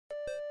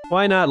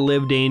Why not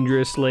live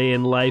dangerously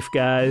in life,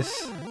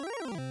 guys?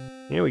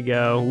 Here we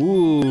go.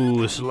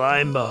 Ooh,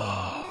 slime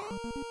ball.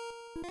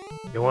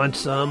 You want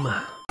some?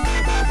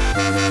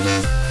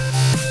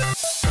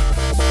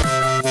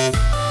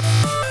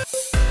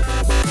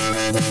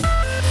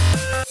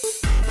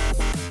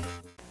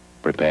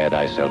 Prepare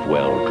thyself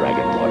well,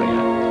 Dragon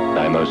Warrior.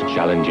 Thy most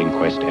challenging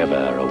quest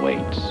ever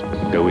awaits.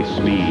 Go with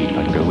speed,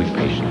 but go with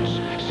patience.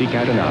 Seek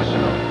out an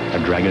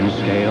arsenal, a dragon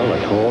scale,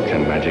 a torch,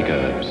 and magic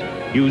herbs.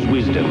 Use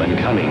wisdom and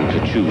cunning to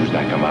choose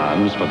thy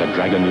commands, for the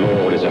Dragon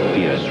Lord is a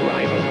fierce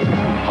rival.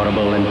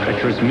 Horrible and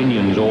treacherous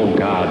minions all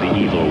guard the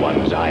evil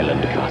one's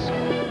island castle.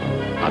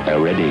 Art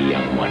thou ready,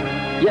 young one?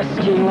 Yes,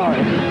 King Lord.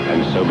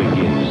 And so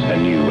begins a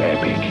new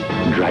epic,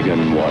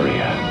 Dragon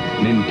Warrior.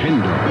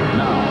 Nintendo,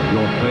 now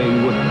you're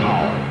playing with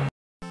power.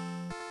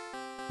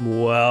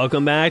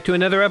 Welcome back to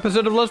another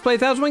episode of Let's Play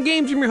 1001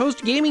 Games. I'm your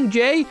host, Gaming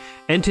Jay,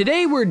 and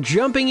today we're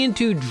jumping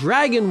into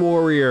Dragon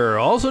Warrior,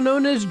 also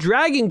known as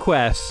Dragon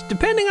Quest,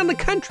 depending on the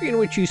country in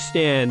which you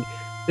stand.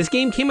 This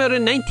game came out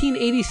in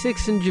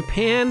 1986 in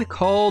Japan,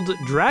 called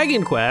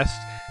Dragon Quest,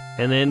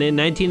 and then in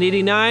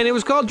 1989 it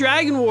was called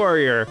Dragon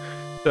Warrior.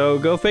 So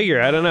go figure,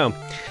 I don't know.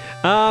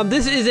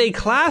 This is a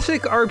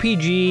classic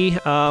RPG,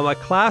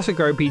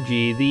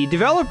 The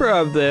developer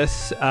of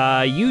this,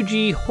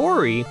 Yuji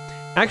Horii,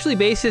 actually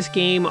based this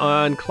game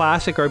on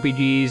classic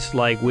RPGs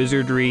like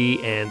Wizardry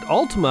and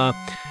Ultima,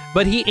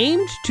 but he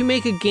aimed to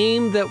make a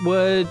game that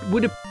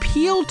would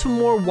appeal to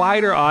more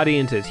wider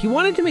audiences. He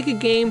wanted to make a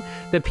game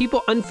that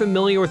people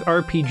unfamiliar with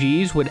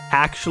RPGs would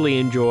actually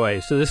enjoy.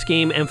 So this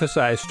game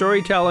emphasized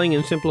storytelling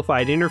and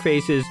simplified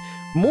interfaces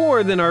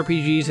more than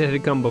RPGs that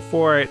had come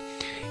before it.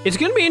 It's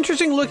going to be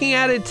interesting looking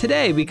at it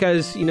today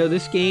because, you know,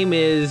 this game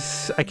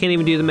is, I can't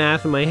even do the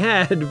math in my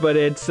head, but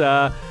it's,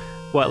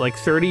 what, like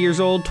 30 years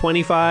old,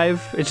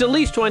 25? It's at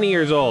least 20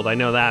 years old, I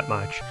know that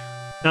much.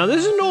 Now,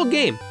 this is an old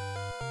game.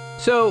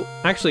 So,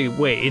 actually,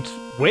 wait, it's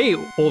way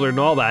older than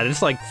all that.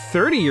 It's like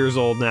 30 years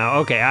old now.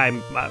 Okay,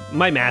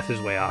 my math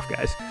is way off,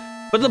 guys.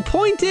 But the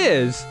point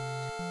is,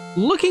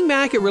 looking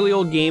back at really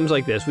old games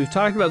like this, we've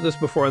talked about this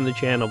before on the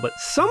channel, but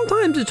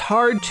sometimes it's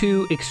hard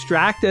to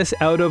extract us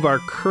out of our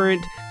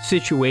current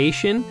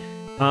situation.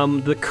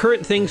 The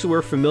current things that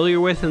we're familiar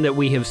with and that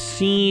we have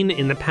seen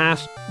in the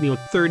past,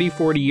 30,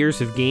 40 years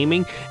of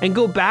gaming, and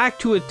go back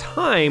to a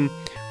time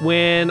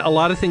when a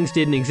lot of things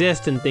didn't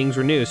exist and things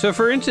were new. So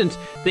for instance,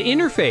 the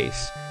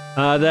interface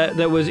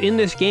that was in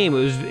this game,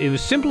 it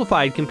was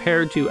simplified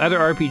compared to other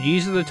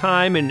RPGs of the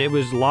time, and it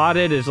was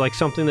lauded as like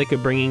something that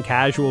could bring in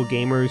casual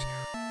gamers.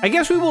 I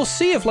guess we will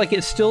see if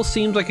it still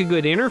seems like a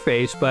good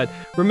interface, but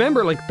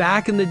remember,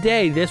 back in the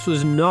day, this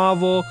was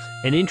novel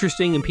and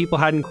interesting and people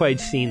hadn't quite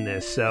seen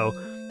this. So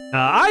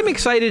I'm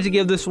excited to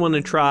give this one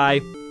a try,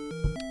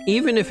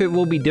 even if it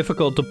will be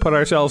difficult to put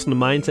ourselves in the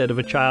mindset of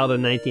a child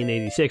in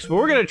 1986. But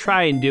we're going to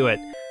try and do it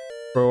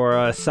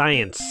for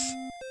science,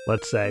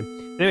 let's say.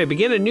 Anyway,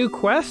 begin a new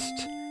quest.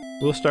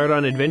 We'll start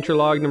on adventure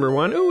log number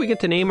 1. Ooh, we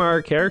get to name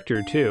our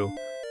character too.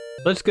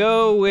 Let's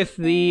go with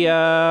the,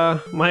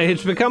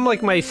 it's become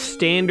like my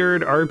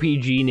standard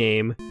RPG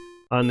name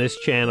on this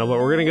channel, but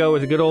we're going to go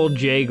with the good old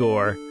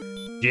Jagor.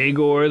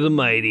 Jagor the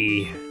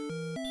Mighty.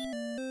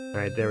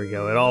 Alright, there we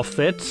go. It all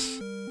fits.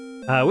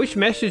 Which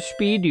message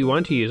speed do you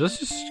want to use? Let's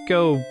just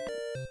go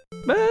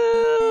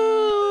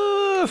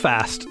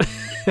fast.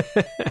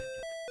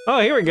 Oh,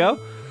 here we go.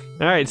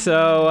 Alright,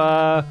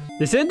 so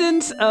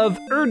descendants of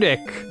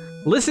Erdic,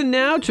 listen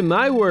now to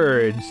my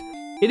words.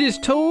 It is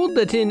told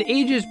that in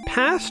ages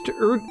past,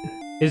 Erdrick?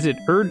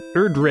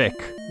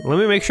 Let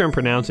me make sure I'm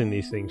pronouncing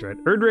these things right.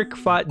 Erdrick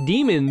fought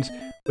demons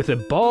with a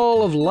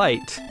ball of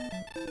light.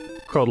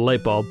 Called a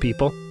light bulb,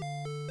 people.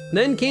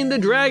 Then came the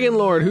Dragon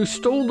Lord, who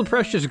stole the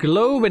precious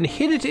globe and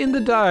hid it in the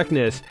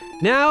darkness.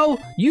 Now,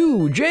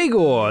 you,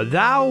 Jagor,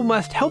 thou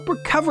must help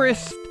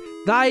recoverest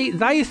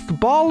thyest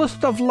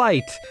ballest of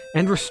light,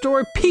 and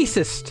restore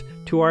peacest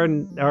to our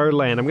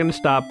land. I'm gonna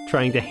stop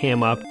trying to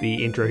ham up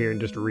the intro here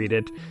and just read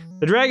it.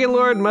 The Dragon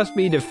Lord must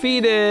be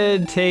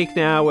defeated. Take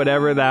now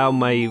whatever thou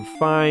might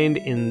find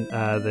in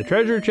the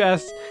treasure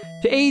chest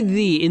to aid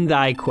thee in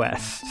thy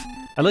quest.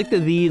 I like the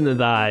thee and the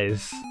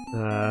thys.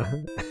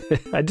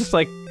 I just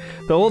like,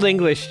 the Old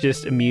English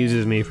just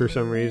amuses me for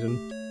some reason.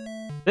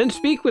 Then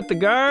speak with the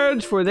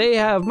guards, for they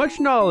have much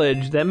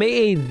knowledge that may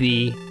aid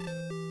thee.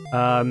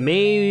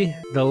 May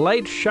the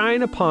light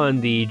shine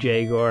upon thee,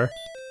 Jagor.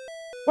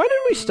 Why did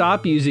we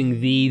stop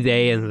using thee,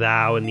 they, and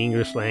thou in the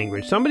English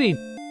language? Somebody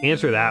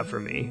answer that for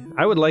me.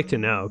 I would like to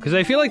know, because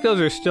I feel like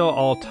those are still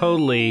all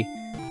totally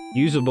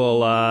usable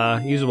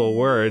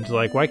words.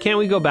 Like, why can't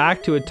we go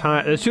back to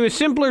a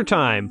simpler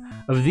time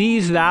of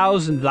these,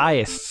 thous, and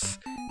thyists,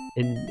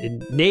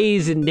 and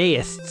nays and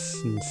nayists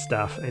and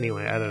stuff?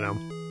 Anyway, I don't know.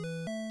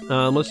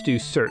 Let's do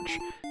search.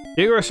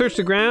 Jagor, search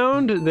the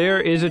ground. There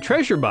is a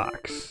treasure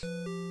box.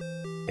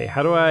 Okay,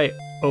 how do I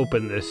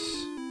open this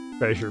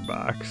treasure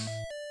box?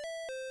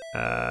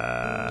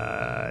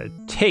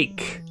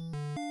 Take.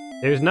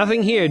 There's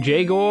nothing here,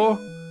 Jagor.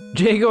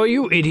 Jagor,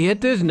 you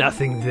idiot, there's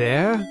nothing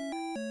there.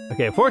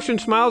 Okay, fortune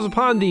smiles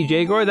upon thee,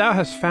 Jagor. Thou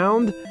hast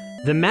found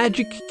The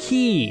Magic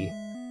Key.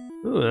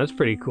 Ooh, that's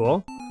pretty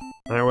cool.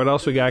 All right, what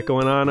else we got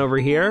going on over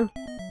here?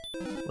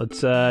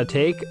 Let's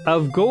take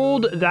of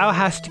gold thou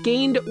hast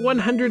gained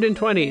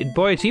 120.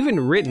 Boy, it's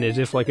even written as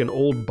if like an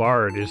old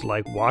bard is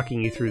like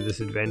walking you through this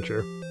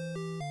adventure.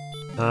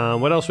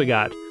 What else we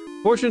got?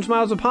 Fortune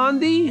smiles upon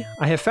thee.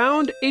 I have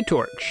found a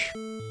torch.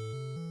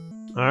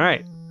 All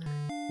right.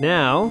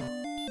 Now,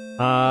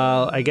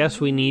 I guess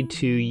we need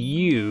to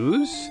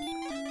use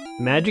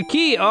magic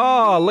key.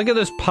 Oh, look at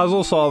this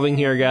puzzle solving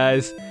here,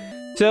 guys.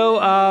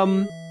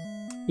 So,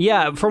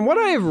 yeah, from what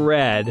I've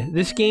read,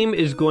 this game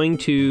is going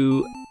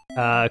to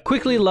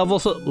quickly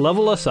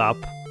level us up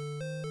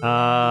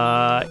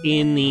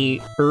in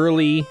the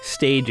early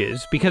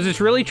stages because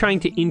it's really trying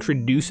to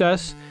introduce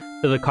us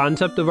to the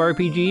concept of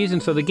RPGs.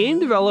 And so the game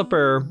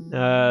developer,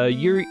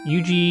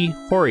 Yuji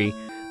Horii,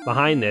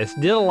 behind this,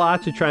 did a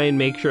lot to try and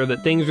make sure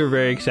that things were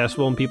very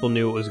accessible and people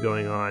knew what was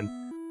going on.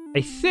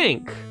 I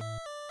think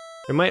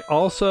there might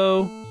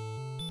also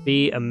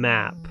be a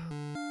map.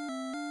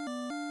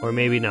 Or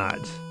maybe not.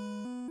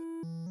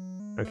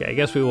 Okay, I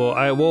guess we will.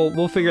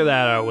 We'll figure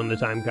that out when the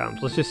time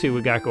comes. Let's just see what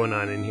we got going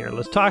on in here.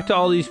 Let's talk to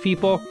all these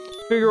people,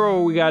 figure out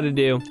what we got to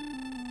do.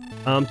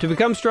 To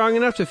become strong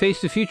enough to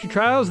face the future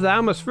trials,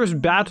 thou must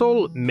first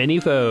battle many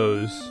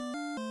foes.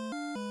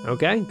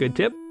 Okay, good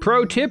tip.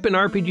 Pro tip in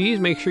RPGs,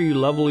 make sure you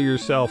level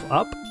yourself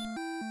up.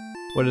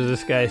 What does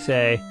this guy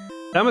say?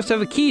 Thou must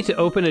have a key to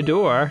open a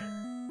door.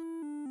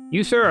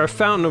 You, sir, are a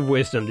fountain of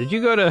wisdom. Did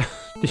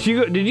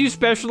you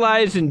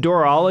specialize in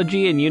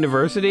doorology in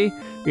university?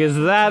 Because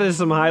that is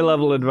some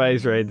high-level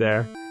advice right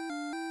there.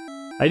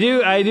 I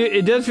do,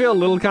 it does feel a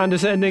little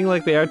condescending,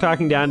 like they are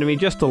talking down to me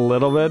just a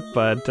little bit,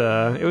 but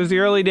it was the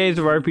early days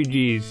of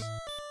RPGs.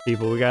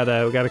 People, we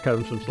gotta cut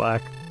them some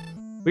slack.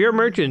 We are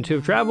merchants who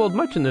have traveled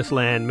much in this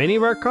land. Many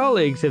of our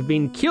colleagues have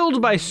been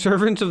killed by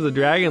servants of the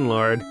Dragon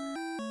Lord.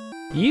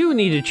 You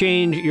need to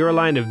change your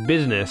line of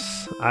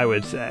business, I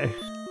would say.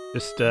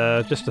 Just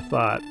a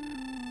thought.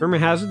 Rumor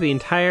has it the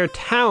entire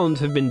towns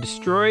have been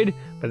destroyed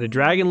by the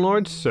Dragon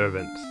Lord's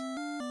servants.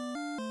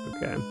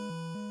 Okay.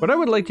 What I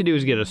would like to do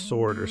is get a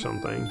sword or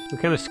something. We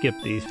kind of skip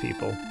these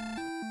people.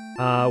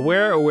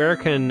 Where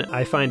can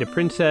I find a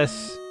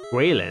Princess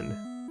Gwaelin?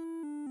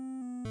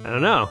 I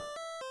don't know.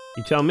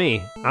 You tell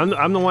me.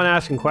 I'm the one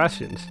asking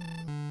questions.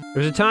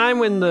 There was a time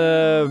when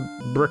the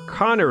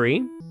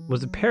Braconnery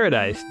was a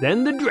paradise.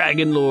 Then the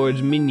Dragon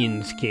Lord's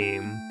minions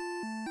came.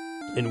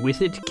 And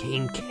with it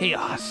came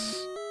chaos.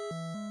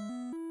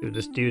 See what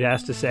this dude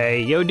has to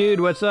say. Yo, dude,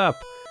 what's up?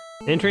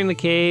 Entering the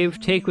cave,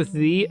 take with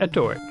thee a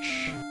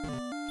torch.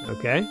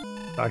 Okay,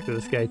 talk to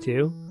this guy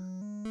too.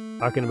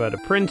 Talking about a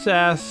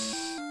princess.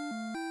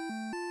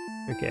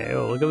 Okay,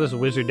 oh, look at this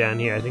wizard down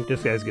here. I think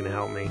this guy's gonna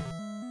help me.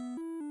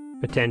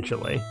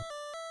 Potentially.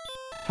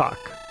 Talk.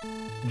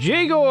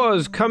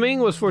 Jagor's coming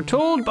was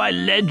foretold by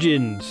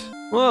legend.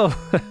 Well,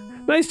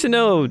 nice to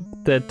know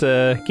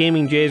that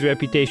Gaming Jay's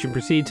reputation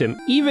precedes him,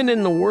 even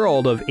in the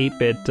world of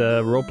 8-bit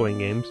role-playing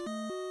games.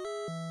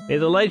 May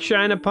the light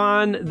shine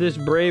upon this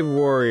brave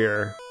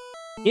warrior.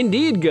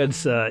 Indeed, good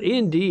sir,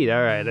 indeed.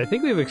 Alright, I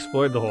think we've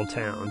explored the whole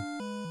town.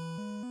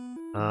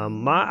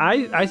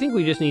 I think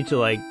we just need to,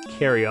 like,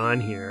 carry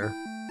on here.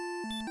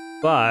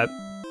 But...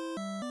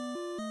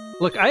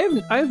 Look, I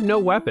have no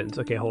weapons.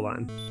 Okay, hold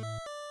on.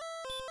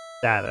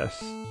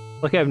 Status.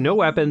 Look, I have no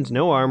weapons,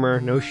 no armor,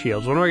 no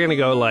shields. When am I gonna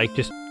go, like,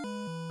 just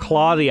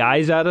claw the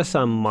eyes out of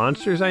some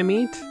monsters I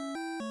meet?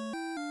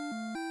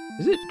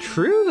 Is it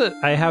true that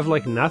I have,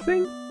 like,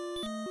 nothing?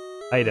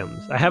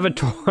 Items. I have a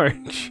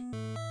torch.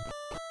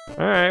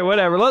 Alright,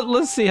 whatever.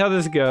 Let's see how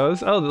this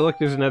goes. Oh, look,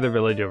 there's another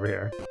village over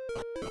here.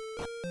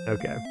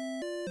 Okay.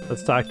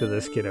 Let's talk to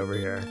this kid over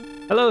here.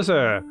 Hello,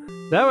 sir.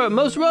 Thou art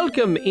most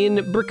welcome in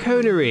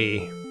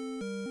Braconnery.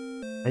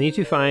 I need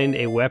to find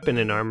a weapon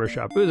and armor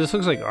shop. Ooh, this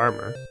looks like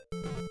armor.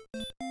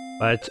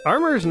 But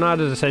armor is not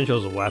as essential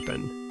as a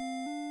weapon.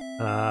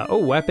 Oh,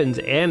 weapons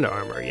and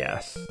armor,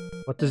 yes.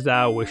 What does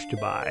thou wish to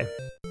buy?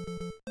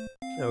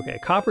 Okay,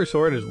 copper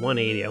sword is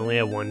 180. I only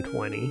have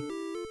 120.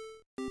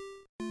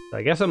 So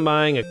I guess I'm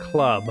buying a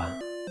club.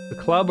 A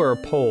club or a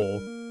pole?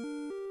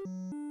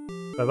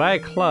 If I buy a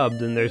club,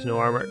 then there's no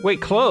armor. Wait,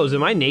 clothes?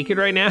 Am I naked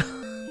right now?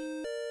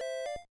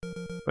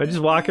 Am I just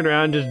walking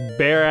around just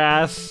bare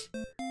ass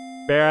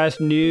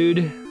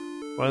nude?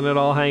 Letting it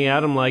all hang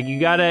out? I'm like, you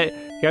gotta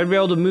be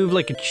able to move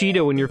like a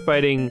cheetah when you're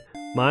fighting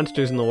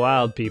monsters in the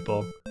wild,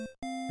 people.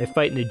 I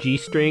fight in a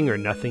G-string or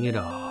nothing at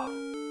all.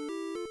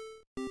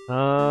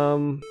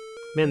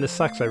 Man, this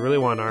sucks. I really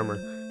want armor.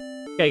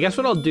 Okay, I guess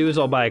what I'll do is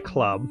I'll buy a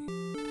club.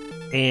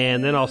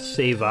 And then I'll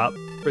save up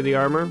for the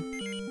armor.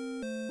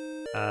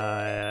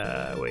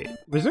 Wait.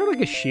 Was there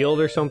like a shield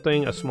or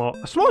something? A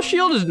small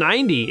shield is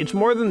 90. It's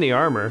more than the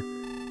armor.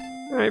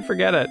 Alright,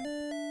 forget it.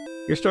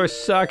 Your store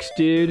sucks,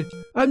 dude.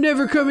 I'm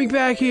never coming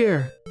back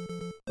here.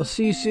 I'll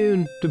see you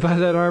soon to buy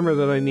that armor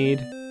that I need.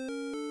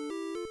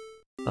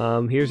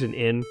 Here's an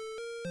inn.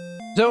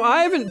 So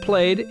I haven't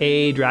played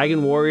a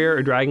Dragon Warrior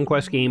or Dragon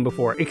Quest game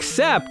before,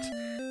 except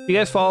you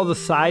guys follow the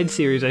side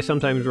series I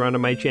sometimes run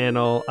on my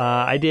channel,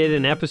 I did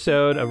an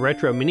episode of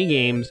Retro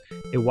Minigames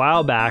a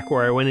while back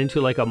where I went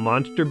into like a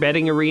monster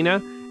betting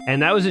arena,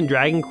 and that was in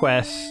Dragon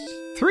Quest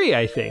 3,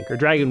 I think, or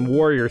Dragon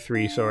Warrior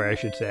 3, sorry, I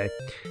should say.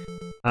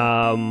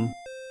 And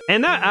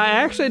I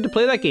actually had to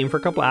play that game for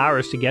a couple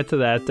hours to get to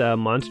that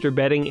monster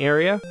betting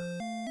area.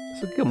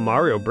 It's like a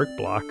Mario brick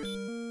block.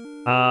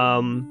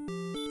 And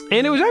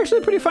it was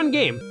actually a pretty fun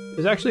game. It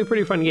was actually a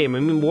pretty fun game. I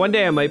mean, one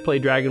day I might play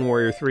Dragon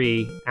Warrior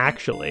 3,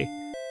 actually.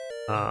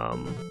 Oh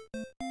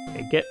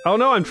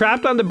no, I'm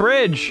trapped on the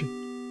bridge!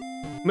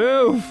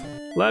 Move!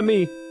 Let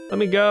me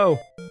go.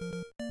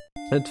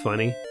 That's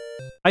funny.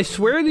 I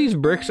swear these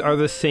bricks are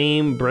the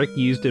same brick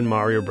used in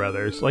Mario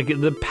Brothers. Like,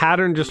 the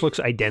pattern just looks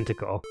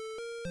identical.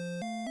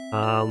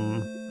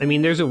 I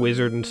mean, there's a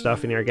wizard and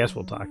stuff in here. I guess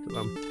we'll talk to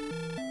them.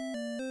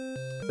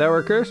 Thou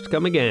art cursed?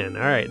 Come again.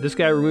 Alright, this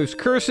guy removes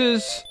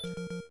curses.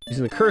 He's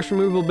in the curse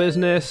removal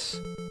business.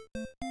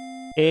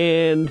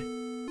 And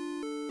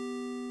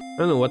I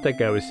don't know what that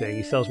guy was saying.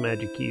 He sells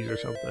magic keys or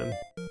something.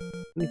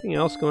 Anything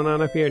else going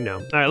on up here? No.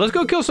 Alright, let's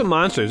go kill some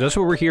monsters. That's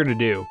what we're here to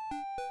do.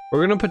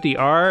 We're gonna put the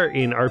R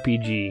in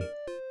RPG.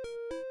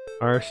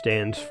 R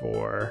stands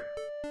for...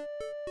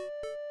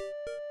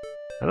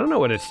 I don't know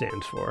what it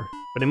stands for,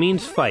 but it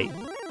means fight.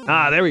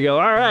 Ah, there we go.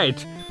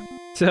 Alright.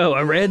 So,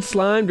 a red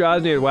slime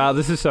draws near. Wow,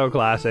 this is so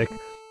classic.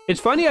 It's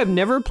funny, I've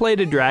never played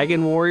a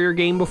Dragon Warrior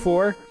game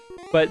before,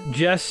 but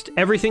just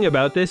everything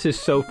about this is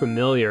so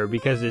familiar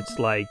because it's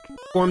like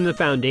formed the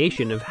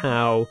foundation of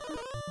how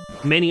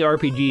many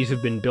RPGs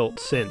have been built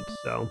since.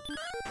 So,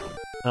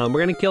 we're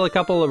gonna kill a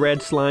couple of red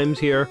slimes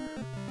here.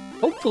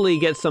 Hopefully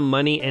get some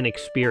money and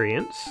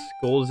experience.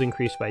 Gold is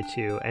increased by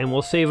 2, and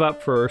we'll save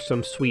up for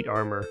some sweet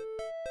armor.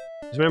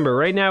 Because remember,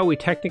 right now we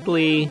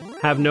technically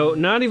have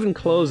not even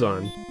clothes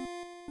on.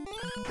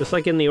 Just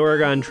like in the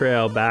Oregon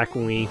Trail, back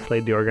when we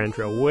played the Oregon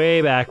Trail,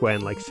 way back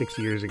when, like 6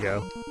 years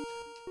ago.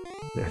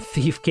 A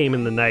thief came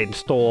in the night and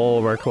stole all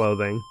of our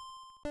clothing.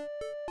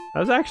 That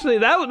was actually,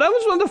 that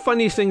was one of the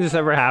funniest things that's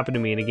ever happened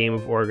to me in a game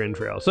of Oregon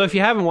Trail. So if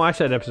you haven't watched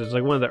that episode, it's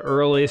like one of the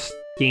earliest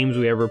games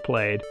we ever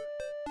played.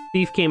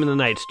 Thief came in the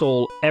night,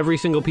 stole every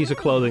single piece of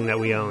clothing that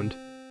we owned.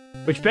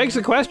 Which begs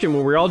the question,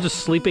 were we all just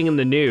sleeping in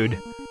the nude?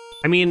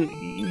 I mean,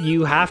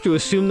 you have to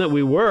assume that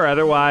we were,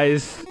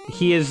 otherwise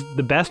he is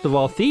the best of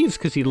all thieves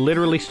because he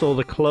literally stole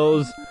the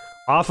clothes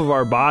off of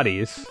our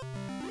bodies.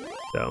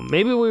 So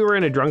maybe we were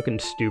in a drunken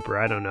stupor,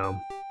 I don't know.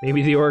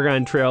 Maybe the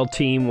Oregon Trail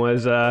team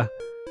was a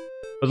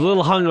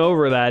little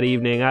hungover that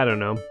evening, I don't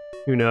know.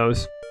 Who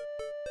knows?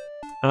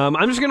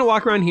 I'm just gonna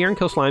walk around here and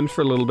kill slimes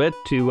for a little bit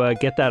to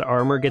get that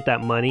armor, get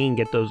that money, and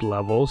get those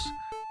levels.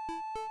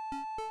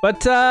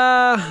 But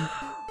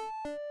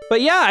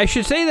yeah, I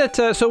should say that,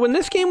 so when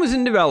this game was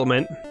in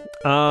development,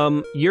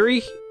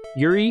 Yuji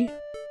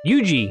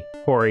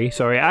Horii,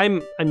 sorry,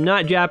 I'm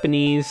not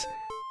Japanese,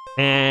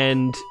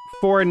 and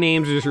foreign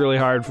names are just really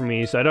hard for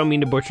me, so I don't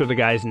mean to butcher the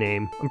guy's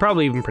name. I'm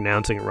probably even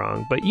pronouncing it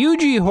wrong, but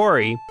Yuji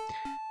Horii,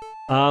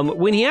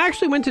 when he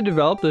actually went to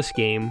develop this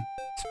game,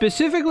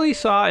 specifically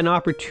saw an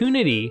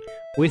opportunity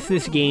with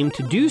this game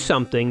to do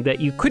something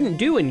that you couldn't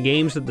do in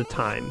games at the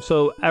time.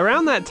 So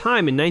around that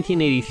time in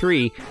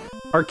 1983,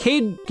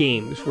 arcade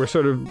games were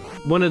sort of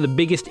one of the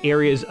biggest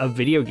areas of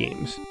video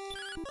games.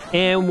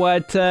 And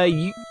what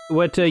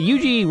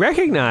Yuji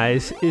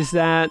recognized is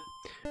that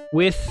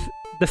with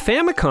the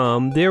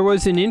Famicom, there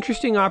was an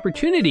interesting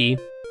opportunity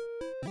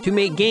to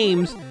make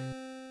games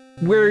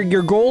where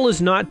your goal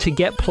is not to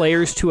get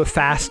players to a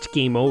fast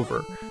game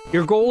over.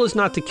 Your goal is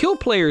not to kill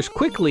players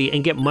quickly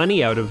and get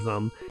money out of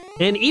them.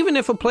 And even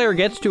if a player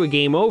gets to a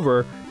game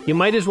over, you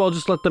might as well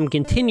just let them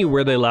continue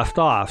where they left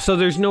off. So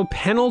there's no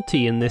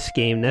penalty in this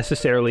game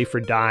necessarily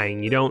for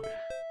dying. You don't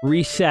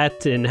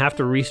reset and have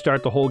to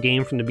restart the whole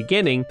game from the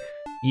beginning.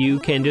 You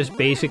can just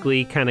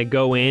basically kind of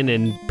go in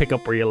and pick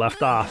up where you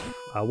left off.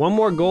 One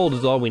more gold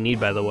is all we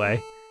need, by the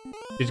way.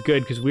 It's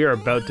good because we are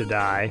about to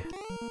die.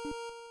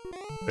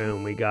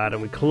 Boom, we got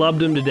him. We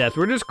clubbed him to death.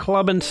 We're just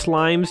clubbing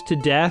slimes to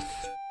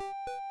death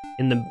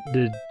in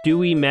the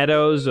dewy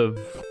meadows of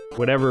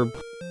whatever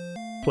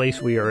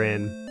place we are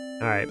in.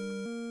 Alright.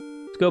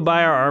 Let's go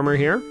buy our armor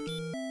here.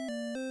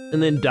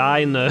 And then die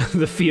in the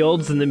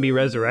fields and then be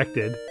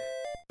resurrected.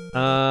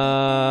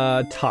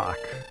 Talk.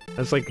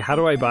 That's like, how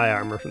do I buy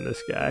armor from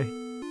this guy?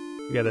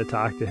 We gotta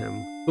talk to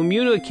him.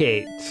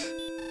 Communicate.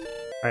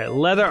 Alright,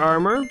 leather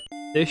armor.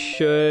 This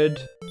should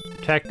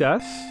protect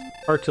us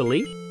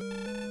heartily.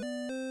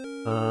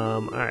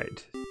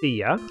 Alright. See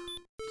ya. Let's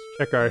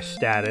check our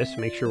status,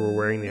 make sure we're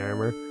wearing the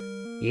armor.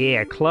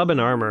 Yeah, club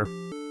and armor.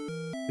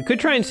 We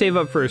could try and save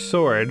up for a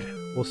sword.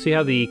 We'll see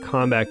how the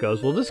combat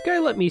goes. Will this guy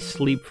let me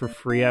sleep for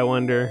free, I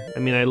wonder? I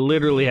mean, I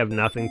literally have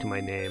nothing to my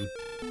name.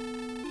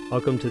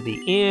 Welcome to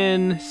the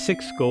inn.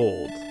 6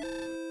 gold.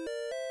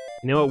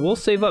 You know what? We'll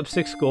save up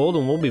 6 gold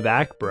and we'll be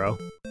back, bro.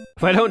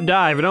 If I don't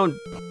die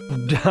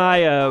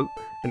an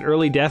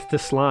early death to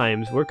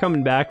slimes, we're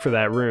coming back for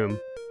that room.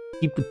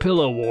 Keep the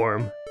pillow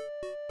warm.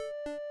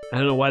 I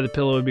don't know why the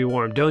pillow would be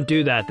warm. Don't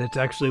do that. That's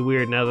actually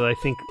weird now that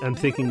I'm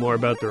thinking more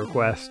about the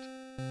request.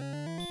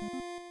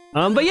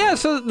 But yeah,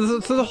 so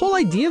the whole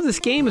idea of this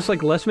game is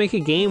like, let's make a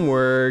game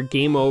where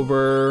game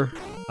over,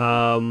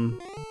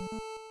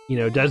 you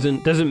know,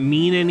 doesn't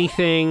mean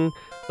anything.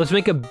 Let's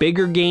make a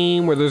bigger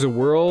game where there's a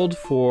world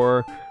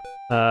for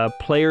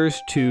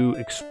players to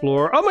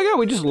explore. Oh my god,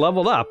 we just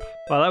leveled up.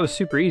 Wow, that was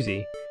super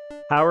easy.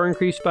 Power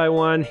increased by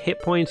 1, hit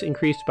points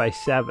increased by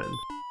 7.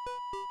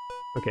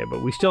 Okay,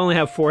 but we still only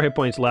have 4 hit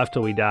points left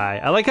till we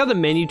die. I like how the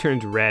menu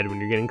turns red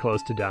when you're getting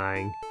close to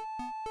dying.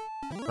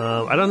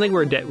 I don't think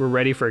we're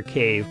ready for a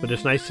cave, but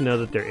it's nice to know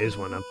that there is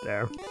one up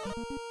there.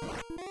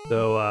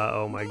 So,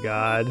 oh my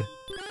god.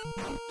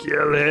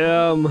 Kill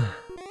him!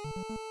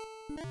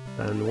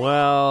 Done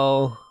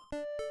well.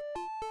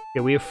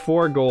 Okay, we have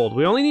 4 gold.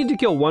 We only need to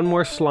kill 1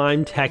 more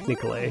slime,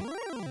 technically.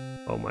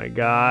 Oh my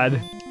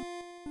god.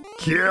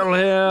 Kill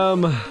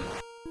him!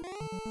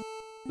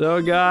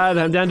 Oh god,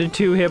 I'm down to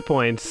 2 hit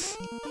points.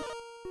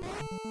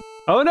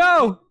 Oh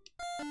no!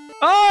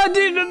 Oh,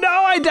 dude, no,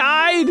 I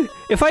died!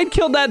 If I'd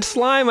killed that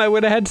slime, I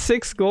would have had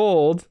 6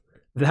 gold.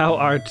 Thou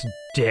art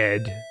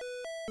dead.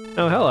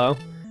 Oh, hello.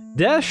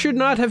 Death should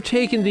not have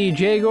taken thee,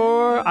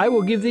 Jagor. I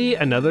will give thee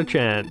another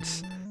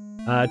chance.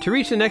 To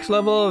reach the next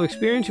level of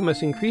experience, you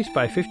must increase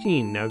by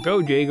 15. Now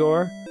go,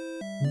 Jagor.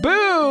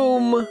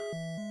 Boom!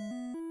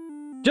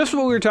 Just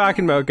what we were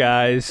talking about,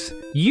 guys.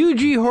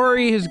 Yuji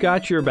Horii has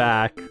got your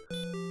back.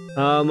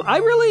 I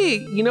really,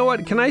 you know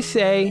what, can I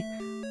say,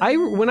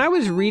 when I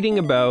was reading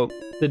about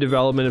the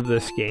development of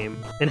this game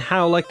and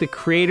how like the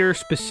creator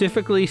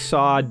specifically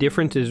saw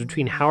differences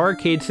between how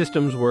arcade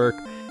systems work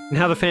and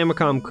how the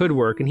Famicom could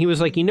work, and he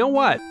was like, you know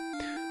what?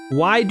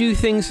 Why do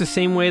things the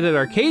same way that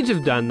arcades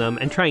have done them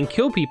and try and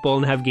kill people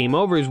and have game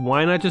overs?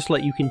 Why not just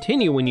let you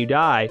continue when you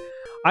die?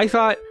 I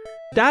thought,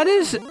 that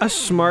is a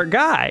smart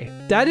guy.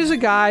 That is a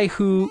guy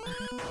who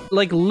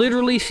like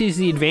literally sees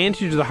the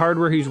advantage of the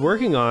hardware he's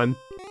working on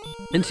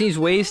and sees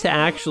ways to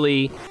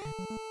actually,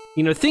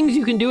 you know, things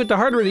you can do with the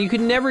hardware that you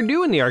could never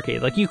do in the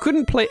arcade. Like, you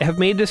couldn't have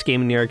made this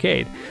game in the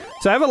arcade.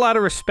 So I have a lot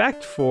of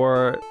respect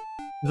for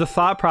the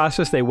thought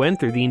process they went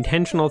through, the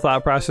intentional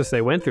thought process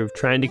they went through of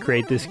trying to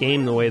create this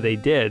game the way they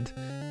did.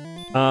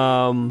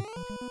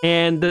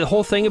 And the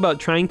whole thing about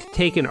trying to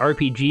take an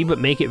RPG but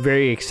make it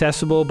very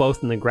accessible,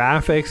 both in the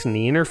graphics and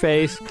the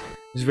interface,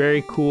 is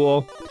very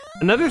cool.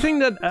 Another thing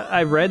that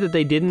I've read that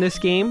they did in this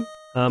game,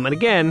 and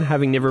again,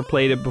 having never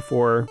played it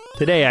before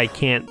today, I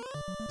can't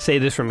say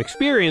this from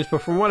experience,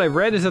 but from what I've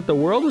read is that the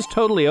world is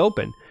totally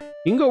open.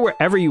 You can go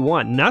wherever you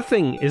want.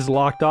 Nothing is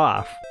locked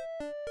off.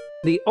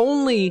 The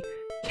only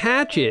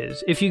catch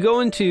is, if you go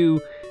into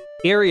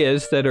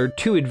areas that are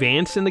too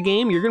advanced in the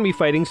game, you're going to be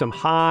fighting some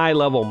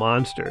high-level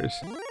monsters.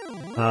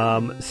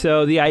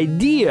 So the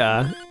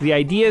idea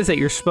is that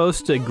you're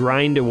supposed to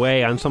grind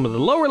away on some of the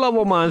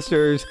lower-level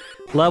monsters,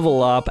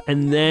 level up,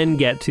 and then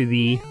get to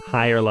the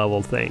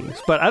higher-level things.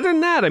 But other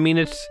than that, I mean,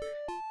 it's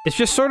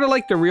just sort of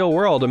like the real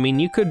world. I mean,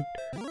 you could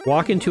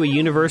walk into a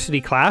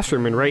university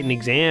classroom and write an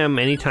exam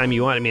anytime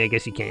you want. I mean, I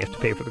guess you can't, you have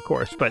to pay for the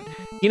course, but,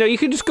 you know, you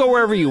could just go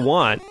wherever you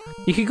want.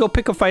 You could go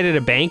pick a fight at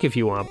a bank if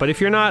you want, but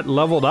if you're not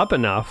leveled up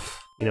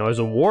enough, you know, as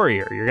a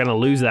warrior, you're gonna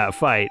lose that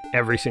fight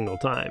every single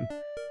time.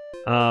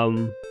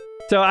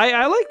 So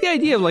I like the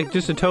idea of, like,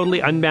 just a totally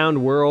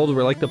unbound world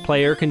where, like, the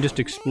player can just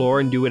explore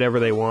and do whatever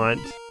they want.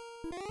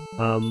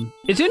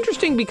 It's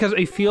interesting because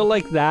I feel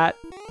like that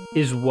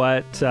is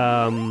what,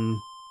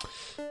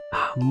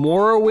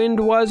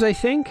 Morrowind was, I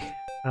think.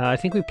 I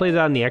think we played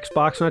that on the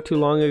Xbox not too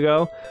long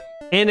ago.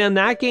 And in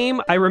that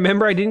game, I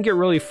remember I didn't get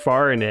really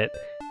far in it.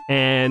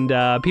 And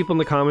people in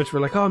the comments were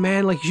like, oh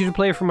man, like, you should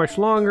play it for much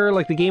longer.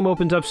 Like, the game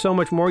opens up so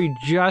much more. You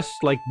just,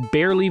 like,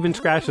 barely even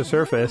scratch the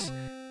surface.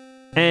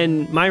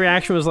 And my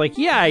reaction was like,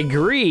 yeah, I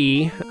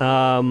agree. You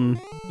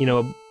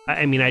know,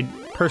 I mean, I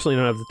personally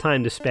don't have the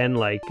time to spend,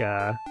 like,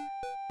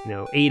 you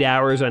know, 8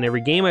 hours on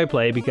every game I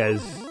play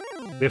because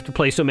we have to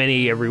play so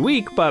many every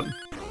week. But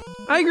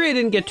I agree I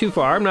didn't get too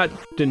far. I'm not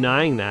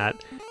denying that.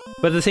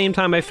 But at the same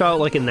time, I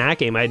felt like in that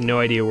game, I had no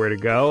idea where to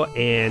go.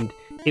 And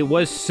it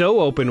was so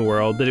open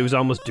world that it was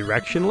almost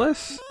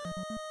directionless.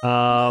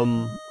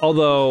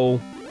 Although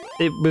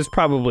it was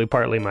probably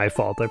partly my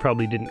fault. I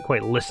probably didn't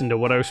quite listen to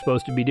what I was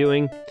supposed to be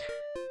doing.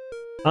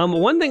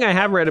 One thing I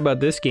have read about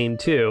this game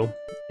too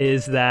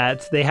is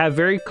that they have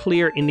very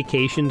clear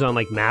indications on,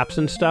 like, maps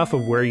and stuff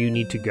of where you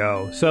need to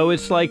go. So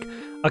it's like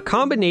a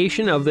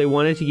combination of they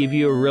wanted to give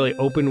you a really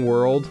open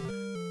world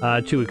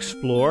to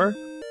explore,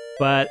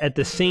 but at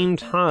the same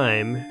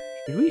time,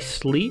 should we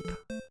sleep?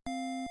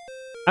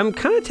 I'm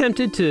kind of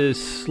tempted to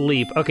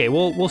sleep. Okay,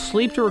 we'll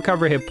sleep to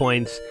recover hit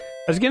points.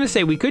 I was gonna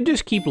say we could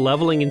just keep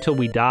leveling until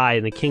we die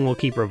and the king will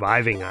keep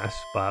reviving us,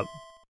 but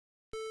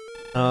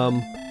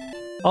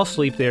I'll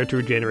sleep there to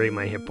regenerate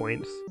my hit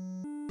points.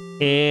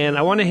 And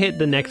I want to hit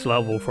the next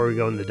level before we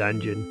go in the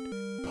dungeon.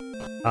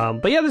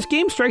 But yeah, this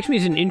game strikes me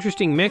as an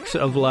interesting mix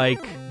of, like,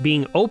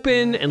 being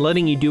open and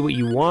letting you do what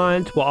you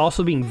want, while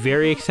also being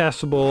very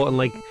accessible and,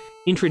 like,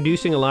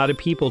 introducing a lot of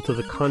people to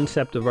the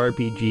concept of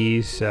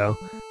RPGs, so...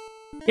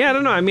 Yeah, I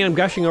don't know, I mean, I'm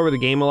gushing over the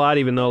game a lot,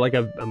 even though, like,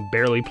 I'm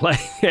barely playing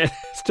it,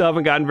 Still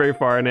haven't gotten very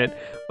far in it,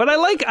 but I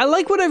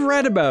like what I've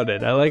read about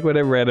it.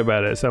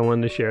 So I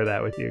wanted to share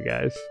that with you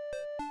guys.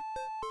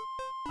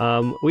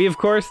 We of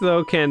course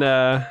though can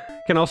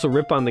also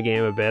rip on the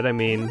game a bit. I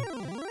mean,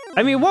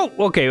 what?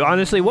 Okay,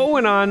 honestly, what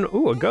went on?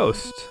 Ooh, a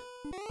ghost.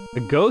 A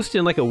ghost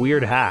in like a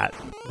weird hat.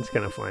 That's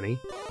kind of funny.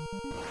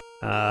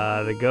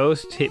 The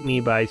ghost hit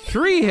me by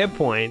 3 hit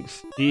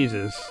points.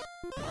 Jesus.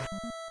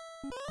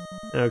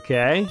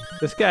 Okay,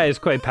 this guy is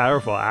quite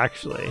powerful,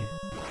 actually.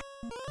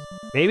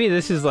 Maybe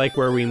this is like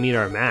where we meet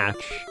our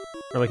match.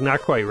 We're like not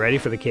quite ready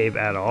for the cave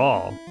at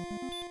all.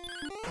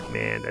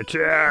 Man,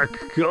 attack!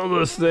 Kill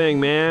this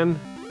thing, man.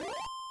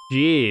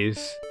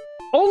 Jeez.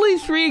 Only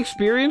 3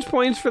 experience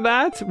points for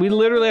that? We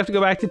literally have to go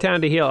back to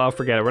town to heal. Oh,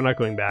 forget it, we're not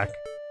going back.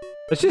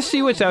 Let's just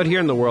see what's out here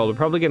in the world. We're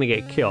probably gonna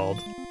get killed.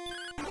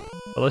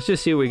 But let's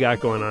just see what we got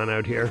going on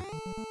out here.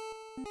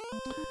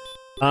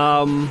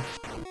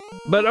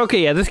 But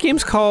okay, yeah, this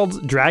game's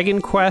called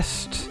Dragon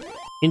Quest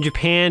in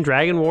Japan,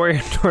 Dragon Warrior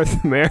in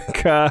North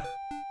America.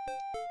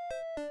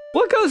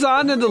 What goes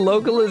on in the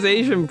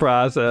localization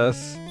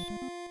process?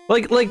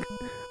 Like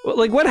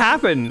what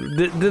happened?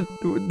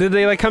 Did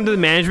they like come to the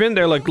management?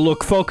 They're like,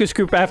 look, focus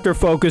group after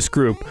focus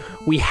group.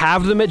 We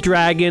have them at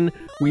Dragon,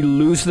 we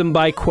lose them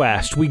by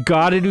Quest. We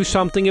gotta do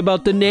something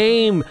about the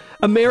name.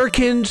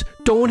 Americans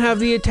don't have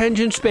the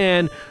attention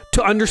span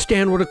to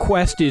understand what a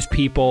quest is,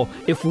 people.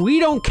 If we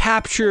don't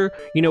capture,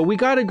 you know, we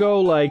gotta go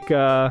like,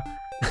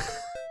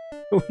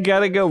 we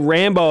gotta go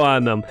Rambo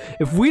on them.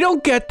 If we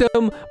don't get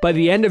them by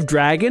the end of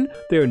Dragon,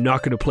 they're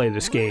not gonna play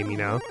this game, you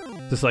know?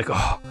 Just like,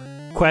 oh,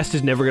 Quest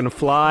is never gonna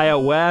fly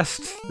out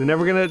west. They're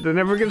never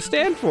gonna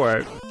stand for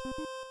it.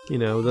 You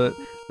know,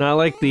 not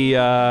like the,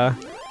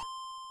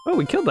 oh,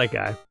 we killed that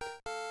guy.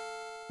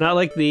 Not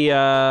like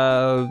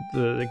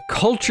the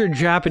cultured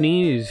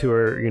Japanese who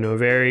are, you know,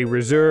 very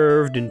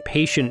reserved and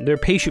patient. They're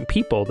patient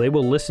people. They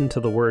will listen to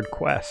the word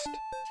quest.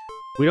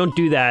 We don't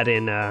do that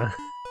in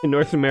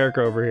North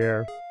America over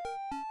here.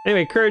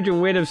 Anyway, courage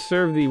and wit have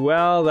served thee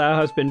well. Thou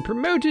hast been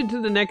promoted to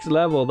the next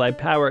level. Thy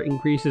power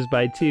increases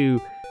by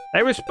 2. Thy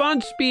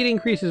response speed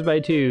increases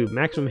by 2.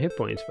 Maximum hit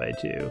points by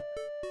 2.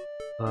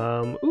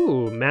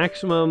 Ooh,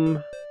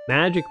 maximum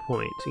magic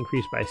points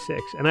increased by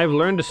 6. And I've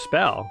learned a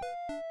spell.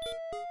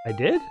 I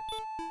did?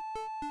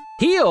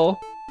 Heal?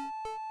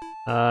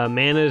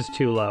 Mana's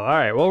too low.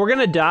 Alright, well, we're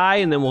gonna die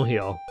and then we'll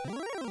heal.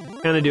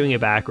 Kind of doing it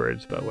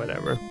backwards, but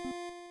whatever.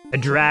 A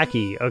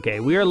Draki.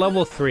 Okay, we are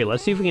level 3.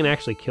 Let's see if we can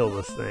actually kill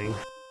this thing.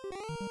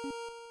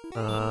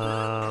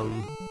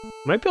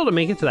 Might be able to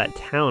make it to that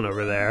town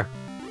over there.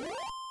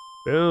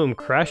 Boom,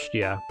 crushed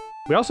ya.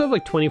 We also have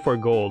like 24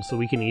 gold, so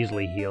we can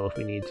easily heal if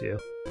we need to.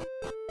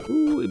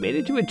 Ooh, we made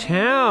it to a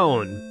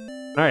town.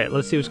 Alright,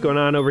 let's see what's going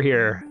on over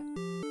here.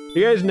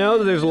 You guys know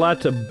that there's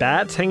lots of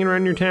bats hanging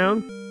around your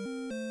town?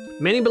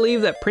 Many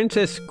believe that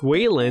Princess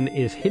Gwaelin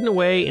is hidden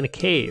away in a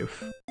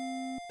cave.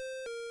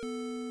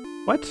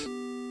 What?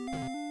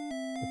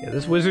 Okay,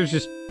 this wizard's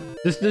just...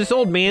 This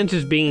old man's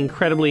just being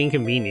incredibly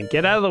inconvenient.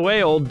 Get out of the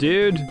way, old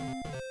dude!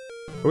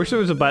 I wish there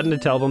was a button to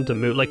tell them to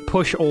move. Like,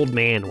 push old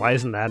man. Why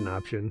isn't that an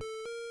option?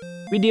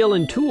 We deal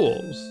in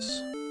tools.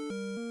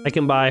 I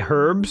can buy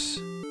herbs.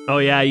 Oh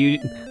yeah,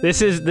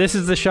 this is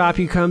the shop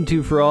you come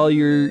to for all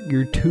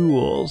your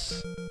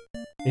tools.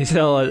 They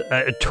sell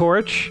a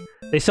torch,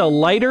 they sell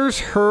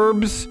lighters,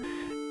 herbs,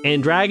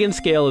 and dragon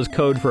scale is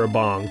code for a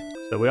bong.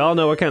 So we all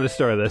know what kind of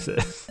store this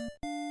is.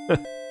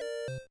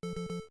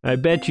 I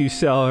bet you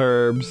sell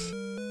herbs.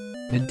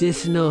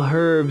 Medicinal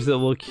herbs that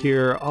will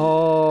cure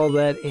all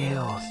that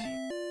ails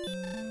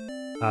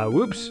you.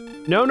 Whoops.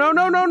 No.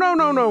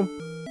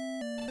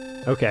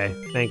 Okay,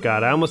 thank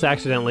God. I almost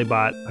accidentally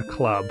bought a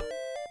club.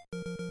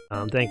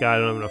 Thank God I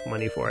don't have enough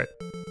money for it.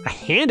 A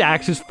hand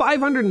axe is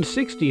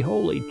 560,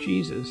 holy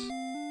Jesus.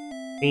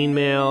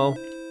 Chainmail.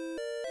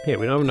 Yeah,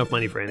 we don't have enough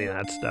money for any of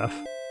that stuff.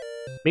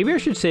 Maybe I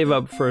should save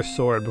up for a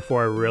sword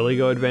before I really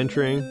go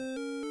adventuring.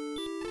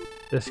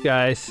 This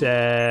guy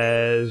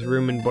says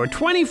room and board.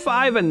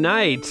 25 a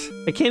night!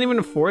 I can't even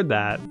afford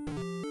that.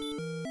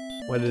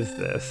 What is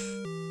this?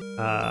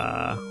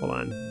 Hold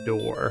on.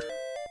 Door.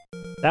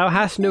 Thou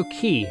hast no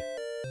key.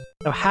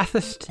 Thou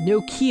hathest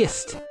no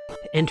keyest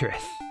to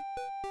entereth.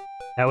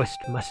 Thou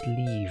must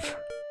leave.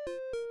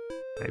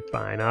 Alright,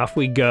 fine. Off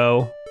we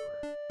go.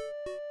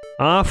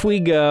 Off we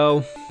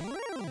go.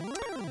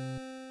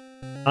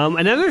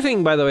 Another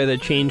thing, by the way,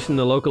 that changed in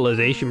the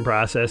localization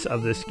process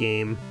of this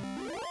game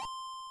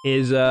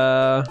is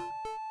the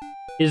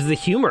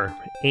humor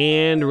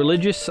and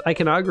religious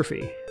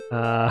iconography.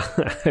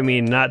 I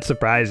mean, not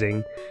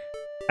surprising.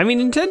 I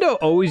mean, Nintendo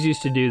always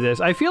used to do this.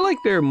 I feel like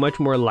they're much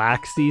more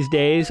lax these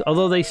days,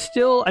 although they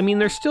still, I mean,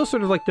 they're still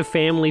sort of like the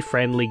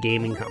family-friendly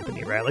gaming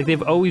company, right? Like,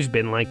 they've always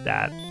been like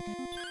that.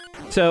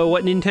 So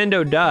what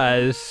Nintendo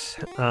does,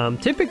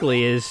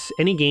 typically, is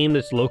any game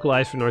that's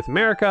localized for North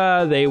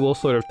America, they will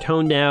sort of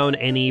tone down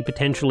any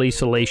potentially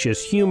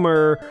salacious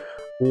humor,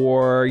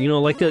 or, you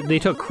know, like they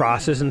took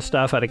crosses and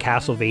stuff out of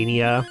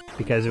Castlevania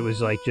because it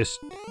was, like, just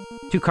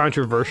too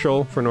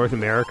controversial for North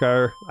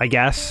America, I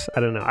guess.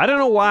 I don't know. I don't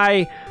know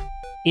why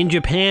in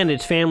Japan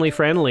it's family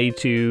friendly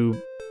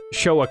to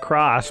show a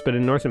cross, but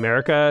in North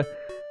America,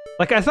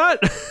 like I thought,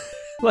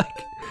 like,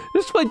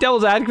 just to play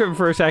devil's advocate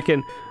for a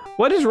second,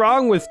 what is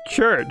wrong with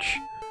church?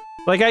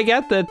 Like, I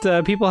get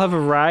that people have a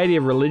variety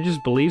of religious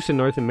beliefs in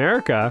North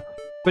America,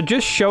 but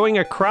just showing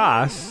a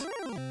cross,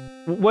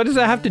 what does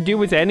that have to do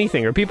with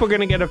anything? Are people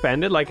gonna get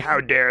offended? Like,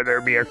 how dare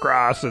there be a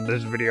cross in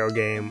this video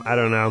game? I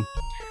don't know.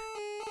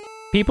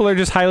 People are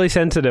just highly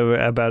sensitive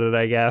about it,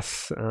 I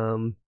guess.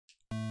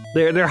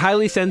 They're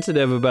highly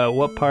sensitive about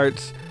what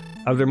parts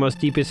of their most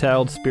deepest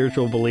held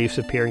spiritual beliefs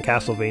appear in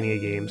Castlevania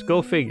games.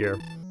 Go figure.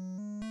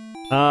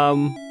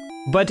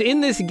 But in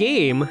this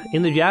game,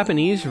 in the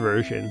Japanese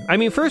version, I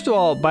mean, first of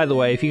all, by the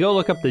way, if you go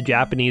look up the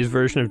Japanese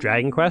version of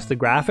Dragon Quest, the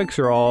graphics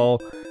are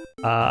all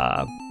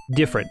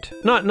different.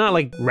 Not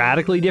like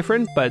radically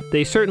different, but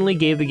they certainly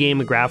gave the game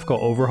a graphical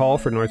overhaul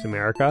for North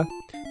America.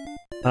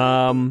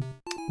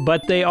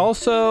 But they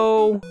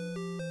also,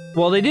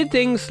 well, they did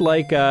things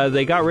like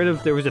they got rid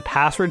of, there was a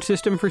password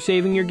system for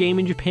saving your game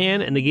in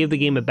Japan, and they gave the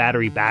game a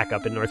battery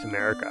backup in North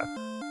America.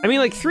 I mean,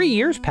 like 3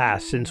 years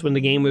passed since when the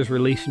game was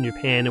released in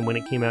Japan and when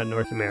it came out in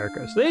North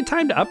America. So they had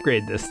time to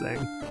upgrade this thing.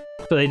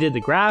 So they did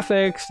the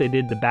graphics, they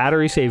did the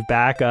battery save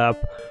backup.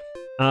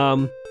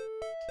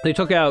 They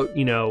took out,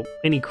 you know,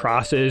 any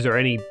crosses or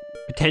any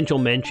potential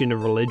mention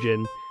of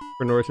religion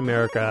for North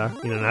America,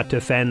 you know, not to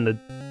offend the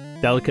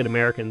delicate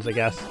Americans, I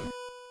guess.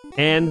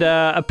 And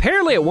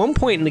apparently at one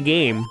point in the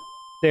game,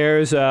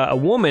 there's a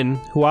woman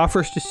who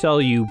offers to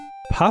sell you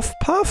Puff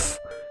Puff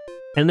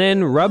and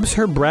then rubs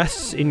her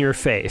breasts in your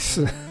face.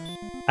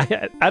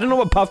 I don't know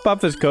what Puff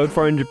Puff is code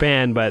for in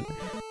Japan, but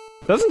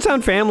doesn't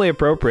sound family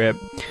appropriate.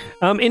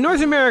 In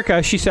North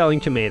America, she's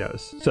selling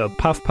tomatoes, so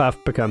Puff Puff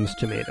becomes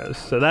tomatoes.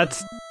 So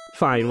that's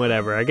fine,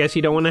 whatever. I guess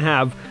you don't want to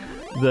have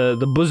the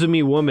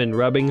bosomy woman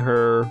rubbing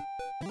her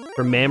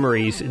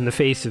mammaries in the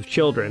face of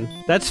children.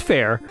 That's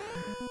fair.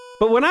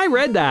 But when I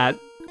read that,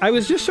 I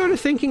was just sort of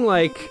thinking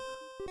like,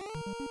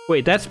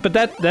 wait,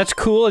 that's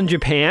cool in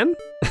Japan?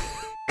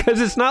 Because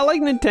it's not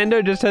like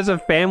Nintendo just has a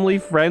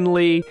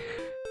family-friendly,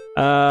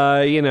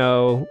 you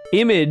know,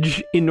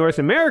 image in North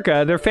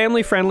America. They're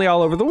family-friendly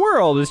all over the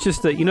world. It's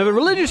just that, you know, the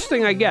religious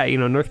thing I get. You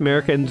know, North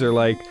Americans are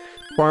like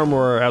far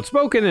more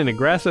outspoken and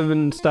aggressive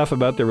and stuff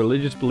about their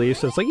religious beliefs.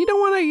 So it's like you don't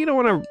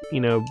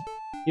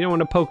want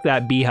to poke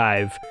that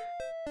beehive.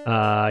 You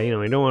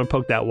know, you don't want to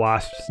poke that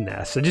wasp's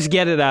nest. So just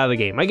get it out of the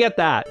game. I get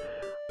that.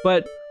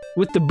 But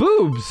with the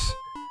boobs,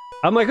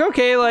 I'm like,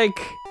 okay, like,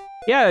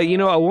 yeah, you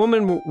know, a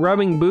woman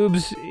rubbing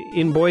boobs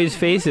in boys'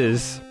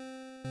 faces,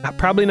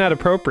 probably not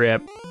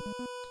appropriate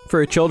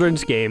for a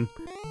children's game,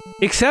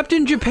 except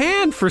in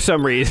Japan for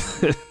some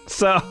reason.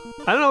 So,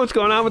 I don't know what's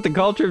going on with the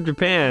culture of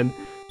Japan,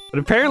 but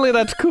apparently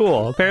that's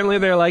cool. Apparently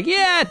they're like,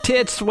 yeah,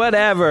 tits,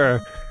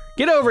 whatever.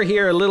 Get over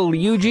here, little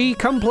Yuji,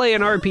 come play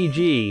an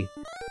RPG.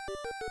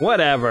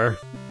 Whatever.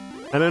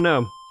 I don't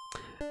know.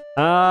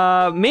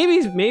 Maybe,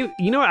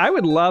 you know what? I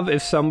would love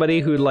if somebody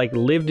who like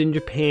lived in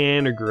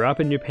Japan or grew up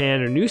in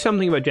Japan or knew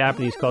something about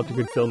Japanese culture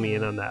could fill me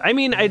in on that. I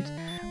mean,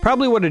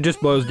 probably what it just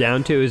boils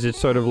down to is it's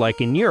sort of like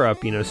in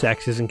Europe, you know,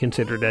 sex isn't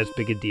considered as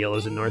big a deal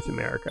as in North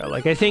America.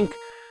 Like, I think,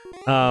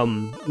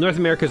 North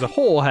America as a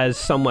whole has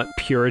somewhat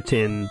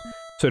Puritan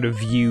sort of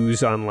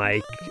views on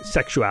like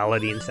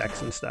sexuality and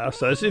sex and stuff.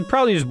 So it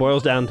probably just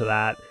boils down to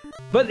that.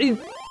 But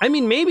I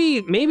mean,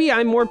 maybe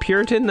I'm more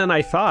Puritan than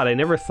I thought. I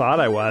never thought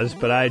I was,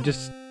 but I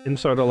just am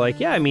sort of like,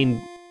 yeah, I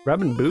mean,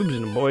 rubbing boobs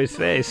in a boy's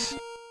face,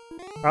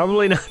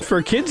 probably not for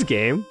a kid's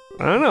game.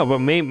 I don't know, but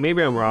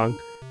maybe I'm wrong.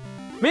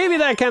 Maybe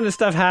that kind of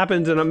stuff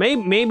happens, and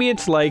maybe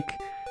it's like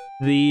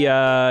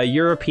the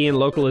European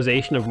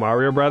localization of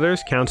Mario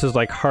Brothers counts as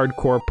like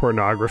hardcore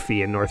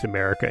pornography in North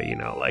America, you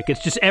know, like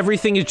it's just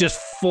everything is just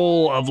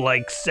full of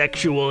like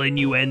sexual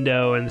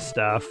innuendo and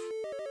stuff.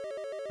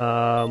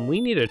 We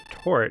need a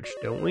torch,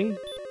 don't we?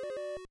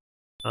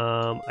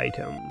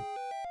 Item.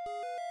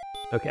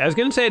 Okay, I was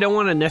gonna say I don't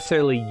want to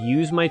necessarily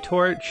use my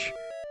torch.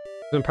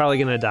 I'm probably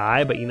gonna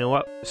die, but you know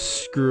what?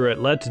 Screw it,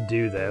 let's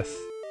do this.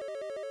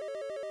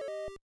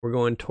 We're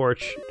going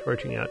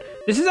torching out.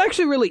 This is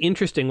actually really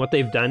interesting what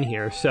they've done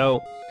here.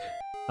 So,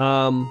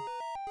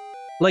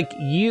 like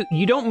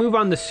you don't move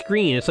on the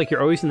screen. It's like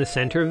you're always in the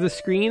center of the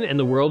screen and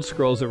the world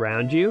scrolls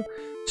around you.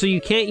 So you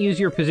can't use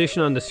your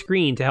position on the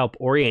screen to help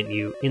orient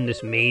you in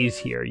this maze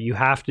here. You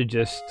have to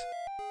just,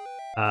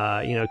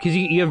 you know, because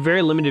you have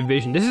very limited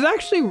vision. This is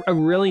actually a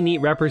really neat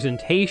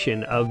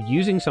representation of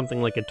using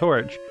something like a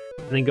torch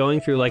and then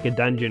going through like a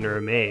dungeon or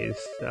a maze.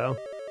 So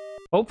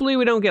hopefully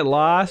we don't get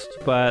lost,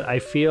 but I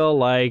feel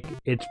like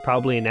it's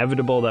probably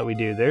inevitable that we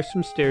do. There's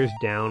some stairs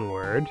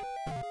downward.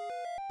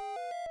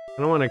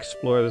 I don't want to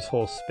explore this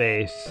whole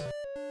space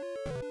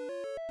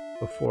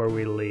before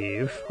we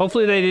leave.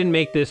 Hopefully they didn't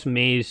make this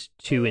maze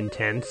too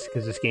intense,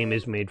 because this game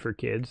is made for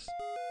kids,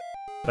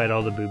 despite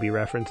all the booby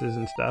references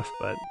and stuff,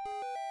 but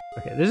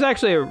okay, this is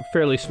actually a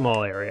fairly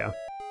small area,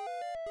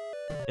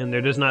 and there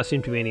does not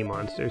seem to be any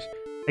monsters.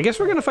 I guess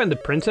we're gonna find the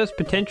princess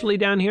potentially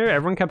down here.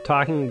 Everyone kept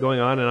talking and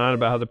going on and on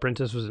about how the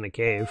princess was in a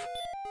cave.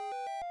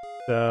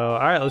 So,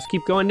 alright, let's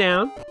keep going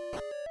down.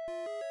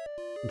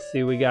 Let's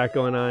see what we got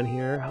going on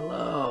here.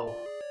 Hello.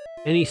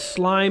 Any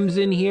slimes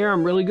in here?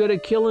 I'm really good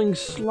at killing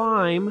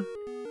slime.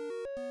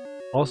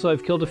 Also,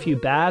 I've killed a few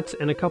bats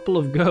and a couple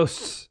of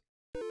ghosts.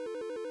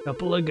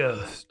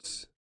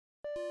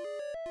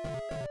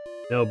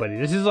 Nobody.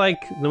 This is like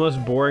the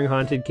most boring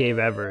haunted cave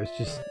ever.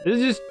 This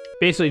is just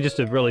basically just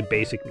a really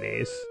basic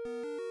maze.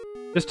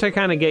 Just to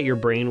kind of get your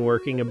brain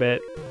working a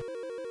bit.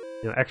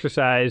 You know,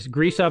 exercise,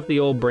 grease up the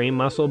old brain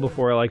muscle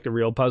before like the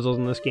real puzzles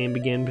in this game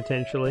begin,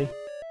 potentially.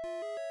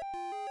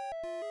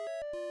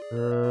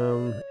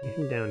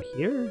 Anything down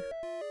here?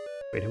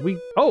 Wait, have we...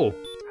 Oh!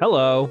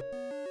 Hello!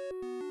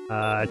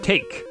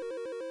 Take.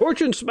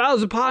 Fortune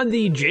smiles upon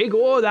thee,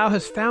 Jagor, thou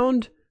hast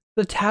found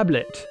the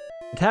tablet.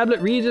 The tablet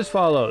reads as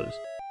follows.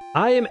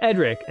 I am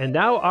Edric, and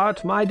thou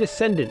art my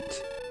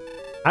descendant.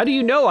 How do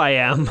you know I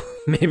am?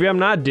 Maybe I'm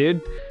not,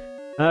 dude.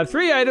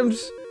 3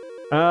 items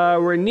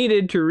were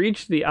needed to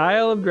reach the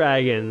Isle of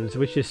Dragons,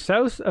 which is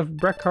south of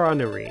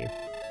Breconnery.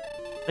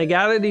 I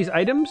gathered these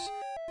items,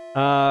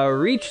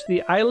 reached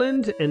the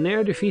island, and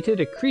there defeated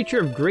a creature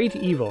of great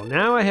evil.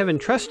 Now I have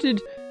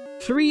entrusted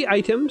 3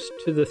 items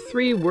to the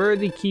 3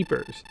 worthy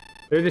keepers.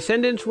 Their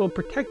descendants will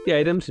protect the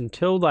items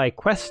until thy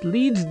quest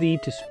leads thee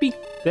to seek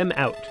them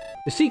out.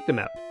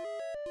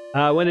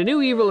 When a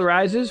new evil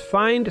arises,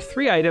 find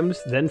 3 items,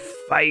 then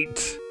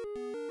fight.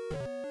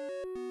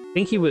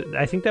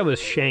 I think that was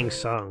Shang's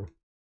song.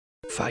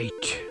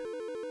 Fight.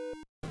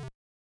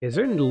 Is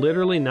there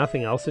literally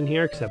nothing else in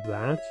here except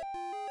that?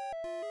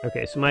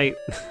 Okay, so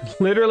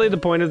literally the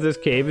point of this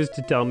cave is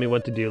to tell me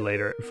what to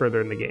do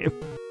further in the game.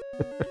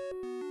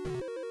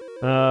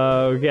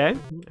 Okay,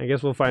 I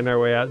guess we'll find our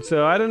way out.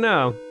 So, I don't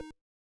know.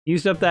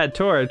 Used up that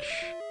torch,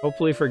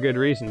 hopefully for good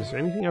reason. Is there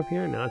anything up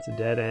here? No, it's a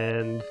dead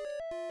end.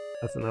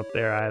 Nothing up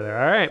there either.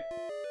 Alright.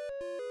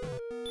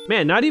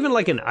 Man, not even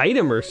like an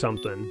item or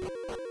something.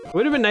 It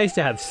would have been nice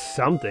to have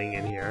something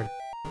in here.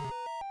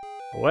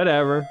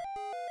 Whatever.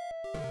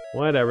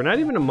 Not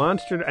even a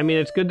monster. I mean,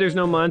 it's good there's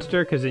no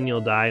monster, because then you'll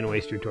die and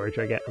waste your torch,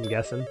 I'm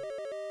guessing.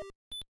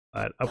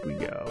 But up we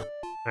go.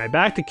 Alright,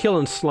 back to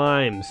killing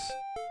slimes.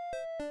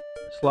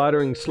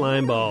 Slaughtering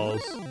slime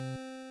balls.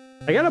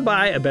 I gotta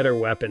buy a better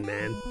weapon,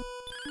 man.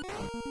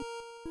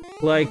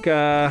 Like,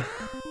 I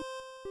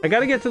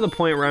gotta get to the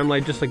point where I'm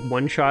like just like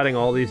one-shotting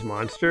all these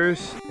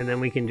monsters, and then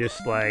we can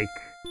just like,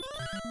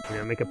 you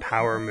know, make a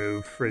power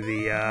move for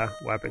the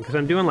weapon, because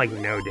I'm doing like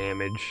no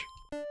damage.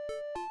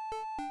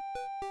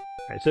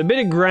 Alright, so a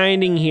bit of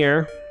grinding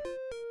here.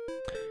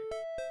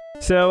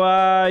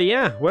 So,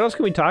 yeah, what else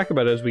can we talk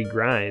about as we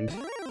grind?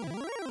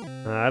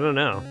 I don't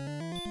know.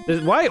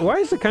 Why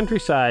is the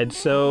countryside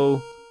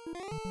so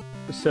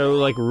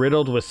like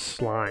riddled with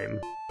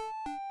slime?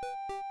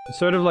 It's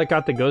sort of like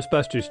got the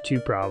Ghostbusters 2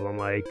 problem,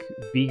 like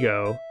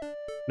Vigo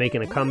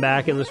making a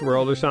comeback in this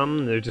world or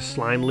something. There's just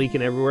slime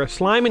leaking everywhere.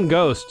 Slime and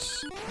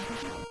ghosts.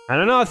 I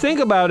don't know, think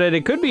about it.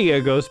 It could be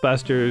a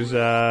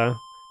Ghostbusters,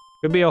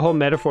 could be a whole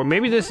metaphor.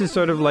 Maybe this is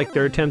sort of like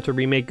their attempt to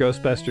remake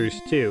Ghostbusters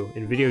 2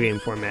 in video game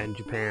format in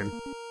Japan.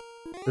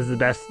 This is the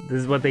best,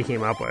 this is what they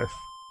came up with.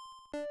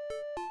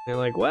 They're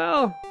like,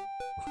 well,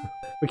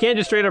 we can't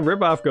just straight up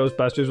rip off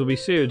Ghostbusters, we'll be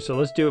sued, so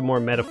let's do it more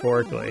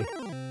metaphorically.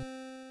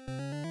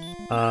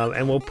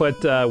 And we'll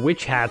put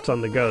witch hats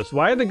on the ghosts.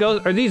 Why are the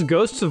ghosts? Are these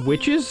ghosts of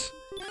witches?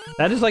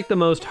 That is like the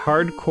most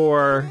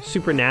hardcore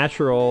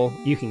supernatural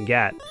you can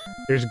get.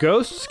 There's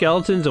ghosts,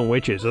 skeletons, and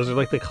witches. Those are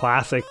like the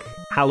classic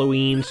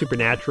Halloween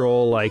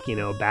supernatural, like, you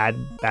know, bad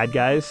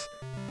guys.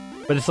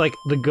 But it's like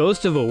the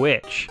ghost of a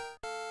witch.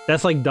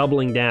 That's like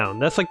doubling down.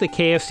 That's like the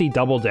KFC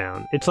double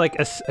down. It's like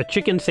a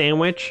chicken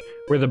sandwich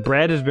where the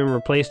bread has been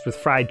replaced with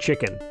fried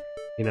chicken.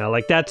 You know,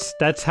 like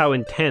that's how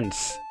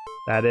intense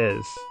that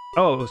is.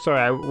 Oh, sorry,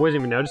 I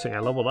wasn't even noticing. I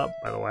leveled up,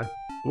 by the way.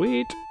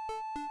 Sweet.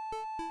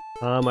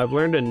 I've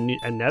learned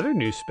another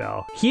new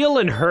spell. Heal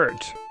and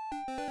hurt.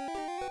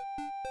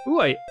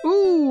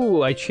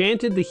 Ooh, I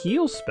chanted the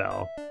heal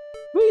spell.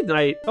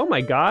 Sweet, oh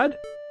my god.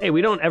 Hey,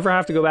 we don't ever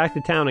have to go back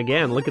to town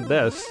again. Look at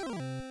this.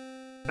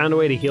 Found a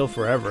way to heal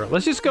forever.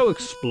 Let's just go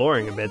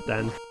exploring a bit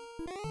then.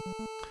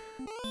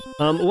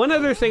 One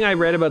other thing I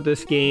read about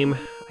this game,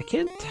 I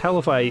can't tell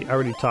if I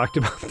already talked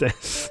about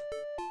this.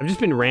 I've just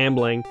been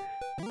rambling.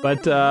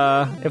 But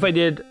if I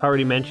did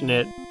already mention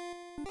it,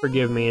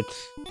 forgive me,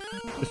 it's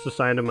just a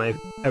sign of my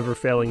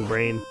ever-failing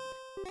brain.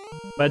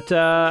 But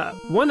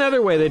one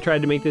other way they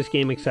tried to make this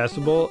game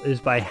accessible is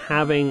by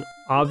having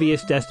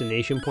obvious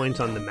destination points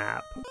on the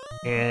map.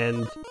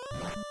 And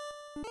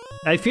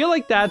I feel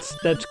like that's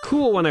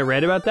cool when I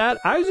read about that.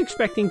 I was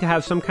expecting to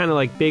have some kind of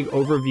like big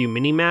overview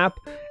mini-map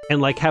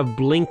and like have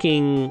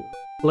blinking,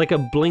 like a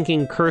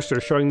blinking cursor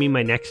showing me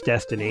my next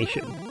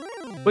destination.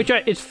 Which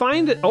it's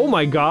fine that, oh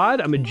my god,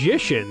 a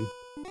magician.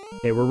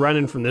 Okay, we're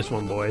running from this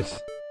one, boys.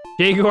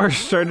 Jaguar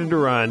started to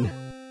run.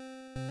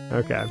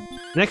 Okay.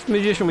 Next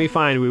magician we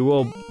find,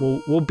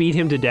 we'll beat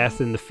him to death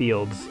in the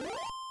fields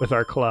with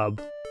our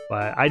club.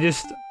 But I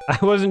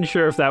wasn't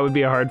sure if that would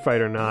be a hard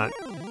fight or not.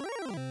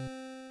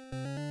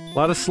 A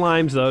lot of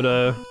slimes though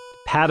to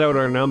pad out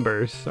our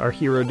numbers,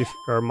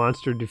 our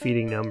monster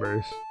defeating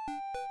numbers.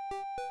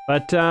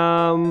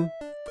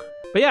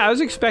 But yeah, I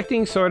was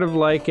expecting sort of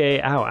like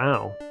a,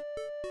 ow,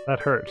 that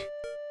hurt.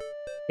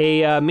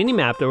 A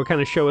mini-map that would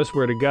kind of show us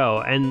where to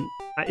go, and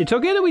it's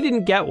okay that we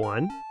didn't get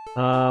one,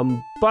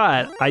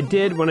 but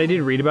when I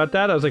did read about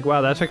that, I was like,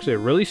 wow, that's actually a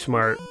really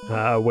smart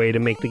way to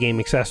make the game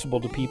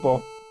accessible to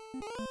people.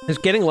 Because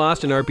getting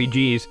lost in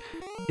RPGs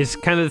is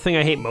kind of the thing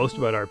I hate most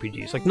about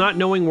RPGs, like not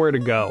knowing where to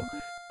go.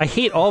 I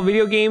hate all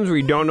video games where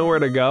you don't know where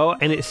to go,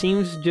 and it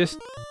seems just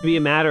to be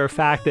a matter of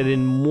fact that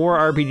in more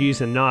RPGs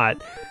than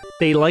not,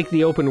 they like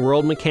the open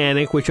world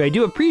mechanic, which I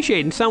do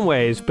appreciate in some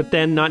ways, but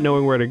then not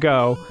knowing where to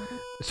go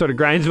sort of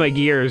grinds my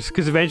gears,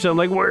 because eventually I'm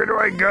like, where do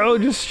I go?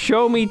 Just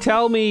show me,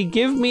 tell me,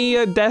 give me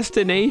a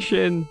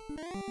destination.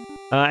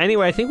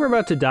 Anyway, I think we're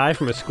about to die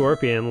from a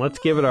scorpion. Let's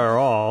give it our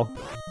all.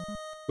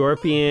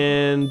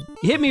 Scorpion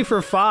hit me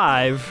for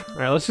 5. All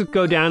right, let's just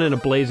go down in a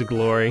blaze of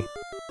glory.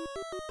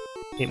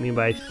 Hit me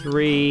by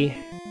 3.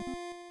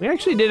 We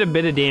actually did a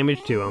bit of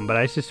damage to him, but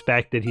I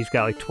suspect that he's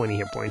got like 20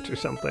 hit points or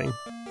something.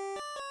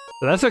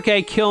 So that's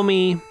okay, kill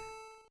me.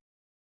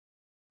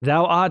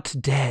 Thou art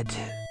dead.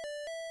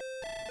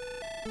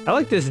 I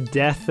like this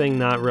death thing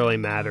not really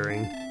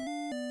mattering.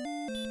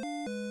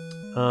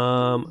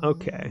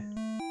 Okay.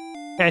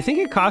 I think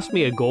it cost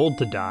me a gold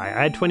to die.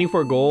 I had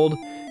 24 gold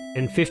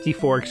and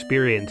 54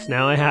 experience.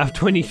 Now I have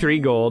 23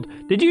 gold.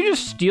 Did you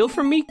just steal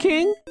from me,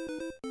 King?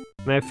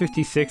 And I have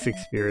 56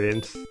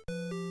 experience.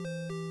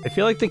 I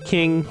feel like the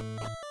king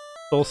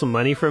stole some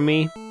money from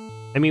me.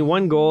 I mean,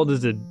 1 gold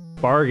is a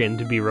bargain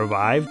to be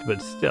revived, but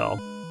still.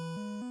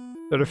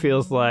 Sort of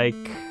feels like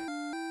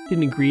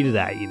didn't agree to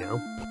that, you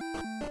know?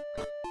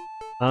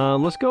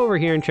 Let's go over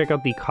here and check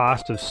out the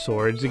cost of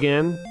swords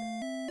again.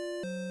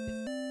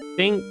 I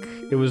think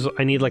it was,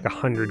 I need like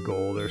 100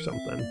 gold or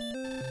something.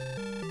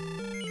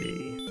 Let's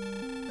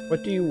see.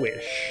 What do you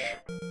wish?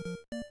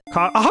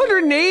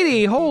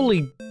 180!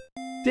 Holy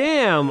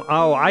damn!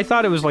 Oh, I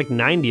thought it was like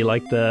 90,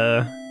 like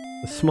the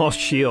small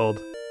shield.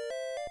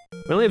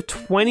 We only have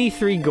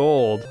 23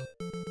 gold.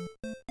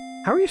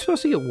 How are you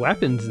supposed to get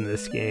weapons in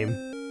this game?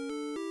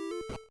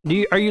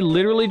 Are you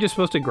literally just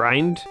supposed to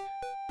grind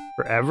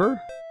forever?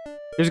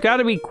 There's got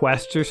to be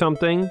quests or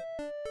something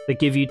that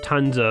give you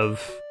tons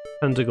of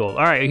gold.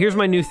 All right, here's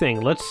my new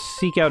thing. Let's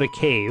seek out a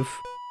cave,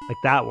 like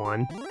that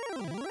one,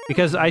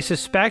 because I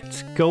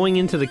suspect going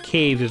into the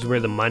cave is where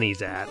the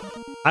money's at.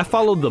 I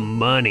followed the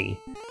money.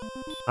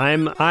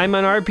 I'm an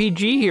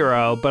RPG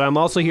hero, but I'm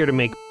also here to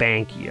make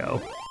bank,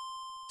 yo.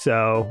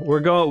 So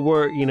we're going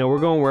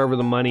wherever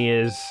the money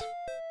is.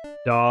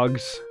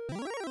 Dogs.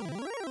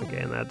 Okay,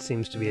 and that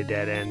seems to be a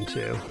dead end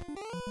too.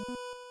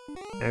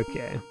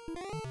 Okay.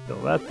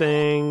 Kill that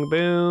thing.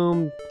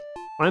 Boom.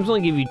 Slimes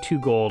only give you 2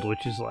 gold,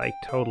 which is like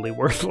totally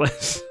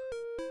worthless.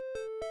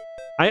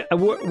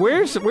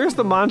 Where's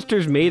the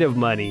monsters made of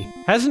money?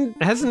 Hasn't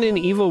an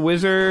evil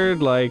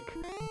wizard like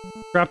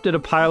corrupted a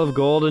pile of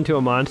gold into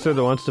a monster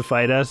that wants to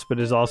fight us, but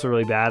is also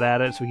really bad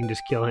at it, so we can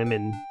just kill him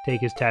and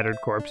take his tattered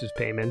corpse as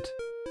payment?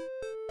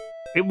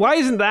 Why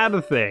isn't that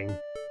a thing?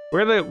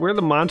 Where are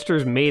the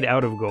monsters made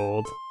out of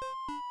gold?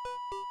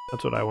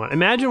 That's what I want.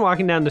 Imagine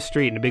walking down the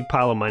street and a big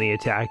pile of money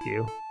attacked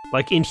you.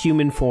 Like in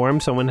human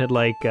form, someone had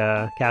like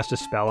cast a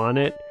spell on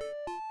it.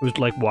 It was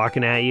like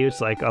walking at you.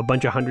 It's like a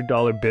bunch of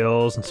 $100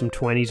 bills and some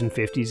 20s and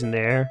 50s in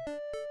there.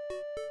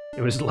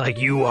 It was like,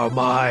 you are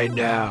mine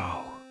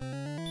now.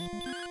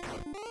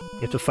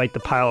 You have to fight the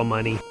pile of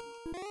money.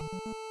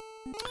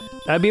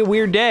 That'd be a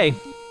weird day.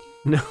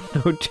 No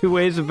two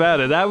ways about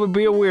it. That would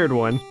be a weird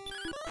one.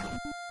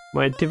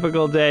 My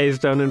typical days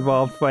don't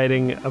involve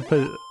fighting a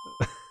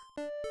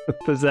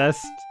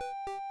possessed,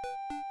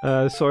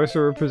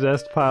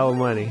 sorcerer-possessed pile of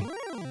money.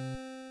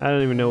 I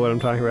don't even know what I'm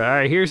talking about.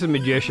 Alright, here's the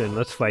magician.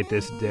 Let's fight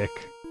this dick.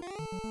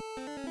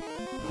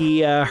 He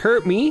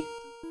hurt me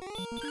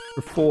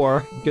for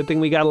 4. Good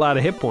thing we got a lot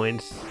of hit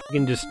points. We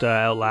can just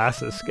outlast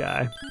this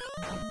guy.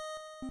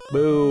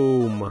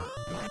 Boom.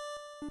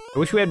 I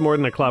wish we had more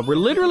than a club. We're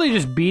literally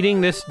just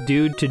beating this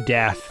dude to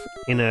death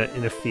in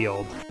a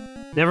field.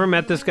 Never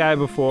met this guy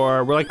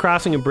before. We're like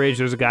crossing a bridge.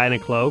 There's a guy in a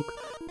cloak.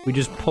 We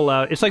just pull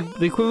out. It's like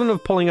the equivalent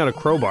of pulling out a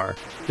crowbar.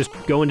 Just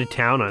going to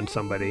town on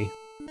somebody.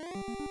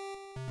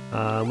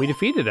 We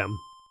defeated him.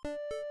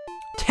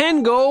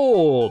 10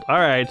 gold!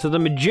 Alright, so the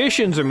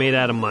magicians are made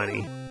out of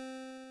money.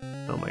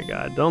 Oh my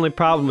god. The only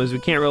problem is we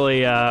can't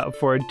really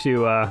afford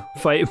to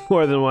fight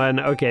more than one.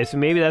 Okay, so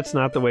maybe that's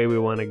not the way we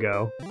want to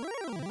go.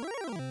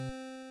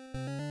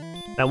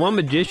 That one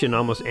magician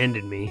almost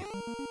ended me.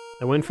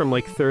 I went from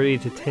like 30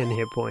 to 10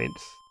 hit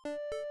points.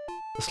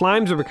 The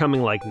slimes are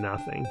becoming like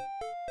nothing.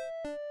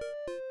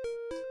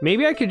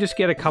 Maybe I could just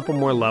get a couple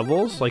more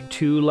levels, like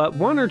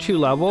 1 or 2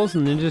 levels,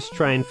 and then just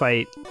try and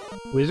fight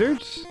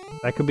wizards?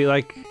 That could be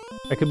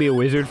a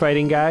wizard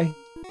fighting guy.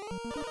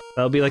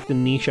 That'll be like the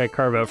niche I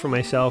carve out for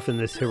myself in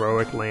this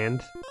heroic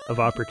land of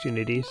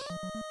opportunities.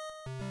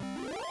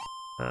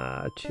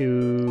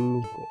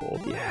 2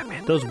 gold. Yeah,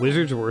 man, those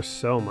wizards are worth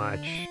so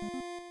much.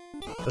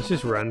 Let's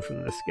just run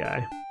from this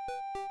guy.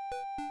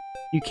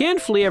 You can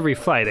flee every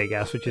fight, I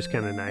guess, which is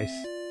kind of nice.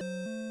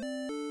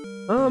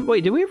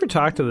 Wait, did we ever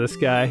talk to this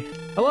guy?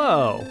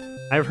 Hello.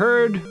 I've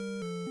heard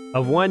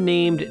of one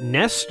named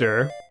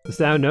Nestor. Does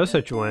thou know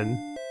such one?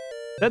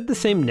 Is that the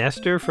same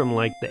Nestor from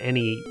like the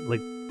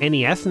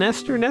NES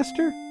Nestor?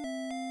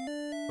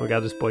 Oh my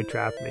god, this boy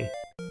trapped me.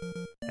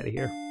 Out of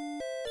here.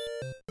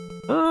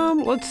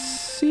 Let's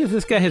see if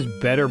this guy has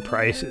better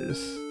prices.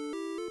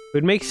 It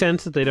would make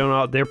sense that they don't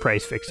all, they're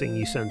price fixing,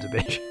 you sons of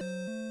bitch.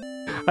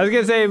 I was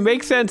gonna say, it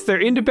makes sense,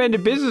 they're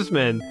independent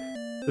businessmen.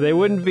 They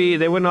wouldn't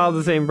all have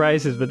the same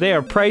prices, but they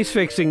are price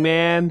fixing,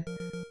 man.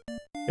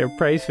 They're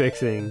price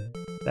fixing.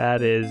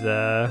 That is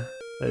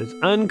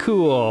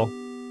uncool.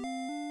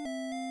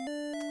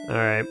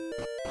 Alright.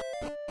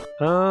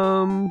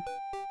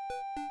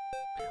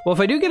 Well, if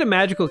I do get a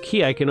magical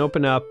key, I can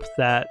open up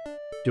that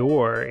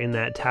door in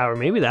that tower.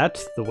 Maybe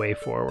that's the way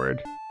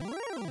forward.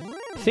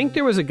 I think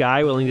there was a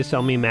guy willing to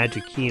sell me a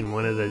magic key in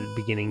one of the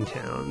beginning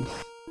towns.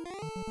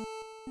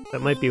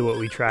 That might be what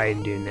we try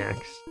and do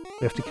next.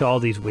 We have to kill all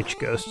these witch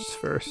ghosts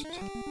first.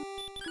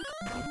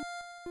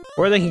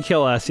 Or they can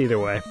kill us, either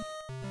way.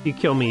 If you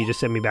kill me, you just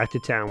send me back to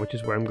town, which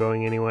is where I'm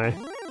going anyway.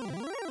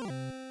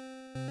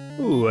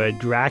 Ooh, a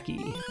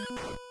Draki.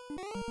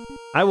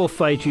 I will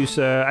fight you,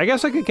 sir. I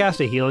guess I could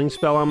cast a healing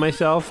spell on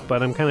myself,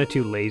 but I'm kind of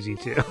too lazy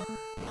to. To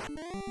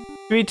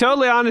be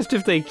totally honest,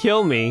 if they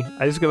kill me,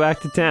 I just go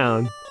back to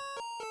town.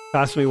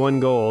 Cost me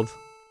 1 gold.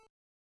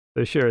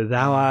 So sure,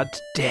 thou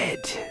art dead.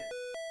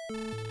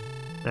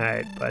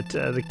 Alright, but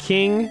the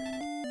king,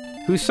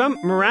 who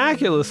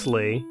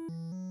miraculously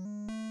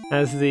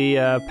has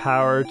the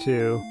power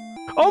to...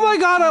 Oh my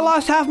god, I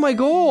lost half my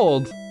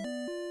gold!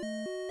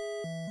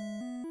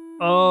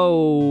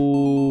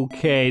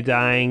 Okay,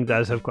 dying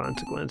does have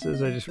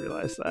consequences. I just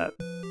realized that.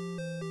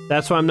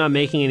 That's why I'm not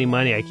making any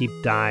money. I keep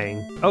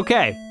dying.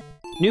 Okay,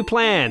 new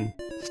plan.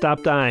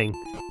 Stop dying.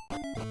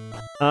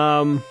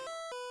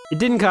 It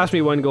didn't cost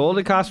me 1 gold.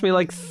 It cost me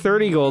like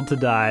 30 gold to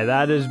die.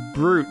 That is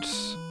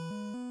brutes.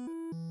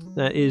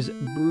 That is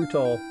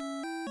brutal.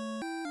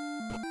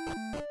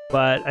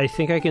 But I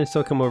think I can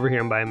still come over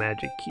here and buy a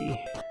magic key.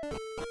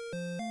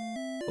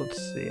 Let's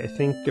see. I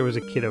think there was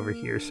a kid over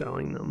here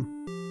selling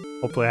them.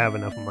 Hopefully I have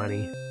enough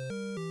money.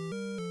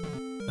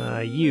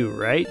 You,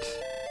 right?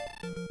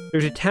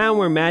 There's a town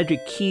where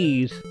magic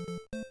keys...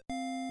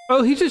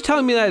 Oh, he's just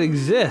telling me that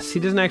exists. He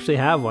doesn't actually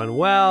have one.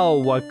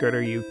 Well, what good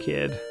are you,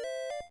 kid?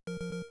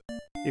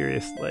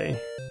 Seriously.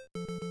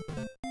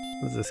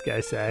 What does this guy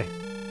say?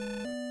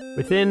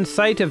 Within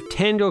sight of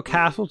Tandil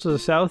Castle to the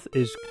south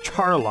is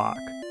Charlock,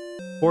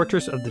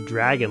 Fortress of the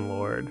Dragon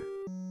Lord.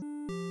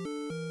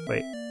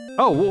 Wait.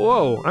 Oh,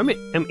 whoa, I'm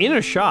in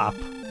a shop.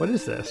 What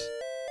is this?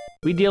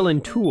 We deal in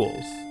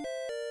tools.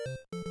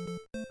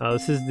 Oh,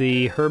 this is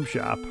the herb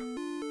shop.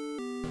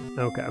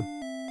 Okay.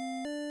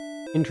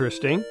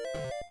 Interesting.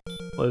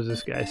 What does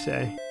this guy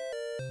say?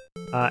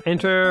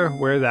 Enter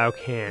where thou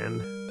can.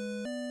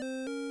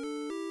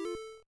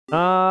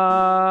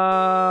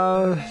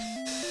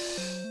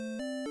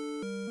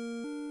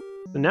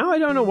 So now I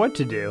don't know what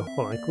to do.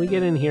 Hold on, can we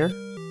get in here?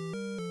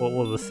 What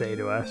will this say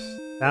to us?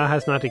 Thou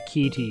hast not a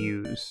key to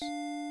use.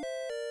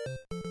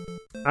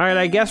 Alright,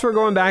 I guess we're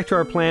going back to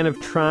our plan of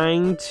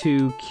trying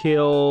to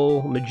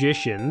kill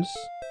magicians.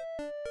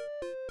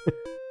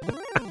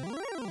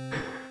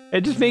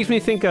 It just makes me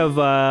think of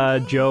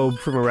Job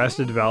from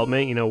Arrested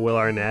Development, you know, Will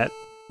Arnett.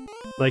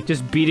 Like,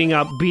 just beating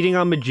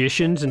on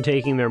magicians and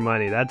taking their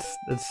money. That's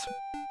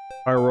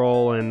our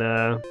role in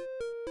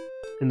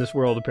this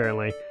world,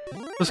 apparently.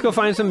 Let's go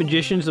find some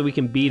magicians that we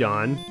can beat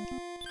on.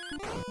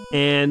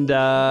 And,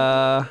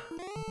 I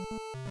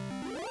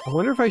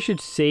wonder if I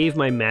should save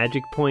my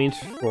magic points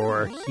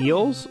for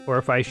heals, or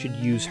if I should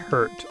use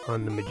hurt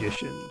on the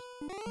magicians.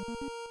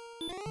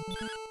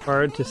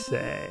 Hard to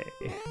say.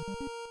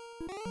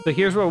 So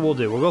here's what we'll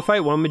do. We'll go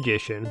fight one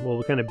magician.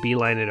 We'll kind of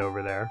beeline it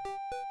over there.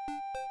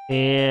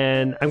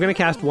 And I'm going to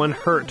cast 1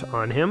 hurt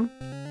on him.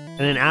 And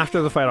then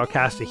after the fight, I'll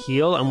cast a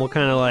heal, and we'll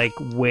kind of like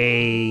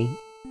weigh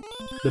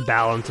the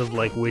balance of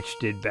like which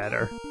did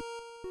better.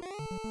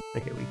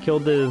 Okay, we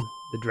killed the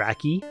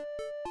Draki.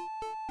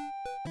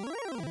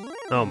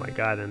 Oh my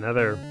god,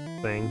 another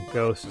thing.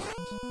 Ghosts.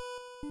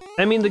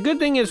 I mean, the good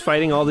thing is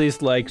fighting all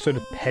these, like, sort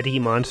of petty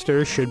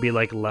monsters should be,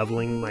 like,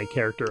 leveling my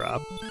character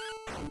up.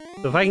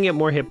 So if I can get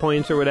more hit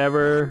points or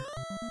whatever,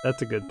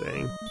 that's a good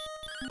thing.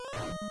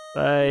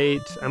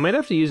 But I might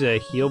have to use a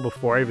heal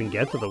before I even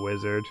get to the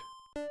wizard.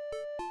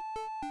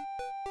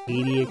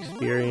 80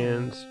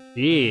 experience.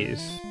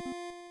 Jeez.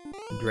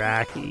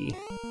 Draki.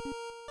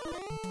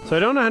 So I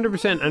don't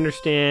 100%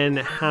 understand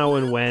how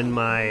and when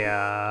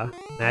my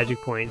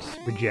magic points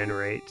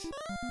regenerate.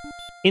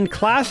 In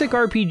classic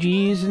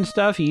RPGs and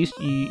stuff,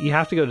 you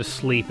have to go to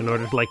sleep in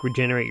order to like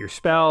regenerate your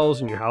spells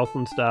and your health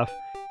and stuff.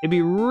 It'd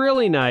be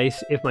really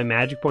nice if my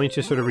magic points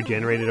just sort of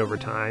regenerated over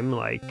time,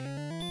 like...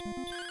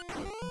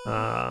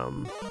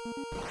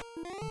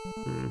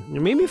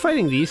 maybe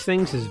fighting these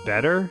things is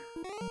better.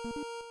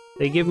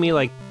 They give me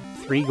like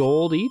 3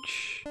 gold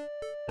each?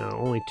 No,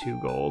 only 2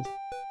 gold.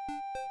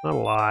 Not a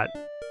lot.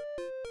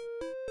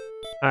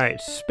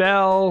 Alright,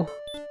 spell,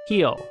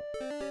 heal.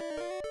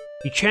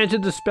 He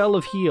chanted the spell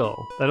of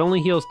heal. That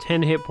only heals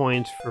 10 hit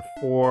points for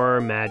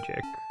 4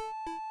 magic.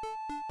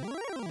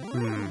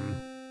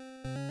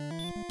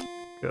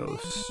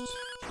 Ghost.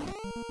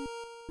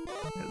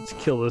 Let's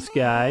kill this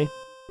guy.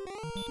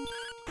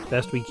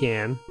 Best we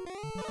can.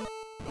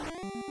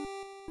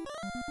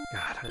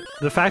 God,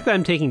 the fact that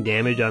I'm taking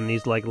damage on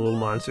these like little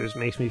monsters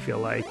makes me feel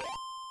like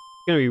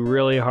it's gonna be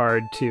really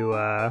hard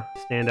to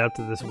stand up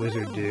to this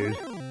wizard dude.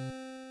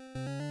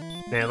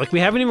 Man, like we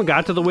haven't even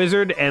got to the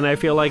wizard, and I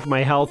feel like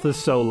my health is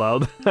so low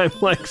that I'm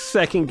like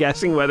second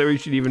guessing whether we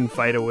should even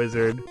fight a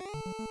wizard.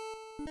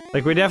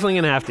 Like we're definitely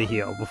gonna have to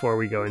heal before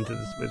we go into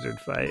this wizard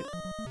fight.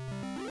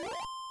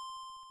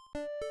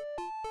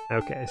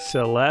 Okay,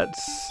 so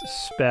let's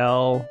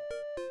spell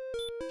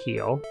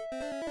heal.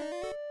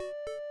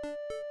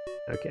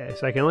 Okay,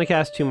 so I can only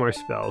cast 2 more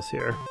spells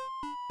here.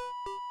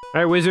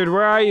 Alright, wizard,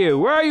 where are you?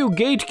 Where are you,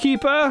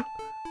 gatekeeper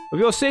of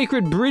your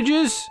sacred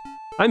bridges?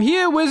 I'm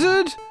here,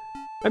 wizard!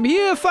 I'm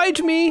here,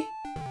 fight me!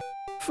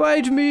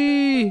 Fight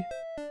me!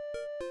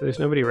 There's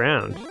nobody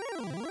around.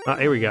 Oh,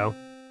 here we go.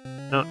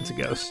 Oh, it's a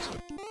ghost.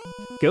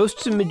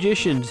 Ghosts and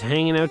magicians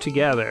hanging out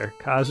together,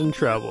 causing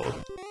trouble.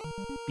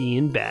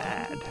 Being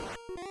bad.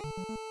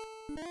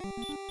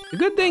 The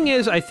good thing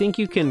is, I think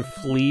you can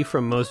flee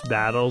from most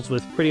battles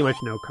with pretty much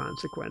no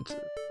consequences.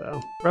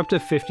 So, we're up to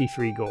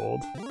 53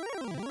 gold.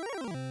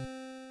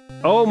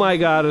 Oh my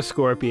god, a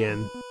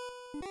scorpion.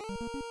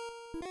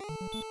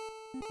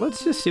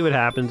 Let's just see what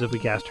happens if we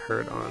cast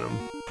Hurt on him.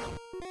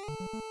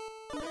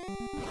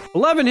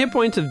 11 hit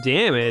points of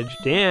damage,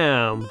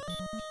 damn.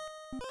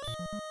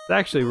 It's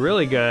actually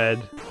really good.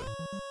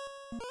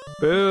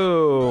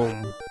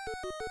 Boom.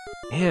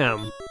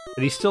 Damn,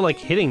 but he's still like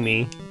hitting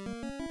me.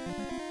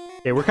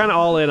 Okay, we're kind of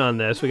all in on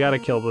this. We gotta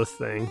kill this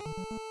thing.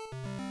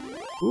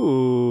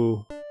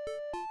 Ooh.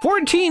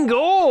 14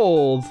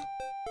 gold!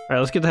 Alright,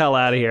 let's get the hell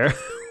out of here.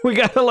 We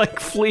gotta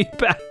like flee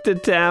back to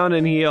town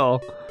and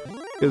heal.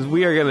 Because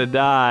we are gonna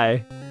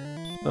die.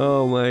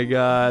 Oh my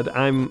god.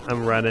 I'm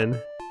running.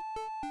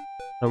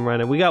 I'm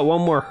running. We got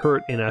 1 more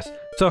hurt in us.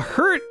 So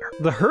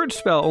the hurt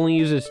spell only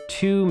uses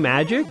 2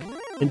 magic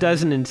and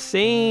does an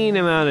insane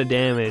amount of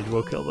damage.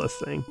 We'll kill this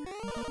thing.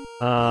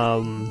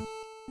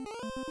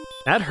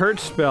 That hurt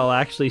spell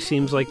actually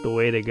seems like the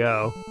way to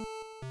go.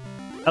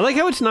 I like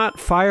how it's not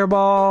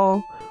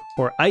Fireball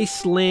or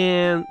Ice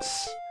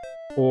Lance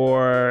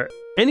or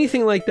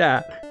anything like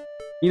that.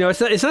 You know,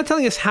 it's not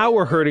telling us how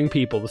we're hurting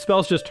people. The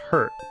spell's just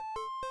hurt.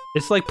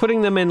 It's like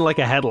putting them in like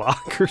a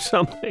headlock or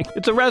something.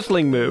 It's a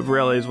wrestling move,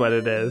 really, is what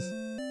it is.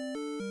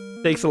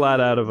 Takes a lot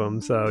out of them,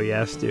 so he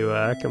has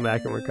to come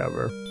back and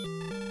recover.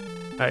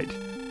 Alright.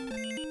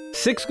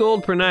 6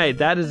 gold per night.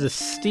 That is a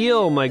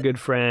steal, my good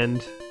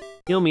friend.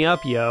 Heal me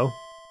up, yo.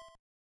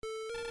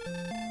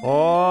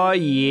 Oh,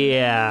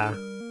 yeah.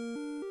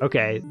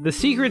 Okay, the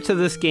secret to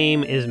this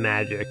game is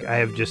magic, I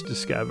have just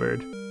discovered.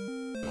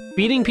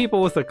 Beating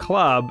people with a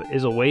club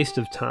is a waste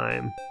of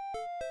time.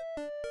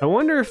 I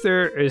wonder if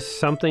there is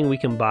something we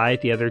can buy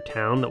at the other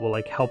town that will,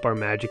 like, help our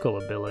magical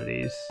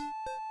abilities.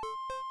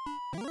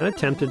 I'm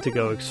tempted to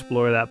go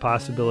explore that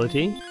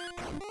possibility.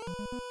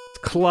 Let's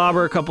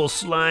clobber a couple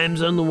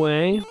slimes on the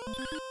way.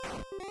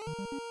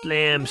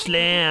 Slam,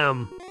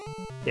 slam!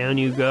 Down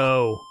you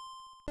go.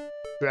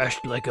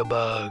 Crushed like a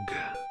bug.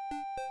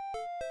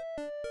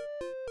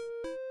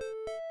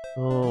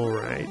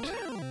 Alright.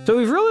 So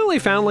we've really only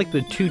found like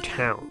the 2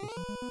 towns.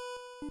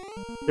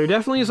 There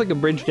definitely is like a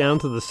bridge down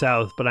to the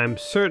south, but I'm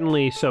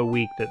certainly so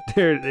weak that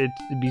it'd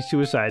be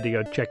suicide to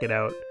go check it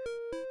out.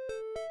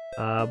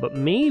 But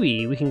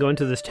maybe we can go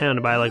into this town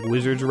and buy like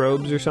wizard's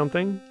robes or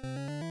something.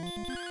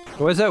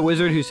 What was that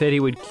wizard who said he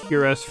would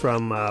cure us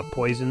from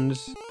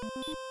poisons?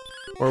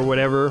 Or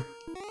whatever.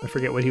 I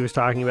forget what he was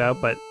talking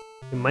about, but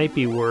it might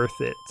be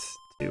worth it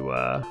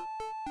to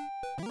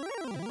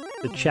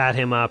chat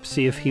him up,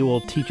 see if he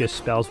will teach us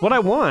spells. What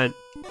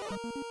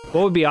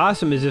would be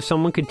awesome is if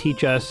someone could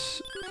teach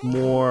us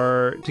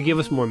more, to give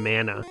us more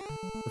mana.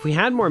 If we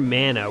had more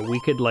mana, we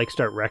could like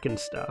start wrecking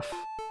stuff.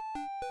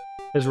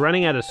 Because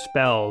running out of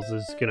spells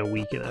is gonna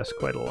weaken us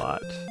quite a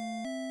lot.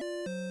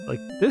 Like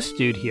this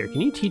dude here, can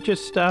you teach us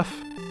stuff?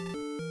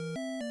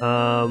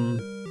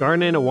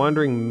 Garnon, a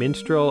wandering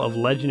minstrel of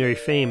legendary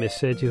fame, is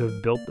said to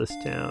have built this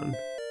town.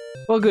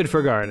 Well, good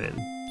for Garnon.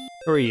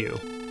 Who are you?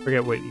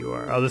 Forget what you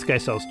are. Oh, this guy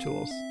sells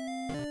tools.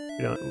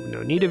 We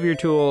no need of your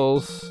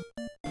tools.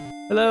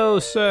 Hello,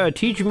 sir.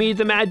 Teach me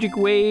the magic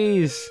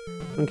ways.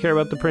 Don't care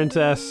about the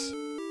princess.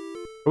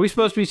 Are we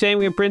supposed to be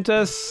saving a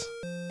princess?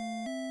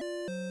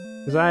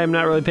 Because I am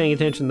not really paying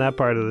attention to that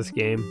part of this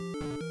game.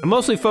 I'm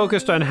mostly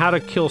focused on how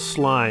to kill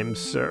slimes,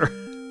 sir.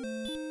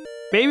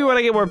 Maybe when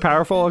I get more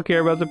powerful, I'll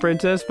care about the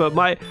princess, but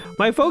my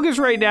focus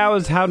right now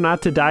is how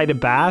not to die to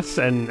bats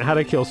and how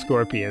to kill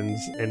scorpions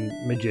and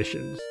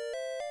magicians.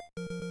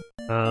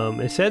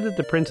 It said that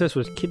the princess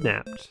was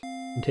kidnapped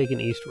and taken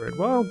eastward.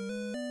 Well,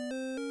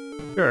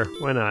 sure,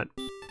 why not?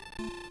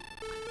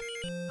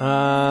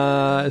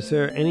 Is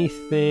there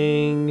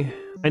anything...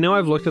 I know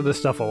I've looked at this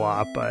stuff a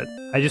lot, but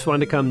I just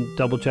wanted to come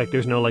double check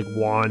there's no, like,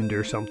 wand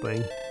or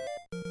something.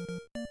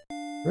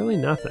 Really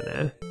nothing,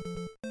 eh?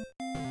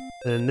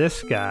 And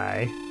this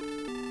guy...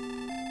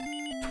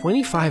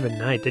 25 a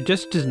night. That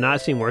just does not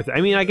seem worth it.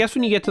 I mean, I guess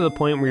when you get to the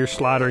point where you're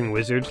slaughtering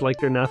wizards like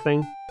they're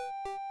nothing,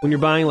 when you're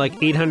buying like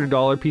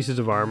 $800 pieces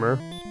of armor,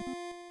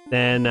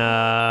 then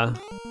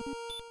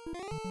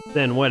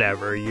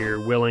whatever,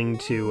 you're willing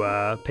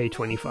to pay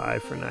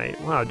 25 for a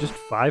night. Wow, just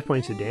 5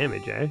 points of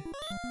damage, eh?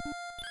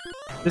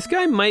 This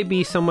guy might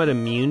be somewhat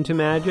immune to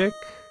magic.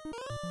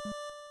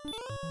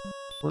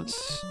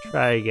 Let's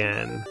try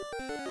again.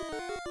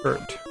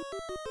 Hurt.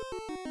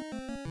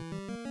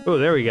 Oh,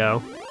 there we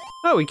go.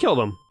 Oh, we killed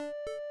him.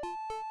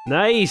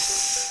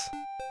 Nice!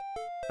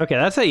 Okay,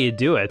 that's how you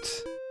do it.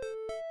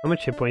 How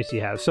much hit points do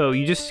you have? So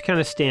you just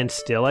kind of stand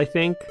still, I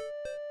think.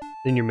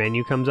 Then your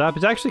menu comes up.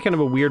 It's actually kind of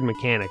a weird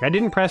mechanic. I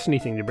didn't press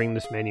anything to bring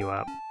this menu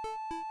up.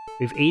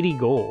 We have 80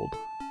 gold.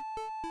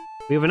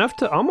 We have enough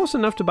to, almost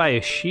enough to buy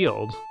a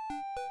shield.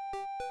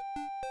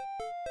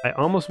 I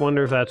almost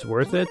wonder if that's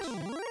worth it.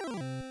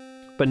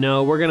 But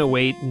no, we're gonna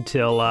wait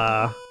until,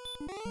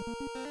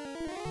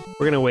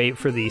 we're gonna wait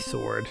for the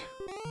sword.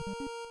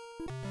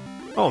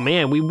 Oh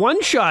man, we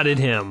one-shotted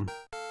him!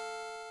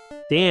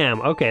 Damn,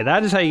 okay,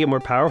 that is how you get more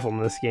powerful in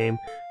this game.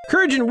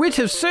 Courage and wit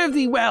have served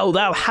thee well.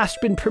 Thou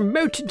hast been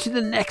promoted to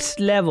the next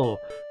level.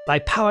 Thy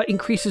power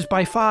increases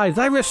by 5.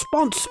 Thy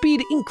response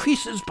speed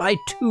increases by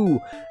 2.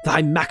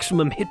 Thy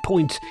maximum hit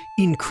points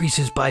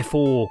increases by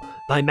 4.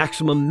 Thy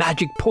maximum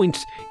magic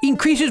points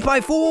increases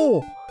by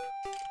 4.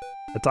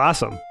 That's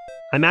awesome.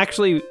 I'm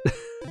actually...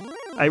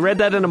 I read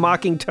that in a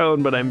mocking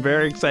tone, but I'm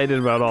very excited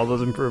about all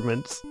those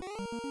improvements.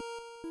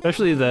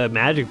 Especially the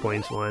magic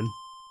points one.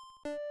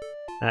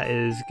 That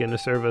is gonna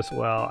serve us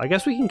well. I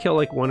guess we can kill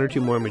like 1 or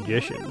 2 more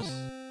magicians.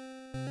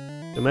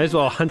 So might as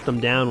well hunt them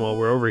down while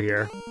we're over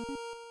here.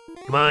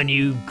 Come on,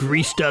 you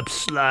greased up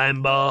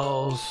slime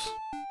balls.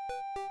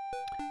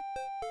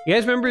 You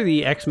guys remember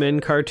the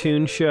X-Men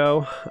cartoon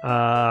show?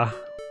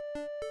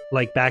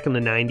 Like back in the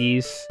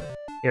 90s?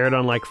 Aired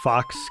on like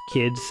Fox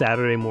Kids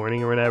Saturday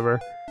morning or whatever.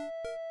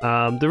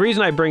 The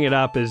reason I bring it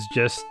up is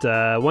just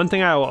one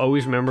thing I will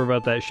always remember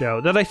about that show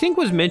that I think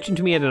was mentioned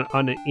to me in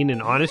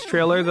an Honest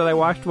trailer that I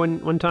watched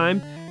one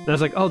time, and I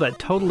was like, oh, that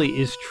totally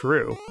is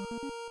true.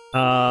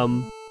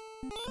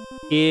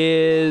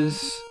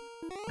 Is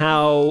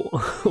how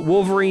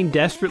Wolverine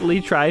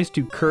desperately tries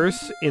to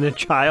curse in a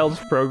child's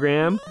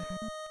program.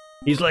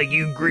 He's like,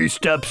 you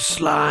greased up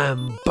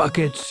slime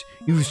buckets,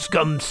 you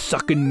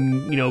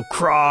scum-sucking, you know,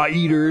 craw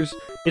eaters.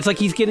 It's like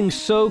he's getting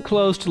so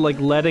close to like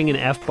letting an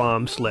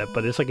F-bomb slip,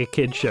 but it's like a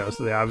kid's show,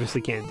 so they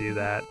obviously can't do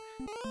that.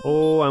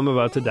 Oh, I'm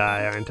about to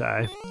die, aren't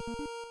I?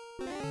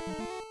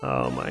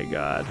 Oh my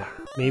god.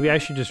 Maybe I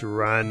should just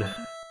run.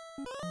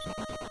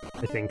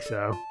 I think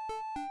so.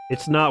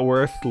 It's not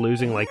worth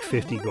losing like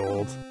 50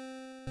 gold.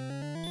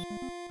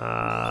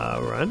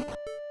 Run?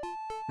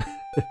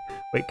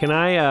 Wait, can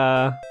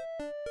I,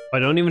 I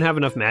don't even have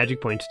enough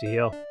magic points to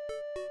heal.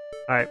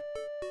 Alright.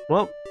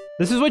 Well,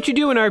 this is what you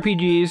do in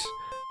RPGs.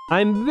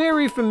 I'm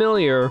very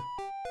familiar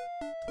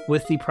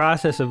with the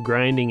process of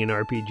grinding in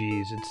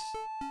RPGs. It's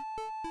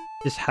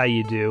just how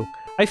you do.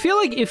 I feel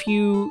like if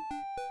you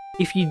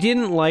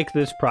didn't like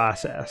this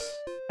process,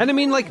 and I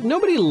mean, like,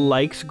 nobody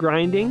likes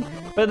grinding,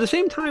 but at the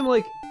same time,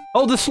 like,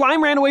 oh, the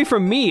slime ran away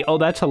from me! Oh,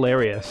 that's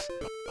hilarious.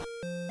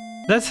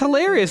 That's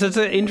hilarious. That's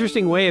an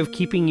interesting way of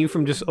keeping you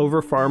from just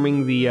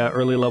over-farming the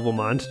early level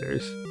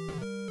monsters.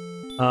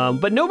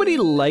 But nobody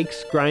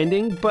likes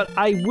grinding, but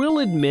I will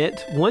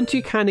admit, once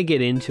you kind of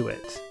get into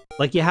it,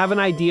 like you have an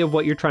idea of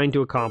what you're trying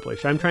to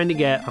accomplish. I'm trying to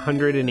get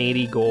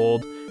 180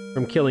 gold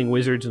from killing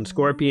wizards and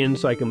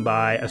scorpions so I can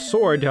buy a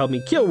sword to help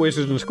me kill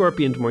wizards and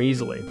scorpions more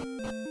easily.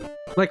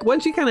 Like,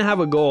 once you kind of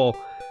have a goal,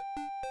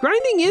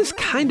 grinding is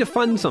kind of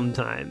fun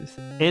sometimes.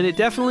 And it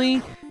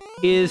definitely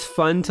is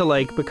fun to,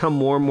 like, become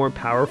more and more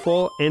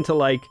powerful and to,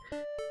 like,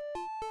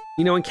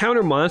 you know,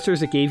 encounter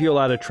monsters that gave you a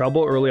lot of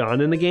trouble early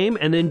on in the game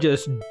and then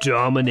just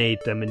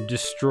dominate them and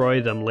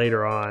destroy them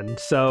later on.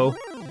 So,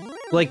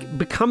 like,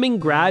 becoming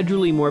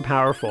gradually more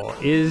powerful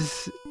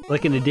is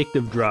like an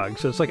addictive drug.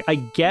 So it's like, I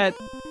get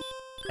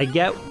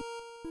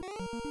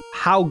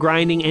how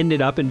grinding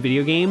ended up in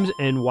video games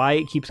and why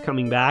it keeps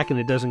coming back and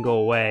it doesn't go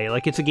away.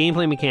 Like, it's a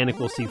gameplay mechanic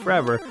we'll see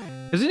forever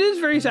because it is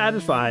very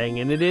satisfying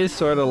and it is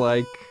sort of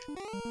like,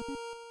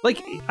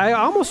 I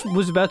almost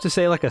was about to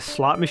say like a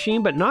slot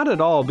machine, but not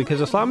at all, because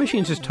a slot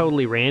machine is just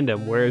totally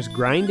random, whereas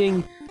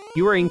grinding,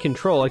 you are in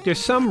control. Like, there's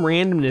some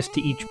randomness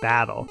to each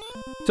battle.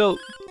 So,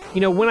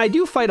 you know, when I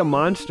do fight a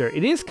monster,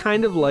 it is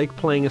kind of like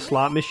playing a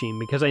slot machine,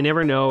 because I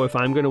never know if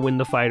I'm going to win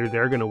the fight or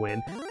they're going to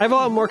win. I have a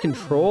lot more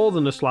control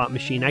than a slot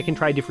machine. I can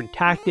try different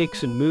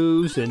tactics and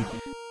moves, and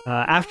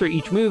after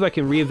each move, I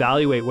can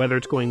reevaluate whether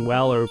it's going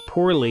well or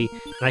poorly,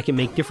 and I can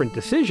make different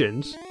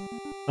decisions.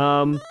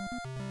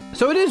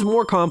 So it is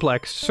more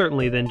complex,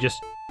 certainly, than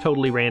just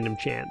totally random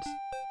chance.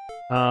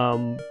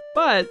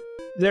 But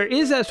there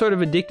is that sort of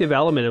addictive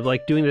element of,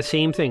 like, doing the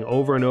same thing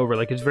over and over.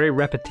 Like, it's very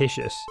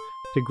repetitious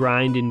to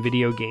grind in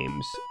video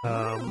games.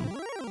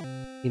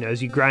 You know,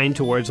 as you grind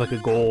towards, like, a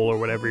goal or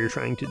whatever you're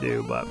trying to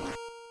do. But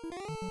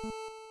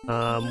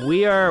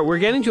We're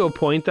getting to a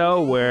point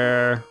though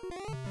where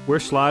we're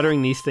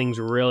slaughtering these things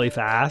really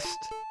fast.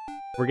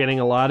 We're getting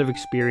a lot of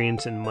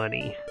experience and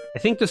money. I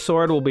think the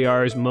sword will be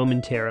ours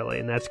momentarily,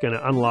 and that's going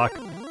to unlock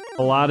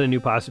a lot of new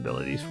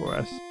possibilities for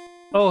us.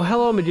 Oh,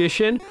 hello,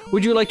 magician.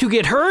 Would you like to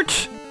get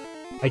hurt?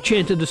 I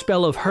chanted the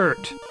spell of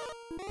hurt.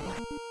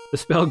 The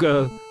spell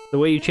goes, the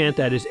way you chant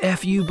that is,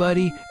 F you,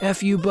 buddy,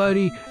 F you,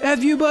 buddy,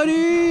 F you,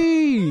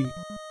 buddy!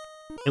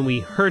 And we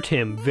hurt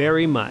him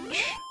very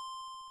much.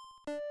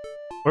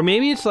 Or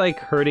maybe it's like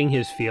hurting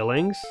his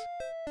feelings.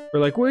 We're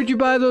like, where'd you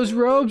buy those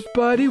robes,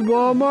 buddy?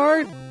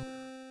 Walmart?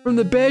 From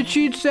the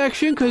bedsheet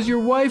section because your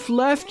wife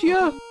left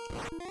you?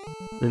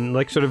 And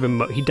like sort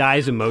of he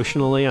dies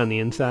emotionally on the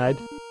inside.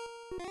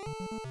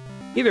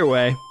 Either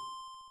way.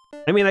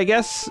 I mean, I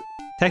guess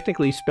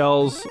technically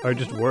spells are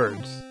just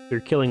words. They're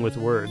killing with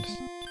words.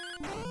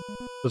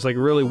 So it's like a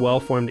really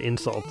well-formed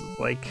insult. It's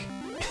like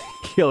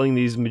killing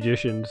these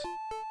magicians.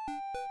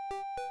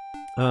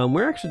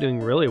 We're actually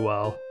doing really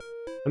well.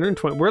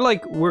 120.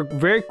 We're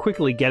very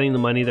quickly getting the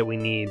money that we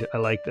need. I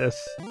like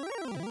this.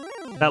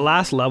 That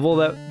last level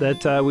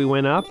that we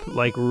went up,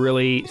 like,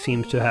 really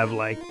seems to have,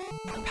 like,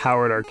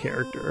 powered our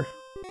character.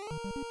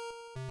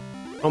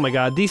 Oh my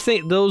god,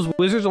 those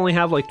wizards only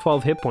have, like,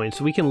 12 hit points,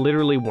 so we can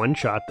literally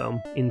one-shot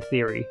them, in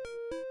theory.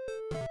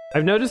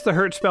 I've noticed the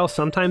hurt spell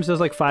sometimes does,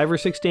 like, 5 or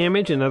 6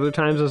 damage, and other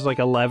times does, like,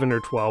 11 or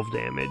 12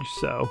 damage,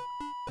 so...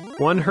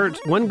 One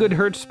good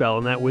hurt spell,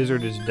 and that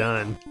wizard is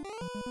done.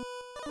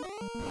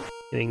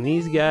 Getting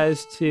these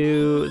guys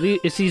to...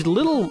 It's these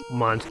little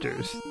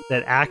monsters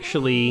that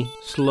actually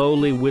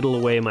slowly whittle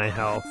away my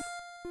health.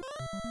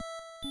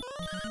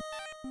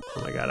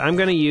 Oh my god, I'm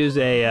gonna use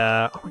a...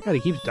 Oh my god, he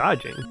keeps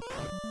dodging.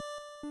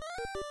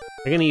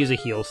 I'm gonna use a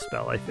heal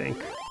spell, I think.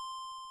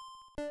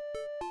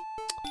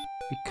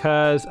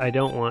 Because I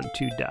don't want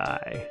to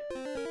die.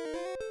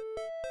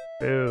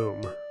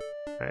 Boom.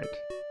 Alright.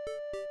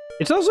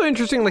 It's also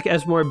interesting, like,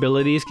 as more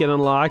abilities get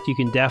unlocked, you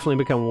can definitely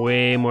become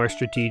way more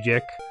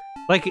strategic.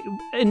 Like,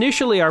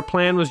 initially our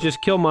plan was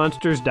just kill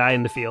monsters, die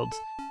in the fields.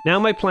 Now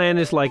my plan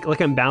is like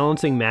I'm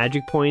balancing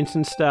magic points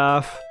and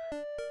stuff.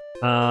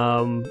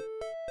 Nobody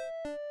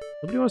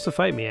wants to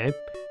fight me, eh?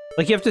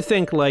 Like, you have to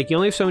think, like, you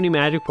only have so many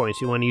magic points.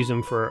 You want to use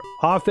them for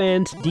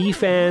offense,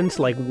 defense,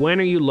 like,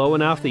 when are you low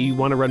enough that you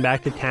want to run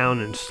back to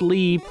town and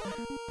sleep?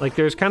 Like,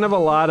 there's kind of a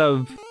lot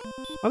of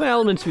other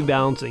elements to be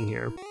balancing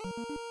here.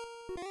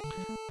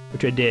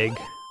 Which I dig.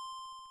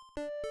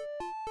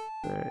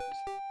 Alright.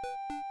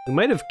 We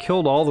might have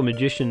killed all the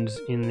magicians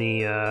in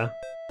the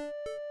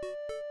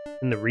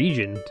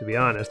region, to be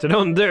honest.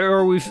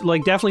 Or we've,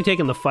 like, definitely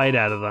taken the fight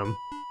out of them.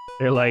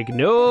 They're like,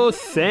 no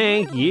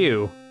thank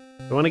you.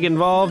 Don't want to get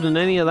involved in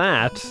any of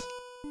that.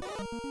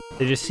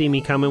 They just see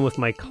me coming with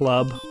my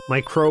club, my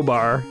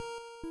crowbar,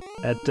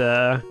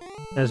 that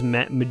has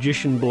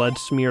magician blood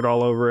smeared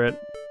all over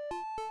it.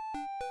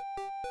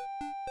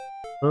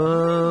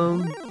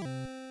 Oh,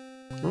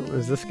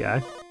 there's this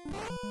guy.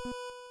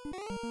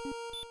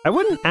 I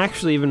wouldn't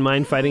actually even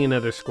mind fighting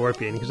another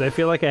scorpion, because I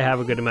feel like I have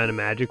a good amount of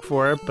magic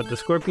for it, but the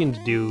scorpions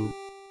do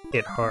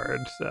hit hard,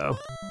 so...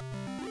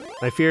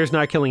 My fear is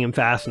not killing him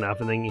fast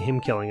enough, and then him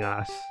killing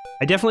us.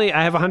 I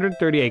have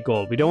 138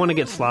 gold. We don't want to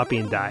get sloppy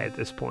and die at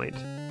this point.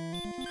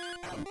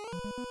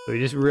 So we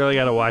just really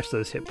gotta watch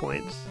those hit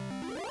points.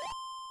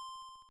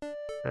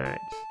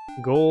 Alright.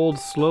 Gold,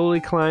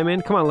 slowly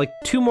climbing. Come on, like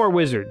 2 more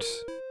wizards.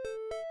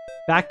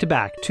 Back to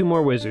back, 2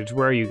 more wizards.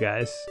 Where are you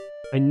guys?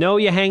 I know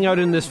you hang out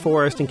in this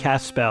forest and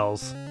cast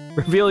spells.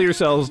 Reveal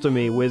yourselves to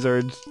me,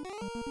 wizards.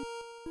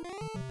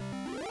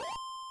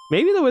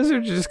 Maybe the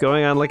wizards are just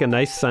going on like a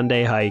nice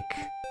Sunday hike.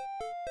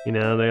 You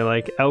know, they're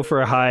like out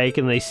for a hike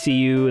and they see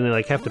you and they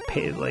like have to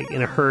pay, like,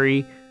 in a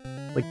hurry.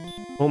 Like,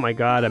 oh my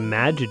god, a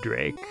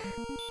Magidrake.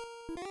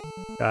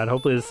 God,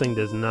 hopefully this thing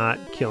does not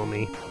kill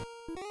me.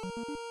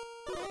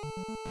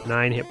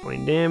 9 hit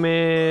point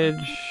damage.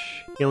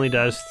 He only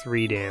does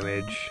 3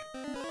 damage.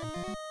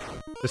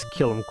 Just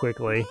kill him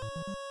quickly.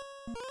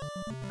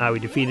 We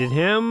defeated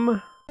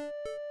him.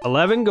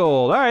 11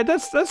 gold. Alright,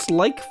 that's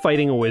like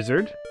fighting a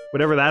wizard.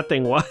 Whatever that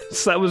thing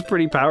was. That was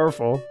pretty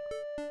powerful.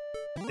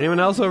 Anyone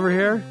else over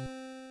here?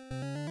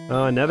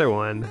 Oh, another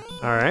one.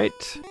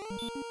 Alright.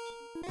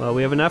 Well,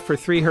 we have enough for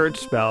 3 hurt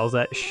spells.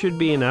 That should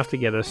be enough to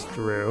get us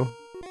through.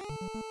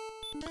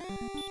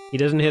 He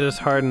doesn't hit us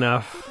hard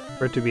enough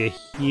for it to be a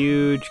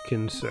huge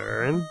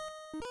concern.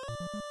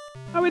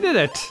 Oh, we did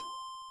it!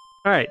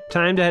 Alright,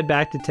 time to head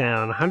back to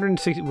town.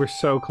 160, we're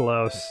so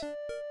close.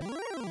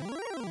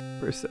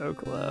 We're so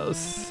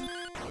close.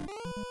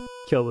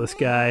 Kill this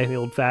guy the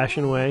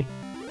old-fashioned way.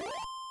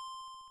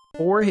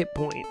 4 hit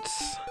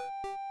points.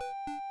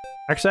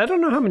 Actually, I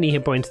don't know how many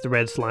hit points the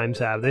red slimes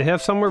have. They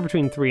have somewhere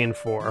between 3 and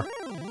 4.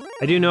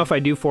 I do know if I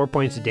do 4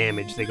 points of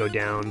damage, they go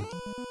down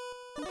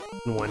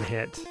in 1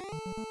 hit.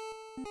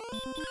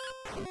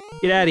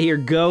 Get out of here,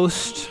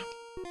 ghost!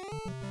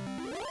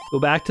 Go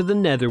back to the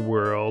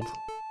netherworld.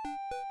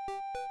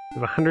 We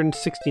have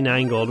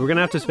 169 gold. We're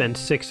gonna have to spend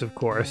 6, of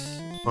course,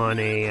 on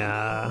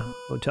a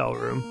hotel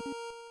room.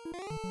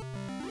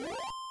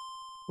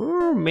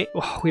 more?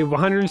 Oh, we have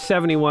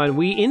 171.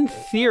 We, in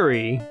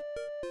theory,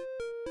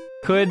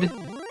 could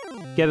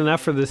get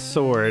enough for this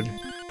sword.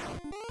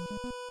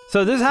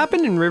 So this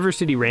happened in River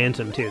City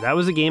Ransom, too. That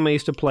was a game I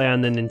used to play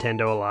on the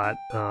Nintendo a lot.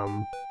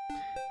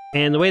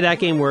 And the way that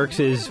game works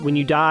is when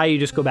you die, you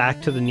just go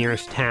back to the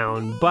nearest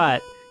town,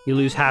 but you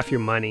lose half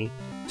your money.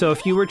 So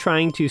if you were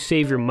trying to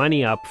save your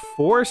money up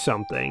for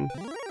something,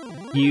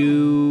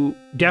 you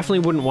definitely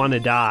wouldn't want to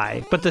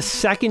die. But the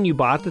second you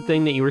bought the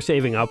thing that you were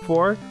saving up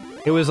for,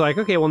 it was like,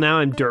 okay, well now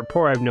I'm dirt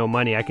poor, I have no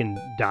money, I can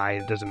die,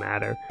 it doesn't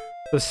matter.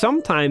 So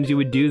sometimes you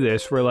would do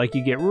this where like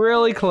you get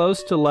really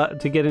close to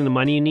getting the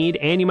money you need,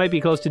 and you might be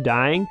close to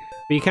dying,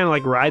 but you kind of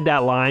like ride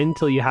that line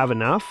till you have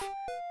enough.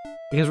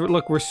 Because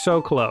look, we're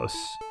so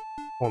close.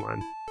 Hold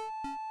on.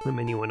 The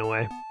menu went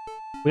away.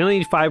 We only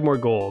need 5 more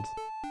gold.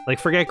 Like,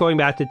 forget going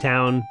back to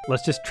town.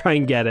 Let's just try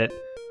and get it.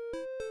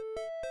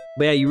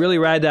 But yeah, you really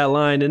ride that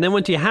line, and then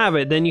once you have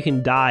it, then you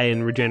can die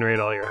and regenerate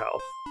all your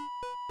health.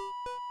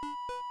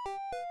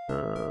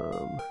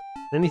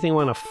 Anything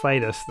want to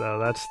fight us, though?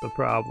 That's the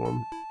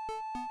problem.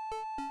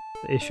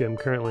 The issue I'm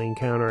currently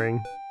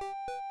encountering.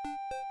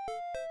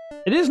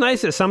 It is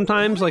nice that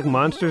sometimes, like,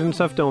 monsters and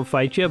stuff don't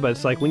fight you, but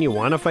it's like, when you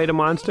want to fight a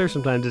monster,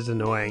 sometimes it's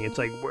annoying. It's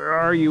like, where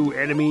are you,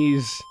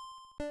 enemies?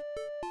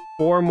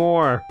 4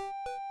 more.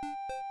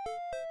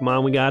 Come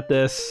on, we got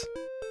this.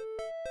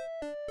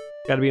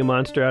 Gotta be a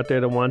monster out there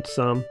that wants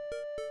some.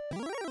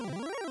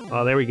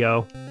 Oh, there we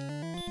go.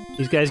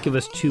 These guys give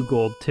us 2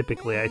 gold,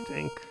 typically, I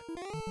think.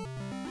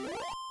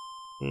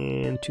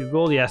 And 2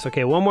 gold, yes.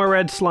 Okay, 1 more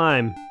red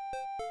slime.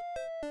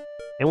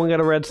 Anyone got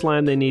a red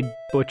slime they need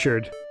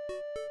butchered?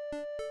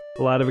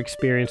 A lot of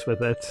experience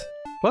with it.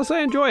 Plus, I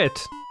enjoy it.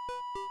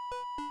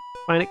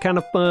 Find it kind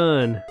of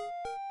fun.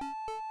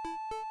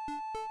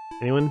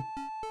 Anyone?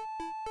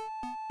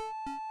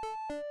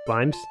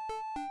 Slimes?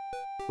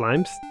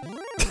 Slimes?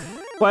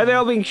 Why are they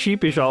all being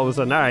sheepish all of a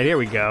sudden? Alright, here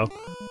we go.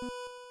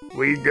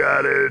 We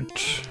got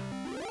it.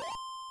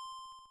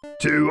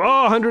 2.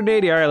 Oh,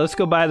 180. Alright, let's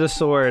go buy the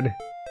sword.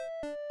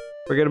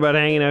 Forget about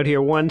hanging out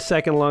here 1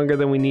 second longer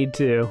than we need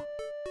to.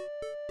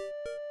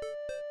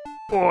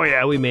 Oh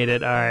yeah, we made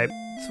it. Alright.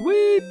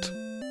 Sweet!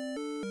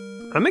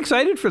 I'm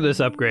excited for this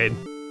upgrade.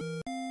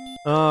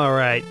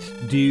 Alright,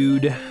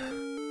 dude.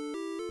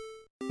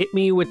 Hit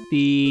me with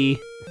the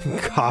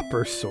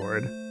copper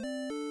sword.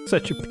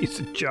 Such a piece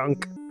of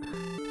junk.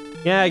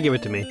 Yeah, give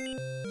it to me.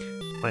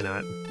 Why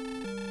not?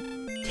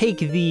 Take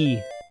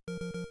thee.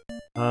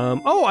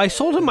 Oh, I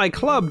sold him my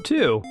club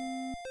too.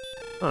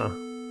 Huh.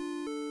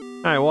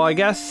 Alright, well I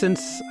guess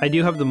since I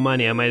do have the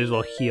money, I might as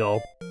well heal.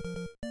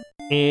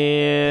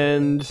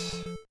 And...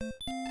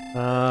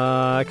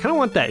 I kind of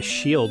want that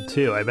shield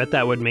too. I bet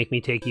that would make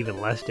me take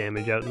even less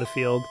damage out in the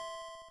field.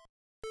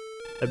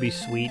 That'd be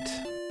sweet.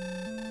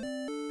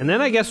 And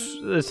then I guess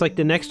it's like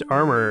the next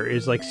armor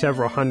is like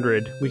several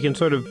hundred. We can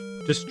sort of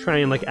just try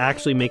and like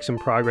actually make some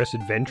progress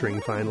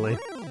adventuring finally.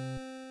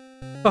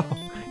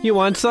 Oh, you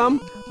want some?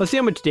 Let's see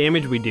how much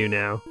damage we do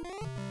now.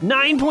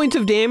 9 points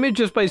of damage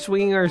just by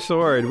swinging our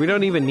sword. We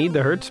don't even need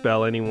the hurt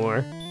spell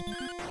anymore.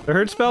 The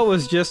hurt spell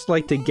was just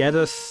like to get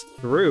us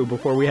through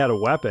before we had a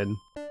weapon.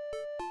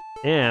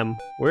 Damn,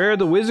 where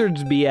the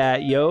wizards be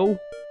at, yo?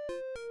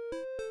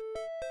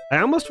 I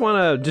almost want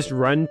to just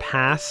run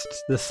past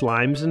the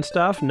slimes and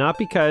stuff, not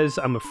because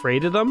I'm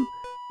afraid of them.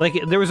 Like,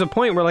 there was a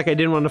point where like I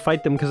didn't want to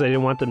fight them because I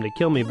didn't want them to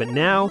kill me, but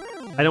now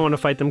I don't want to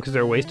fight them because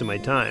they're a waste of my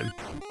time.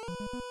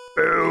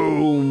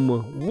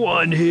 Boom!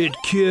 1-hit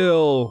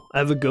kill! I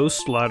have a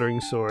ghost slaughtering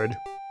sword.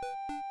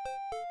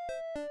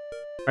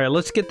 Alright,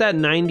 let's get that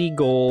 90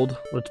 gold,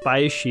 let's buy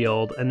a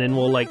shield, and then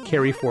we'll like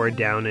carry forward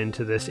down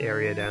into this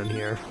area down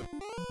here.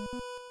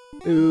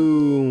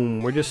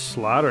 Boom! We're just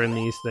slaughtering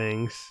these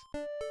things.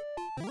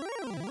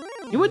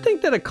 You would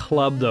think that a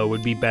club, though,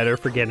 would be better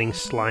for getting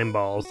slime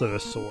balls than a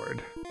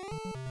sword.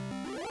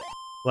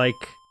 Like,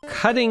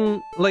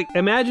 cutting... Like,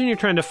 imagine you're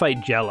trying to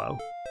fight Jello.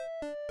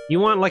 You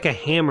want, like, a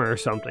hammer or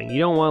something. You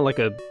don't want, like,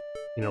 a,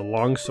 you know,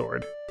 long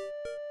sword.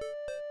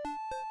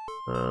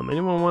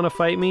 Anyone want to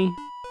fight me?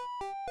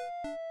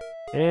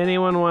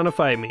 Anyone want to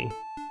fight me?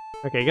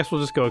 Okay, I guess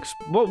we'll just go...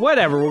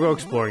 whatever, we'll go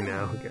exploring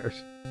now. Who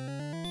cares?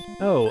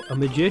 Oh, a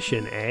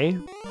magician, eh?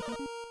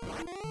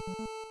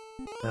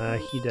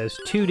 He does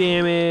 2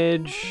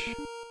 damage.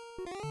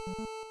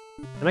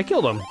 And I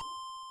killed him.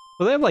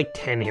 So they have like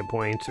 10 hit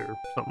points or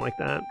something like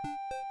that.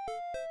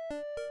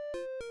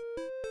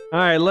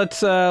 Alright, let's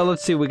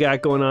see what we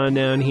got going on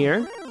down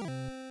here.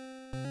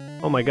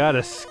 Oh my god,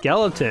 a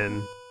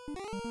skeleton.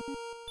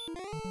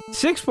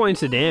 6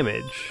 points of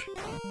damage.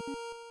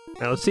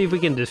 Now let's see if we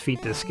can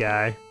defeat this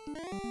guy.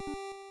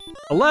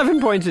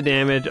 11 points of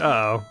damage.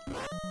 Uh-oh.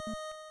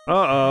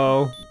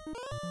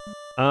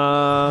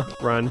 Uh-oh.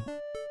 Run.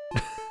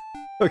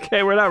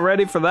 Okay, we're not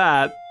ready for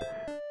that.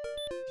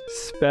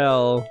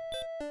 Spell.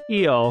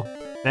 Heal.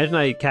 Imagine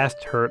I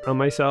cast hurt on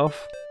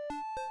myself.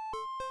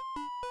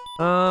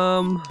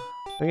 I'm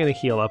gonna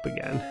heal up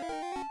again.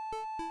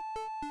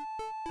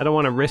 I don't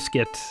want to risk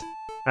it.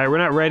 Alright, we're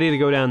not ready to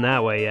go down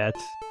that way yet.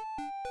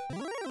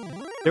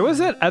 There was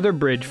that other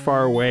bridge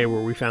far away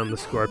where we found the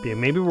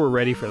scorpion. Maybe we're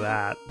ready for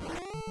that.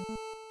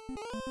 Let's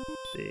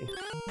see.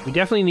 We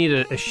definitely need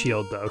a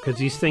shield, though, because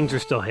these things are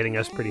still hitting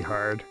us pretty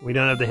hard. We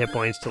don't have the hit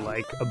points to,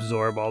 like,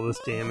 absorb all this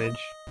damage.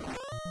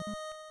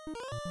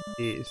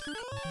 Jeez.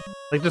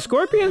 Like, the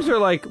scorpions are,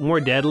 like, more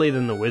deadly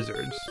than the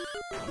wizards.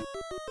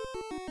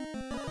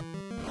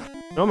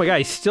 Oh my god,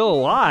 he's still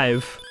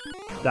alive!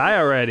 Die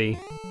already.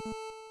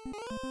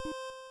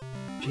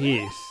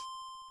 Jeez.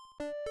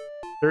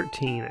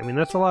 13. I mean,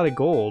 that's a lot of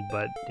gold,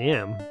 but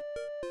damn.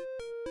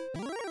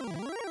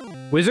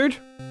 Wizard?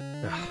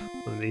 Ugh,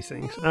 one of these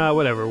things.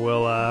 Whatever,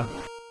 we'll,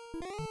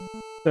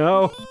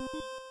 No!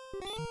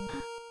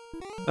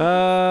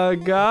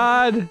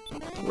 God!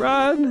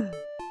 Run!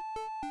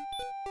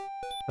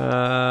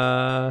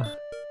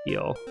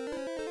 Heal.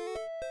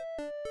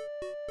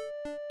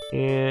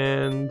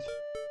 And...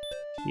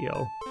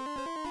 heal.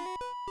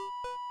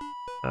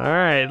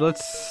 Alright,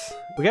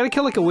 we gotta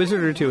kill like a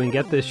wizard or two and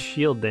get this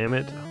shield, damn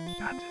it. Oh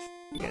god, this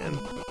again.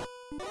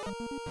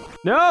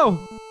 No!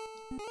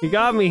 You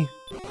got me!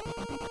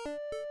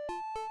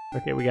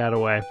 Okay, we got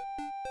away.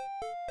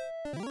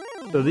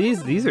 So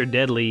these are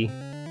deadly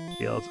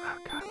shields. Oh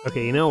god.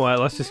 Okay, you know what?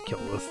 Let's just kill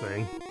this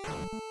thing.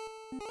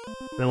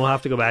 Then we'll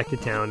have to go back to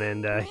town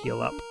and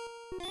heal up.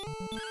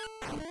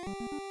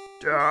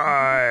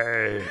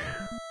 Die!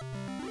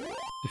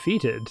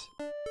 Defeated.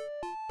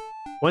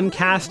 1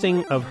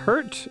 casting of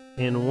hurt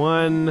and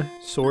 1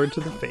 sword to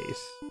the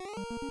face.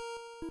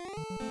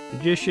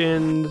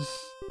 Magicians.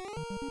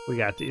 We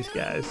got these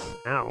guys.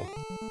 Ow.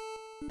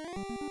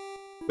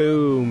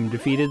 Boom.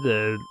 Defeated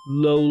the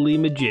lowly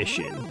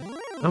magician.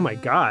 Oh my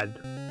god.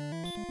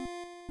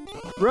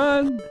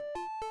 Run!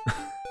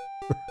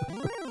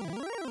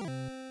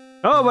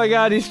 Oh my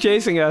god, he's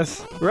chasing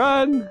us.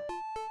 Run!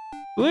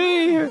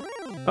 Flee!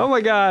 Oh my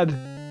god.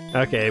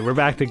 Okay, we're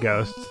back to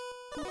ghosts.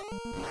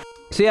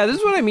 So yeah, this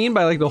is what I mean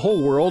by like the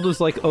whole world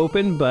is like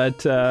open,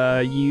 but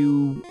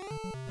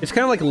it's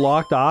kind of like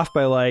locked off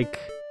by like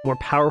more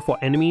powerful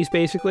enemies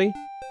basically.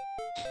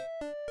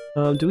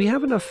 Do we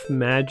have enough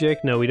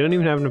magic? No, we don't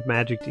even have enough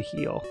magic to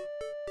heal.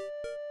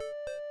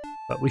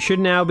 But we should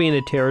now be in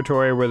a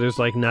territory where there's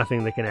like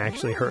nothing that can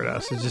actually hurt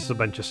us. It's just a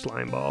bunch of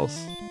slime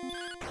balls.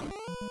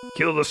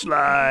 Kill the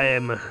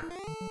slime!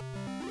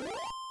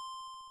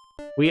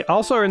 We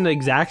also are in the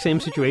exact same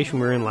situation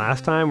we were in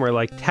last time where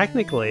like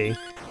technically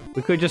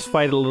we could just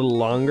fight a little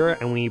longer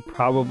and we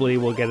probably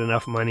will get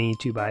enough money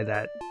to buy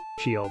that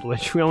shield,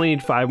 which we only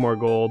need 5 more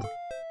gold.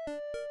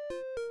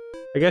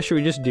 I guess should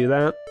we just do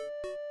that?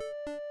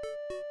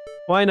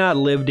 Why not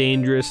live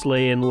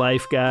dangerously in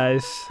life,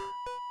 guys?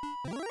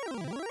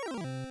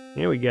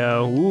 Here we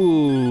go.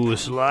 Ooh,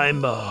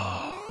 slime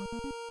ball.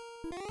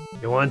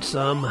 You want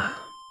some?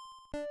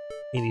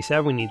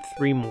 87, we need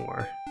 3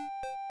 more.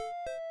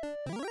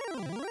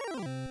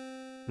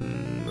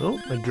 Oh,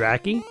 a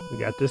Draki. We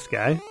got this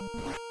guy.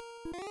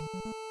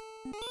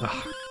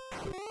 Ugh.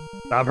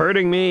 Stop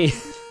hurting me!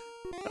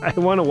 I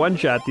want to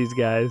one-shot these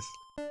guys.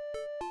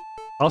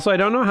 Also, I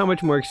don't know how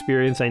much more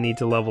experience I need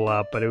to level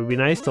up, but it would be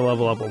nice to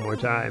level up one more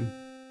time.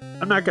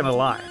 I'm not gonna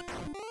lie.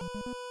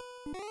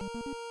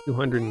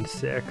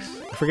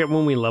 206. I forget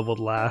when we leveled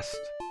last.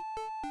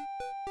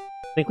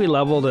 I think we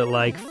leveled at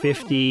like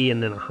 50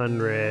 and then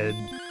 100.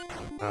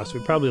 So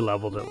we probably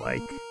leveled at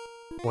like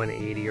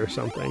 180 or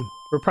something.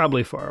 We're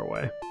probably far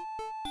away.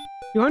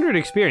 200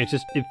 experience,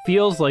 just it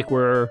feels like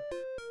we're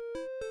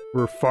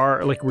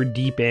far, like we're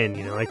deep in,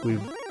 you know, like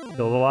we've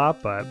killed a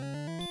lot, but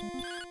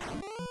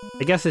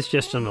I guess it's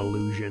just an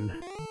illusion.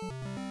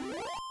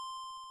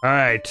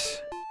 Alright,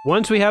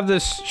 once we have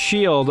this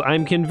shield,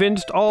 I'm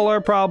convinced all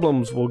our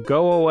problems will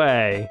go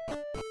away.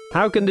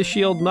 How can the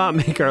shield not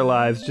make our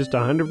lives just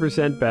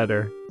 100%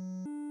 better?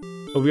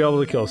 We'll be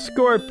able to kill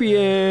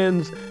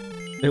scorpions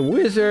and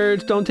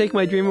wizards. Don't take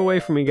my dream away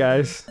from me,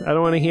 guys. I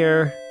don't want to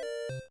hear.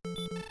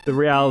 The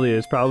reality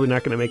is probably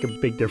not going to make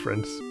a big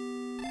difference.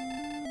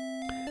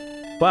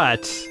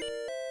 But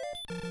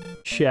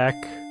check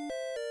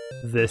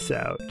this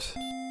out.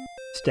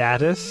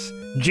 Status: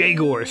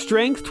 Jagor,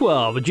 Strength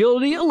 12,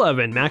 Agility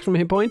 11, maximum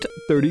hit point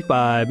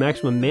 35,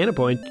 maximum mana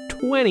point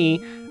 20,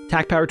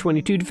 attack power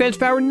 22, defense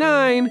power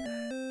 9,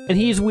 and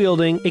he's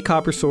wielding a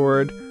copper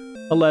sword,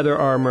 a leather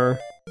armor.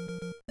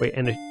 Wait,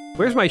 and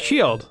where's my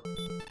shield?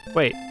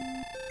 Wait.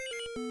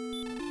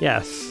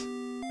 Yes.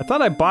 I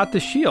thought I bought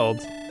the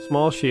shield.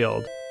 Small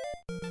shield.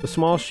 The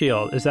small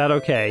shield. Is that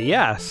okay?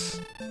 Yes.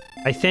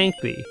 I thank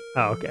thee.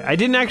 Oh, okay. I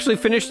didn't actually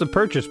finish the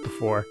purchase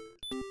before.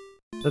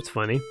 That's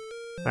funny.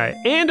 Alright,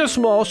 and a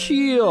small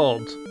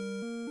shield!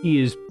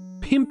 He is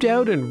pimped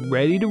out and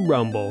ready to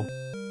rumble.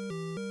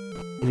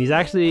 And he's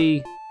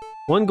actually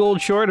 1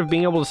 gold short of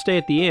being able to stay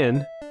at the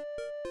inn.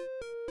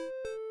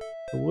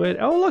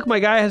 Oh look, my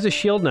guy has a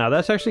shield now.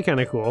 That's actually kind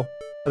of cool.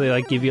 They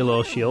like give you a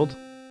little shield.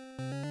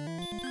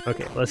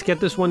 Okay, let's get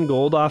this 1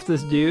 gold off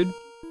this dude.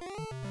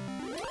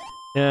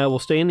 We'll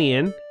stay in the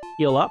inn,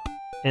 heal up,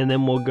 and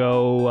then we'll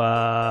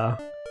go,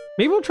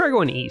 maybe we'll try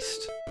going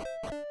east.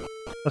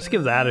 Let's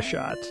give that a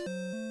shot.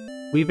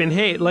 We've been,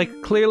 hey, like,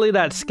 clearly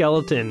that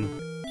skeleton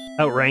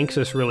outranks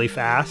us really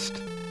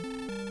fast.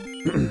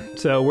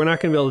 So we're not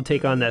going to be able to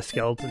take on that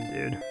skeleton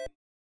dude.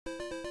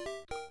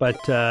 But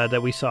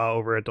that we saw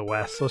over at the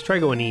west. So let's try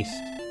going east.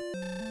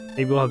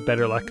 Maybe we'll have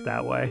better luck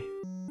that way.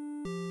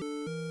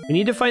 We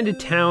need to find a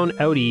town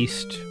out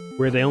east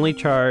where they only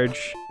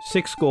charge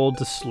 6 gold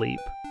to sleep.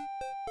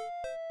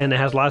 And it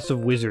has lots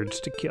of wizards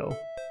to kill.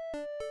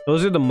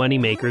 Those are the money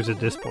makers at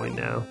this point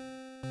now.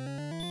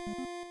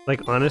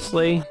 Like,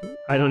 honestly,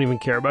 I don't even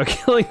care about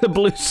killing the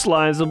blue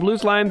slimes. The blue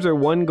slimes are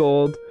 1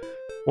 gold,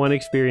 1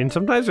 experience.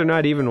 Sometimes they're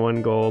not even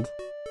 1 gold.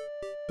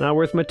 Not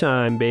worth my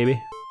time,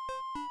 baby.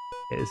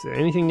 Okay, is there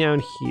anything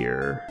down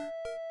here?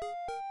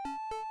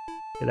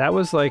 Okay, that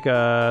was like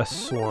a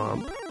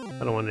swamp.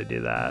 I don't want to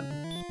do that.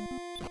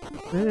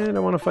 I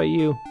don't want to fight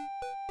you.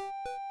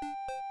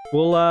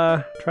 We'll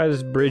try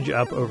this bridge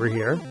up over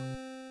here.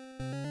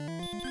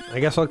 I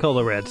guess I'll kill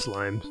the red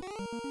slimes.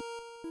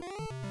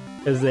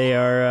 Because they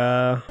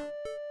are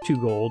 2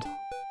 gold.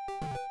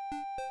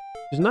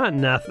 There's not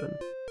nothing.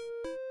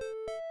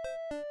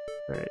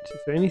 Alright, is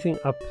there anything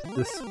up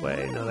this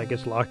way? No, that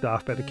gets locked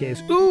off by the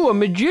caves. Ooh, a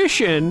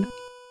magician!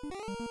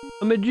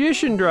 A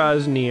magician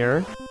draws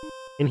near.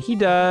 And he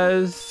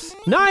does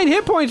 9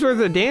 hit points worth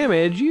of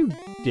damage, you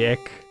dick.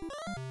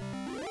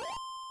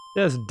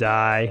 Just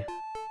die.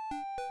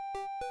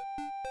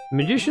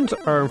 Magicians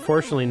are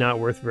unfortunately not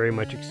worth very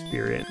much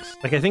experience.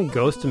 Like, I think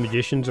ghosts and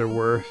magicians are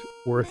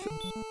worth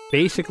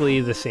basically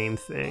the same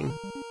thing.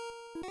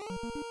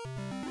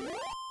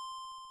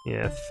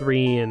 Yeah,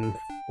 3 and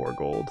 4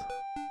 gold.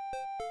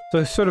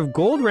 So sort of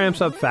gold ramps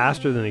up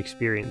faster than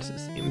experience, it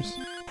seems.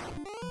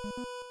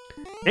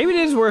 Maybe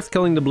it is worth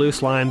killing the blue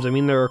slimes. I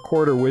mean, they're a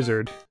quarter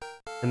wizard,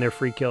 and they're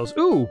free kills.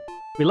 Ooh,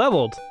 we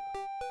leveled.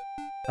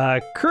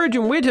 Courage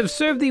and wit have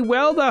served thee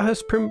well. Thou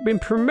hast been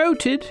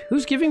promoted.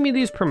 Who's giving me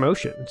these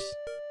promotions?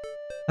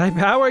 Thy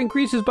power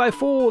increases by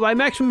 4. Thy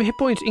maximum hit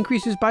points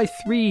increases by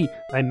 3.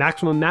 Thy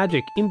maximum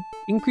magic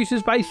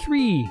increases by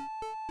 3.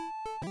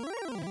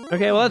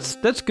 Okay, well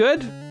that's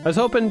good. I was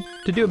hoping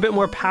to do a bit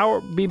more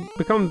power,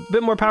 become a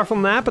bit more powerful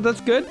than that, but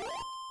that's good.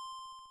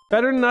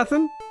 Better than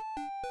nothing.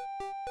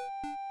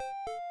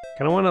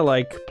 Kinda wanna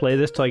like play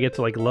this till I get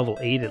to like level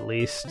 8 at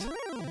least.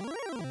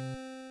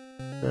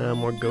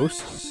 More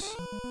ghosts.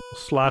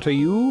 Slaughter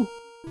you.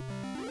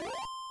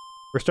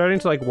 We're starting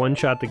to like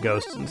one-shot the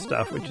ghosts and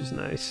stuff, which is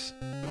nice.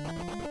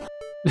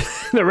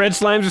 The red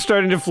slimes are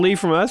starting to flee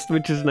from us,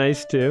 which is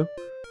nice too.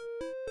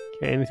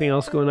 Okay, anything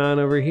else going on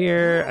over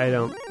here? I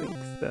don't think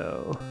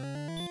so.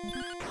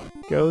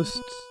 Ghosts.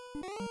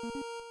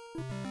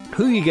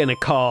 Who you gonna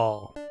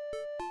call?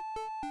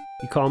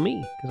 You call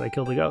me, because I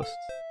killed the ghosts.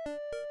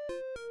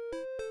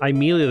 I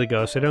melee the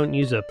ghosts. I don't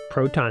use a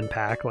proton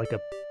pack like a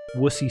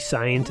wussy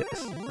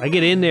scientist. I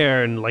get in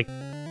there and like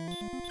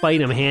fight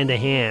them hand to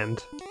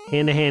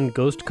hand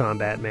ghost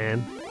combat,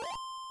 man.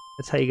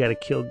 That's how you gotta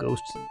kill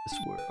ghosts in this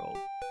world.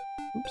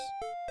 Oops.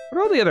 What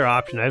are all the other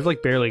options? I've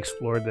like barely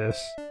explored this.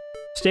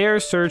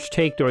 Stairs, search,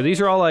 take door. These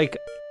are all like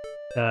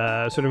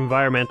sort of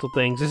environmental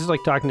things. This is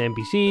like talking to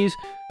NPCs.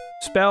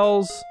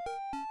 Spells,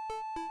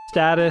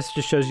 status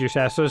just shows your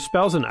status. So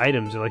spells and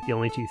items are like the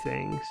only 2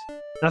 things.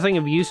 Nothing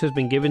of use has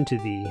been given to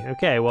thee.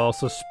 Okay, well,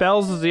 so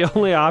spells is the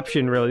only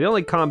option, really. The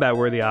only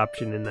combat-worthy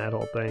option in that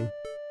whole thing.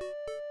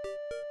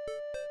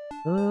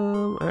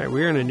 Alright,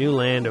 we're in a new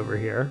land over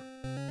here.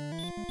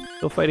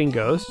 Still fighting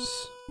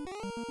ghosts.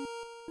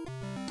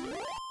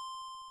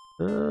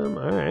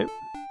 Alright.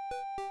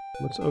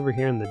 What's over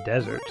here in the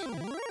desert?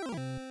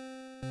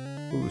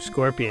 Ooh,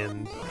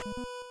 scorpions.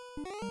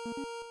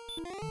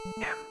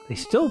 Damn, they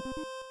still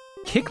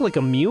kick like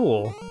a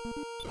mule.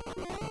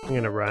 I'm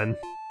gonna run.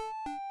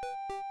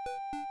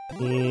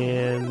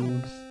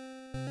 And...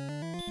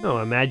 oh,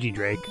 a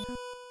Magidrake.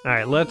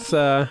 Alright, let's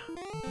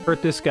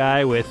hurt this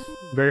guy with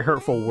very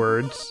hurtful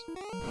words.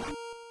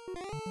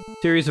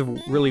 Series of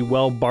really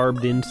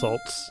well-barbed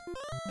insults.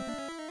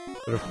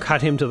 Sort of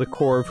cut him to the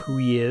core of who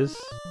he is.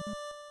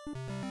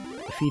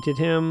 Defeated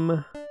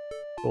him.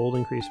 Gold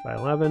increased by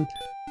 11.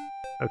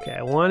 Okay,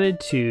 I wanted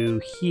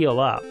to heal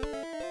up.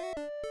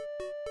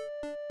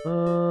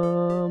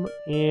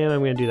 And I'm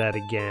gonna do that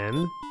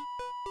again.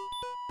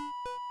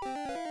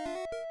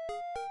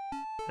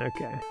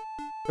 Okay.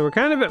 So we're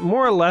kind of at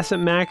more or less at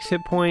max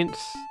hit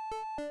points.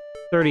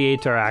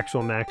 38's our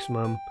actual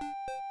maximum.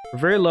 We're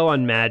very low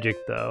on magic,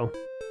 though.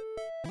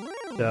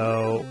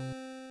 So...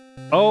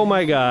 oh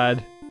my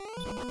god.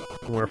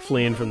 We're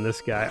fleeing from this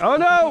guy. Oh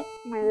no!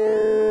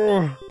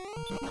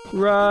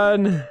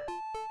 Run!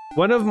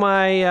 One of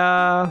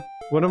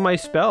my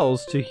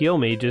spells to heal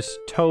me just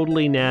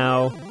totally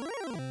now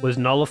was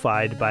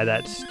nullified by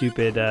that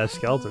stupid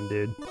skeleton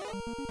dude.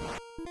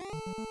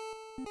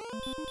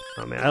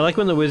 Oh man, I like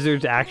when the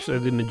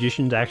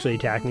magicians actually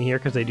attack me here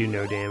because they do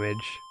no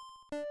damage.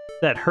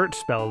 That hurt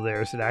spell of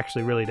theirs, it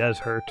actually really does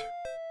hurt.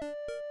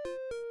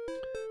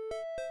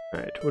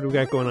 Alright, what do we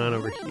got going on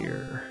over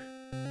here?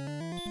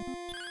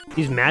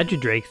 These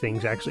Magidrake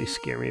things actually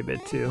scare me a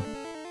bit too.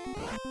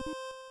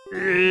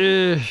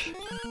 Ugh.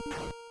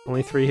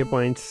 Only 3 hit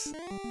points.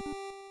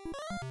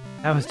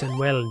 That was done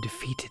well and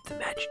defeated the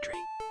Magidrake.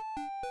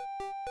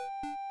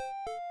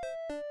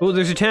 Oh,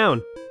 there's a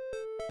town.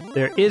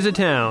 There is a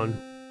town.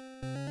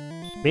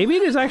 Maybe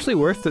it is actually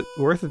worth it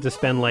to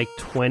spend like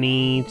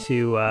 20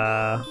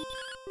 to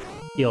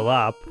heal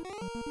up.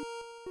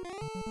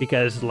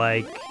 Because,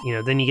 like, you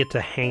know, then you get to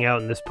hang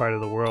out in this part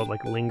of the world,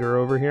 like linger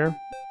over here.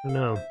 I don't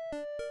know.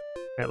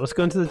 Alright, let's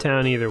go into the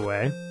town either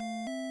way.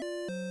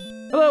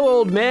 Hello,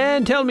 old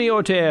man, tell me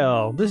your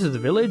tale. This is the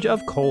village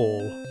of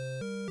Coal.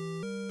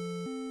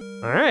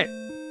 Alright.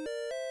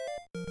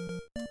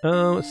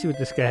 Let's see what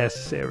this guy has to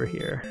say over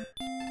here.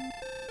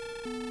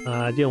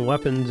 Dealing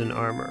weapons and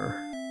armor.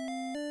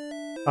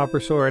 Copper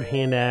sword,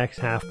 hand axe,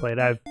 half plate.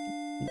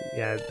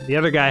 Yeah, the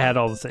other guy had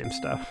all the same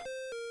stuff.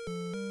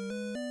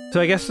 So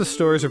I guess the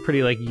stores are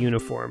pretty, like,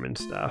 uniform and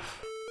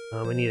stuff.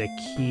 I need a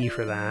key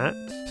for that.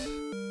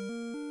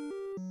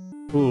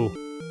 Ooh,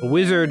 a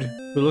wizard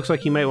who looks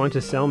like he might want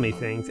to sell me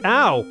things.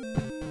 Ow!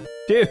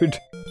 Dude!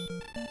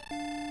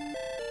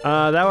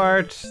 Thou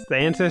art the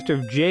ancestor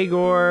of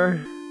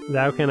Jagor.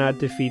 Thou cannot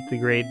defeat the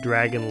great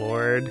dragon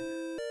lord.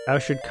 Thou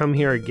should come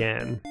here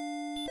again.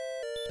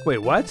 Wait,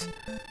 what?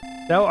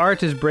 Thou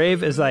art as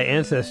brave as thy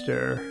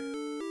ancestor.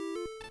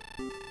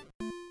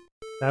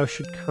 Thou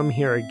should come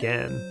here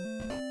again.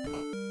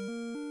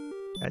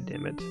 God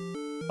damn it.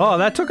 Oh,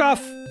 that took off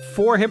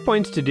 4 hit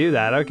points to do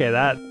that. Okay,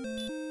 that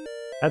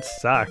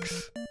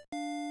sucks.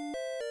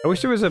 I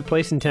wish there was a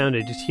place in town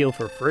to just heal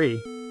for free.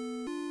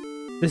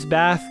 This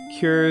bath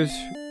cures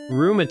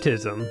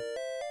rheumatism.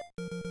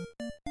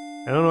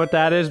 I don't know what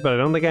that is, but I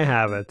don't think I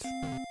have it.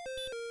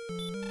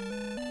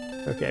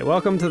 Okay,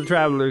 welcome to the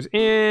Traveler's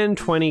Inn.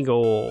 20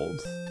 gold.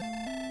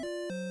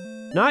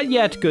 Not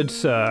yet, good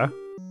sir,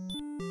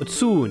 but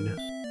soon.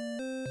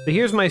 So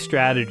here's my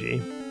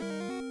strategy.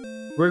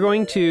 We're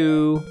going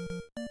to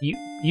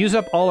use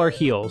up all our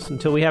heals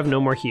until we have no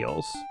more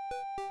heals.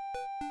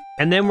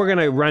 And then we're going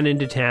to run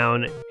into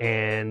town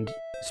and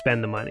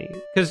spend the money.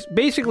 Because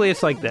basically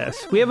it's like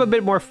this. We have a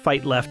bit more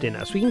fight left in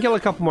us. We can kill a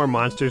couple more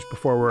monsters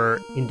before we're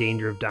in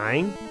danger of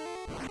dying.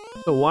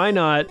 So why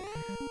not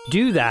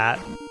do that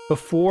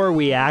before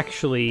we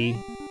actually...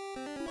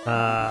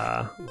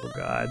 oh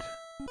god.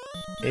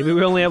 Maybe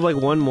we only have like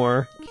 1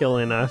 more kill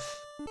in us.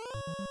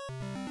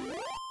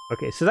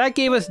 Okay, so that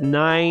gave us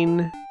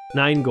 9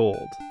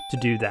 gold to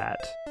do that.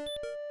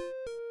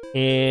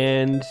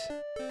 And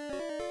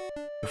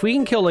if we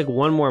can kill like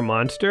 1 more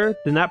monster,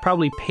 then that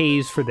probably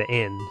pays for the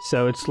inn.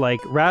 So it's like,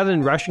 rather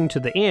than rushing to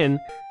the inn,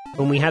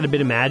 when we had a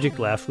bit of magic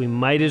left, we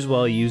might as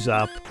well use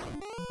up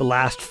the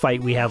last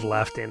fight we have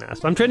left in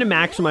us. I'm trying to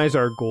maximize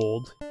our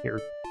gold here.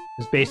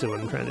 Is basically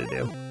what I'm trying to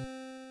do.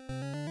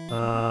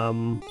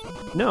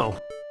 No.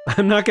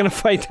 I'm not gonna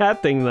fight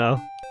that thing though.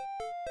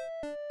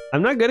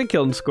 I'm not good at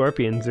killing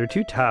scorpions. They're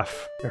too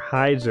tough. Their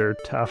hides are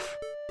tough.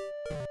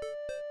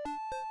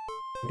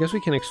 I guess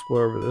we can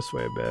explore over this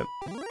way a bit.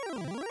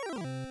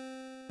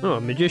 Oh,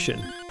 a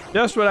magician.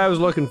 Just what I was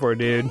looking for,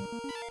 dude.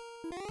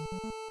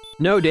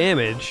 No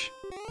damage.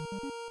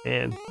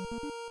 Man.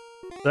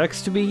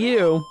 Sucks to be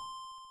you.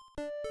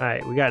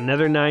 Alright, we got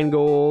another 9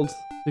 gold.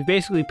 We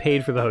basically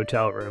paid for the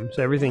hotel room,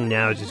 so everything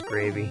now is just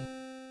gravy.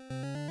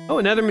 Oh,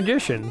 another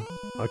magician.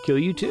 I'll kill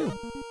you too.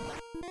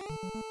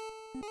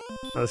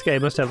 Oh, this guy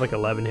must have like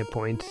 11 hit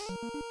points.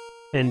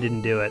 10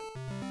 didn't do it.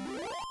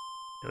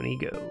 Down he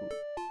goes.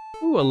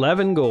 Ooh,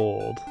 11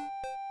 gold.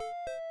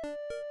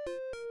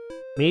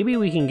 Maybe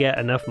we can get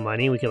enough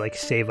money, we could like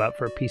save up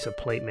for a piece of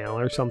plate mail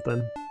or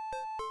something.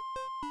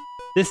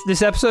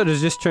 This episode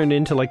has just turned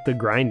into like the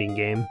grinding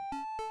game.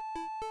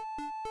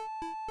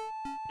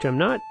 Which I'm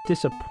not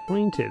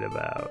disappointed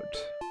about.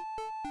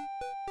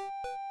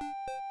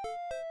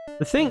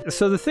 The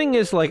thing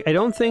is, like, I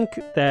don't think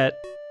that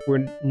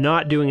we're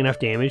not doing enough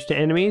damage to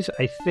enemies.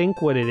 I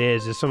think what it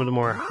is some of the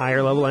more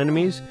higher level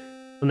enemies,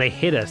 when they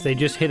hit us, they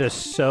just hit us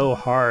so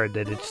hard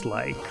that it's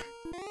like,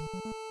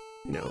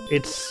 you know,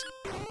 it's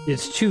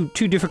too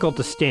difficult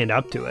to stand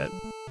up to it.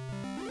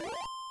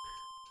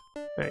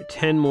 Alright,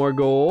 10 more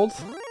gold.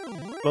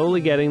 Slowly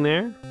getting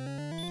there.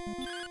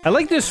 I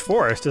like this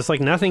forest. It's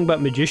like nothing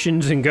but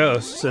magicians and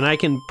ghosts, and I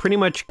can pretty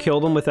much kill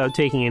them without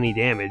taking any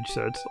damage,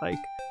 so it's like,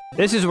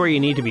 this is where you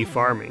need to be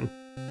farming.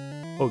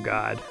 Oh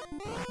god.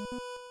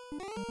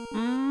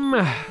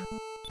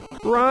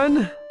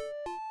 Run!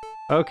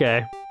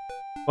 Okay.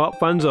 Well,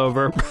 fun's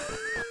over.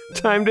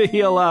 Time to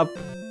heal up.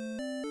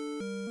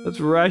 Let's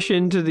rush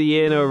into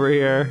the inn over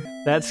here.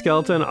 That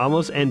skeleton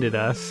almost ended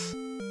us.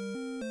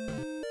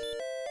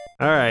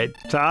 Alright,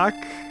 talk.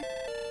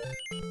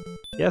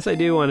 Yes, I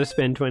do want to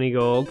spend 20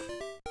 gold.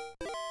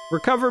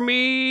 Recover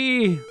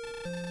me!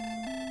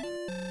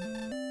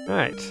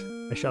 Alright.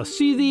 I shall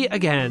see thee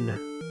again.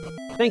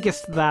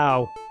 Thankest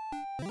thou.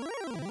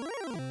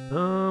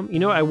 You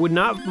know, I would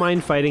not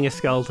mind fighting a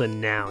skeleton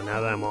now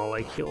that I'm all,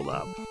 like, healed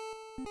up.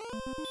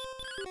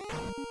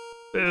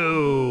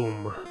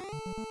 Boom!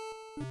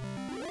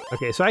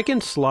 Okay, so I can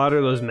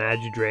slaughter those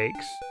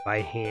Magidrakes by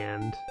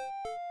hand.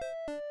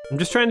 I'm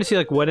just trying to see,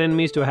 like, what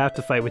enemies do I have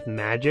to fight with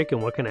magic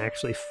and what can I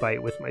actually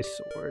fight with my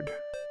sword.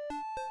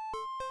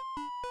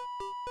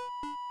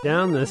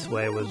 Down this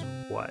way was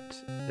what,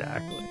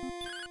 exactly?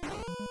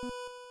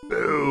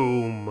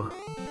 Boom.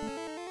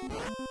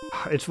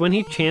 It's when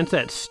he chants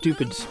that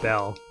stupid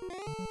spell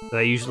that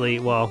I usually,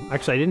 well,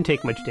 actually I didn't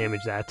take much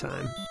damage that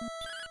time.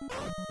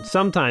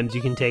 Sometimes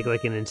you can take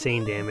like an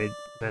insane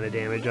amount of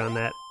damage on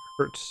that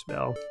hurt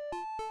spell.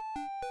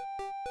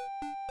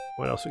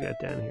 What else we got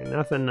down here?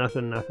 Nothing,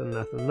 nothing, nothing,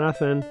 nothing,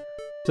 nothing.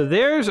 So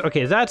there's,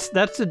 okay, that's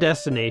the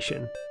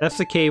destination. That's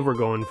the cave we're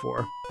going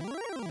for.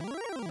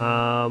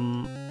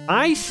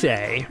 I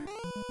say,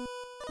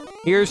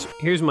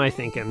 here's my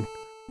thinking.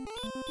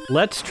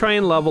 Let's try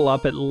and level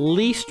up at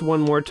least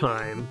one more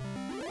time.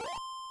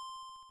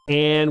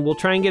 And we'll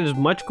try and get as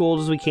much gold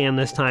as we can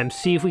this time,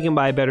 see if we can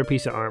buy a better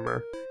piece of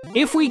armor.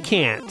 If we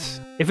can't,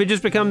 if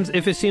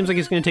it seems like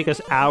it's gonna take us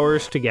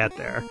hours to get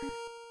there,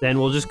 then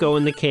we'll just go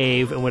in the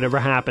cave and whatever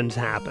happens,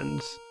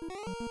 happens.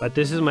 But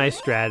this is my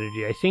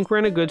strategy. I think we're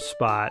in a good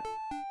spot.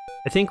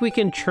 I think we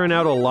can churn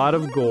out a lot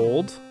of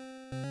gold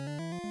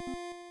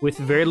with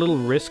very little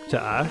risk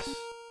to us.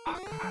 Oh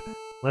god.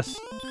 Unless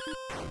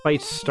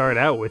fights start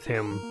out with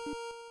him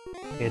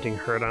chanting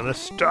hurt on us.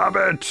 Stop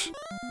it!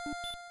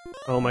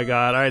 Oh my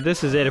god. Alright,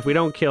 this is it. If we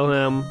don't kill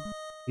him,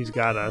 he's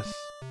got us.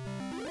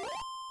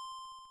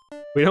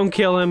 If we don't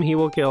kill him, he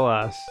will kill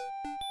us.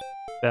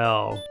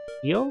 Bell.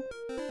 Heal?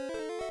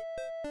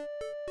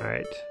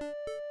 Alright.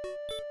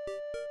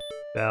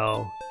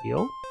 Bell.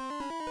 Heal?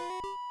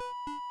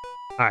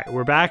 Alright,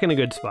 we're back in a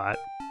good spot.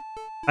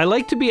 I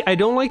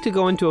don't like to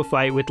go into a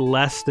fight with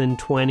less than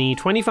 20.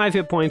 25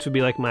 hit points would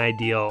be like my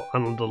ideal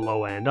on the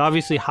low end.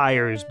 Obviously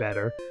higher is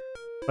better.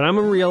 But I'm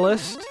a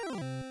realist.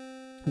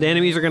 The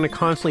enemies are going to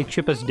constantly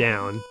chip us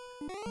down.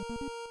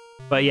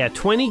 But yeah,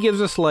 20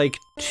 gives us like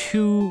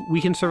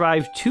we can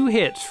survive 2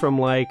 hits from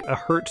like a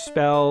hurt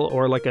spell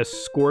or like a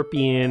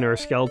scorpion or a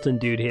skeleton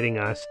dude hitting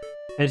us.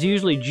 And it's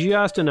usually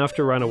just enough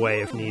to run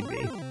away if need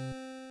be.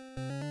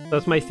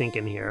 That's my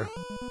thinking here.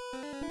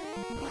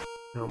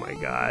 Oh my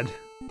god.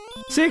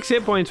 6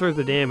 hit points worth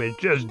of damage.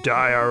 Just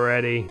die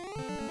already.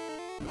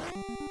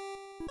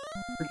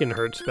 Freaking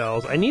hurt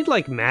spells. I need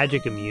like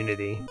magic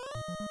immunity.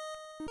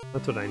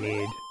 That's what I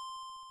need.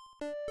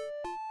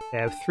 I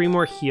have 3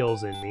 more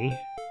heals in me.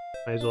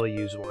 Might as well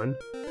use one.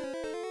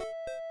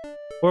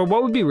 Or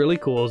what would be really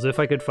cool is if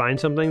I could find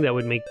something that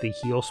would make the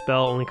heal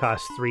spell only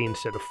cost 3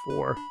 instead of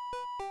 4.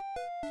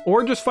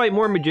 Or just fight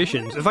more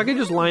magicians. If I could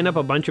just line up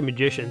a bunch of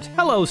magicians.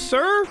 Hello,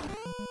 sir!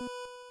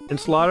 And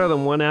slaughter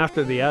them one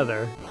after the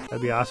other.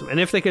 That'd be awesome. And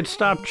if they could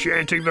stop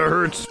chanting the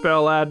hurt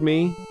spell at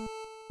me.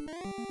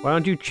 Why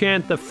don't you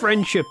chant the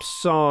friendship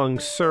song,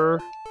 sir?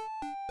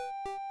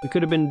 We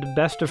could have been the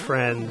best of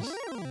friends.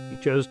 You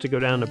chose to go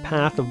down a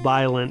path of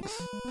violence.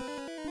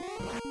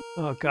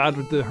 Oh god,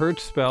 with the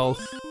hurt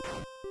spells.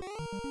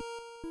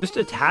 Just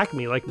attack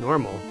me like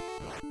normal.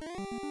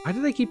 Why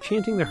do they keep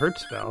chanting the hurt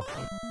spell?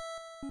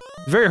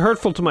 It's very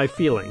hurtful to my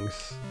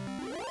feelings.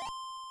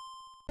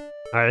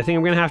 Alright, I think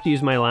I'm gonna have to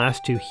use my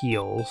last 2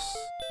 heals.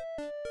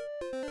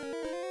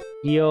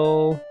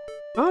 Heal.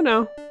 Oh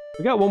no,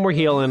 we got 1 more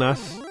heal in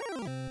us.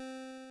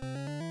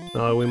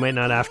 Oh, we might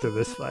not after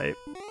this fight.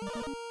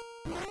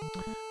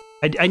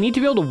 I need to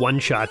be able to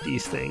one-shot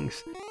these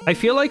things. I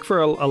feel like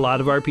for a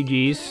lot of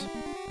RPGs,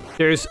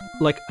 there's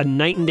like a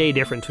night and day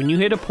difference. When you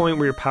hit a point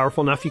where you're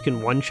powerful enough you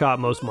can one-shot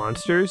most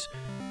monsters,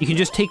 you can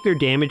just take their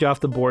damage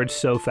off the board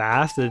so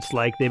fast that it's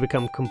like they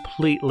become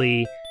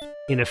completely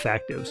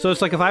ineffective. So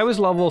it's like if I was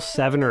level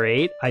 7 or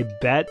 8, I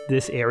bet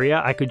this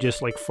area I could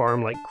just like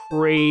farm like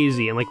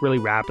crazy and like really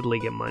rapidly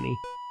get money.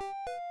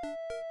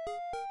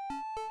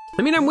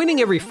 I mean, I'm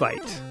winning every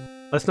fight.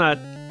 Let's not,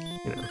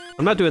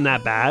 I'm not doing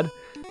that bad.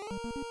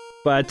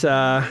 But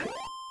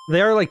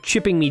they are like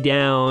chipping me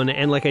down,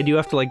 and like I do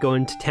have to like go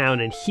into town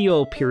and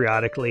heal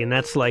periodically, and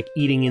that's like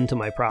eating into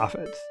my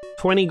profits.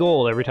 20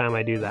 gold every time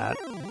I do that.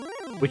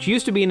 Which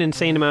used to be an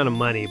insane amount of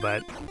money,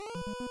 but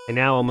I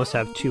now almost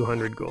have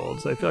 200 gold,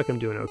 so I feel like I'm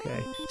doing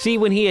okay. See,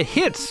 when he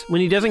hits, when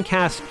he doesn't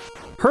cast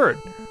hurt,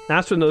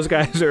 that's when those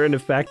guys are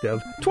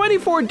ineffective.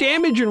 24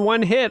 damage in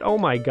 1 hit, oh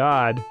my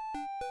god.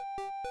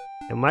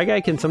 And my guy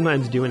can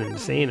sometimes do an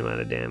insane amount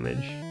of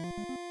damage.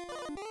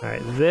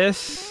 Alright,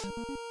 this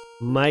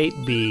might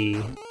be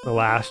the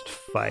last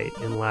fight,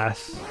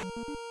 unless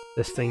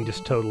this thing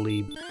just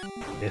totally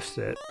missed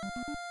it.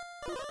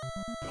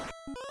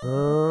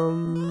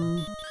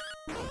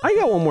 I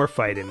got 1 more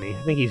fight in me.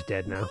 I think he's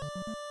dead now.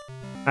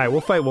 Alright,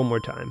 we'll fight 1 more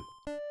time.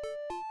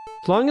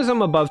 As long as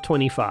I'm above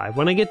 25.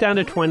 When I get down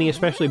to 20,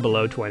 especially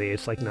below 20,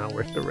 it's like not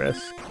worth the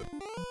risk.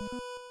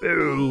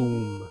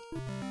 Boom!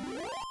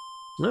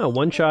 Oh,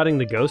 one-shotting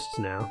the ghosts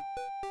now.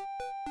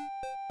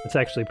 That's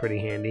actually pretty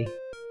handy.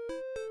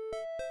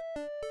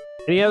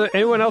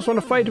 Anyone else want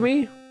to fight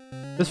me?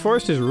 This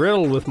forest is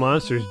riddled with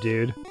monsters,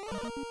 dude.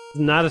 It's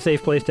not a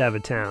safe place to have a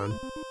town.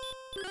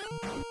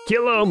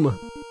 Kill him!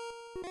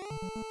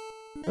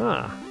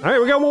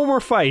 Alright, we got 1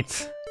 more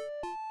fight.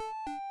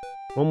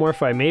 1 more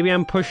fight. Maybe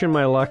I'm pushing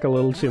my luck a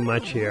little too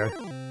much here.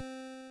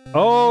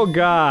 Oh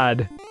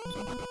god.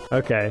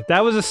 Okay,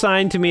 that was a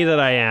sign to me that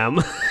I am.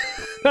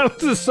 That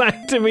was a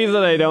sign to me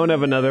that I don't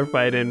have another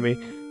fight in me.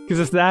 Because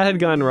if that had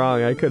gone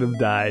wrong, I could have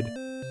died.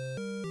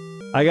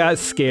 I got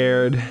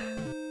scared.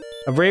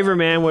 A braver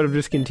man would have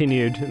just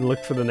continued and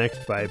looked for the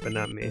next fight, but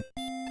not me.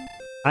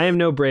 I am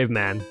no brave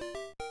man.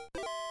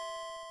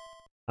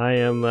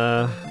 I'm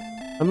a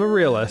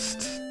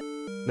realist.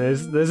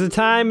 There's a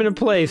time and a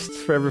place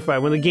for every fight.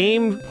 When the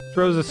game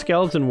throws a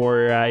skeleton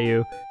warrior at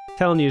you,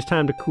 telling you it's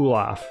time to cool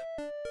off.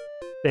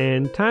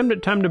 And time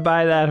to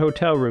buy that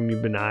hotel room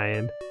you've been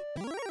eyeing.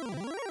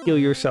 Heal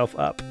yourself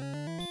up.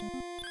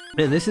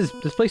 Man, this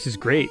place is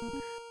great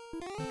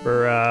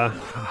for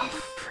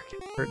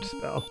freaking hurt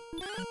spell.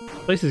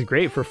 This place is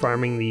great for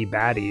farming the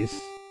baddies.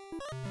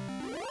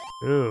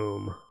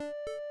 Boom.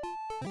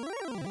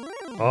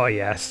 Oh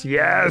yes,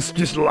 yes,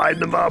 just line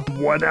them up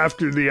one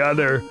after the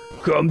other.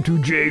 Come to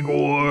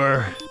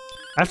Jaguar. I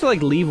have to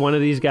like leave one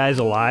of these guys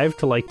alive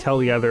to like tell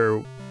the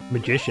other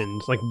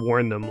magicians, like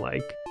warn them,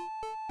 like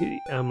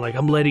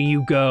I'm letting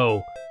you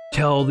go.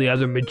 Tell the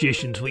other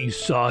magicians what you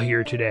saw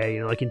here today,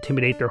 you know, like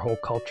intimidate their whole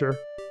culture.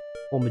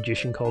 Whole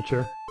magician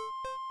culture.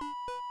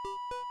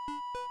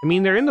 I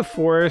mean, they're in the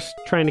forest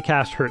trying to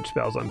cast hurt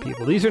spells on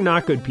people. These are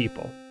not good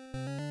people.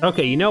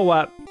 Okay, you know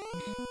what?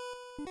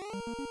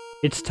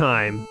 It's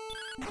time.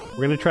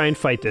 We're gonna try and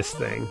fight this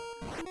thing.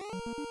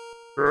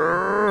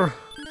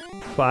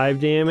 5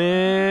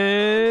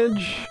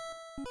 damage.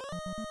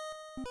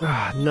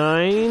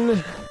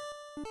 9.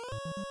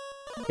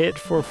 Hit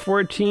for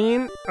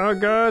 14. Oh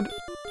god.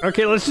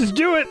 Okay, let's just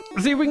do it.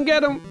 Let's see if we can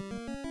get him.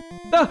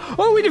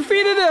 Oh, we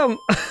defeated him!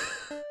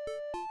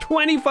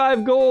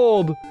 25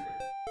 gold!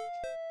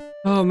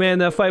 Oh man,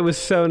 that fight was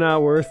so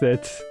not worth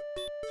it.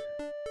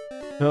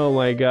 Oh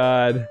my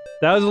god.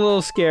 That was a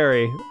little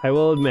scary, I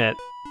will admit.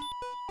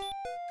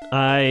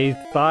 I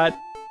thought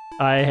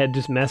I had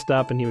just messed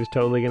up and he was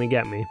totally gonna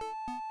get me.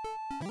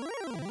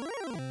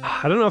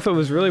 I don't know if it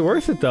was really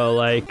worth it though,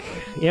 like...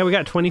 Yeah, we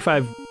got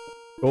 25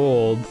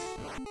 gold.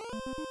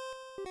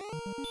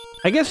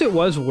 I guess it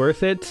was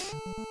worth it,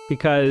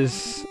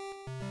 because...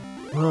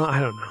 Well, I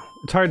don't know.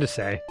 It's hard to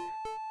say.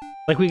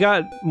 Like, we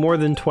got more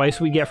than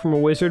twice we get from a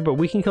wizard, but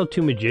we can kill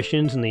 2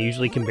 magicians and they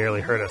usually can barely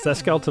hurt us. That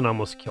skeleton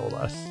almost killed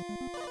us.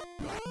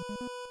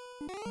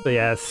 So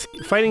yeah,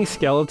 fighting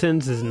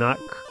skeletons is not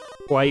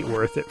quite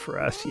worth it for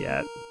us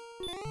yet.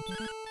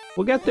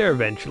 We'll get there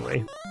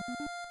eventually.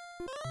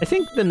 I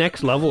think the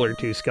next level or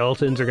 2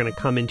 skeletons are going to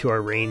come into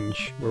our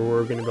range, where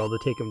we're going to be able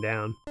to take them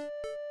down.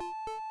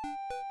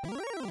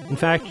 In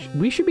fact,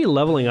 we should be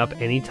leveling up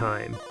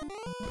anytime.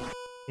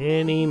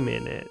 Any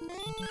minute.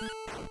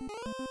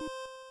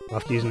 I'll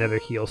have to use another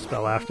heal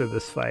spell after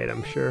this fight,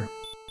 I'm sure.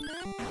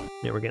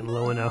 Yeah, we're getting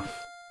low enough.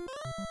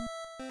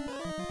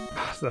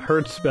 It's the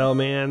hurt spell,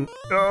 man.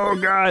 Oh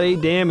god,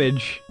 8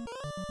 damage.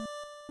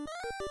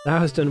 Thou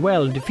hast done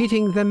well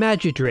defeating the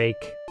Magidrake.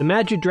 The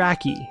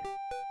Magidraki.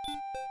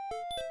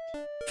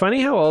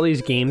 Funny how all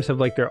these games have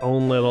like their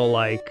own little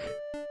like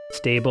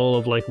stable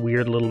of like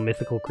weird little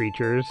mythical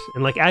creatures.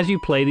 And like as you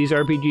play these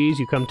RPGs,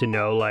 you come to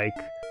know like,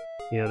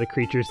 you know, the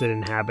creatures that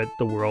inhabit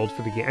the world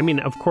for the game. I mean,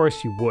 of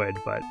course you would,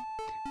 but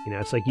you know,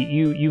 it's like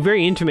you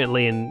very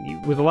intimately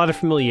and with a lot of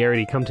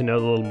familiarity come to know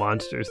the little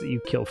monsters that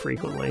you kill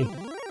frequently.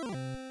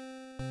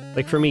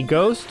 Like for me,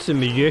 ghosts and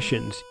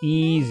magicians,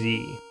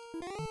 easy.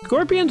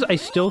 Scorpions, I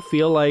still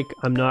feel like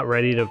I'm not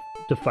ready to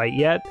fight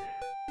yet.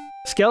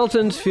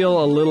 Skeletons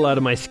feel a little out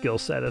of my skill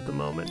set at the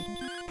moment.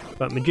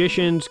 But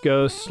magicians,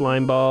 ghosts,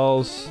 slime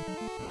balls...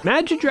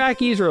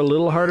 Magidrakis are a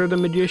little harder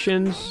than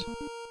magicians.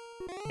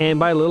 And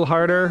by a little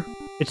harder,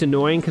 it's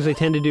annoying because they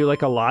tend to do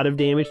like a lot of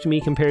damage to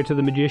me compared to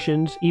the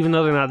magicians, even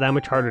though they're not that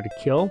much harder to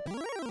kill.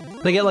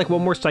 They get like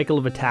one more cycle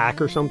of attack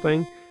or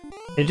something.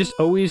 It just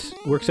always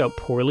works out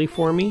poorly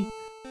for me.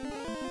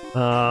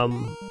 Yeah,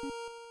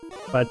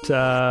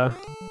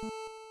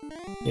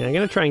 I'm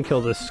gonna try and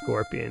kill this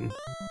scorpion.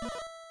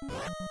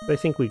 I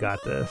think we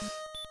got this.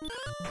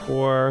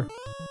 Or...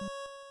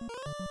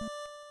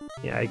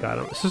 Yeah, I got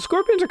him. So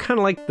scorpions are kind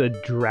of like the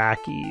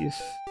Drakis,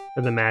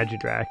 or the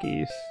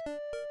Magidrakis,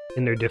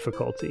 in their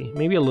difficulty.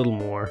 Maybe a little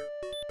more.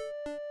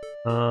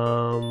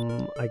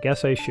 I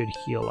guess I should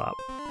heal up.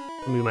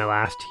 It'll be my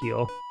last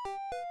heal.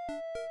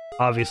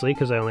 Obviously,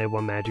 because I only have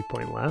 1 magic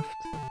point left.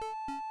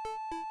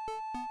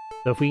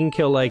 So if we can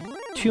kill like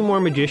 2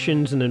 more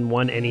magicians and then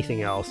 1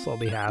 anything else, I'll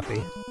be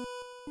happy.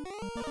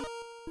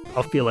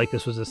 I'll feel like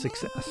this was a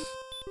success.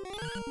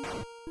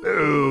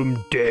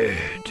 Boom,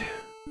 dead.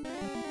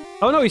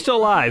 Oh no, he's still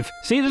alive.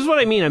 See, this is what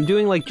I mean. I'm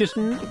doing like just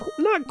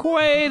not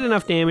quite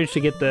enough damage to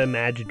get the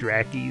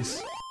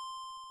Magidrakis.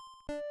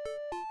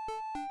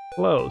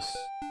 Close.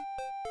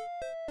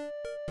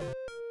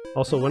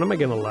 Also, when am I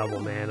gonna level,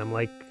 man? I'm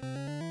like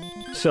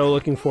so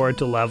looking forward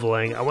to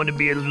leveling. I want to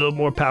be a little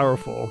more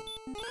powerful.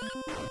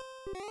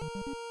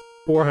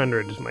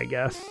 400 is my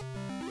guess.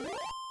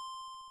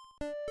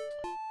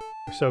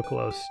 We're so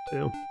close,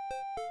 too.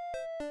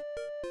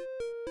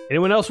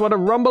 Anyone else want to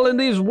rumble in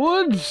these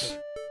woods?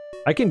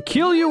 I can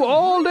kill you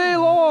all day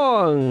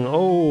long!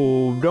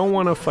 Oh, don't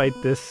want to fight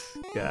this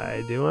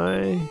guy, do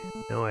I?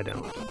 No, I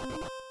don't.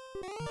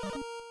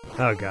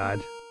 Oh,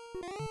 God.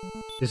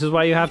 This is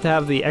why you have to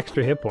have the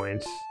extra hit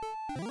points.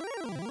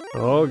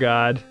 Oh,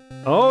 God.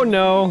 Oh,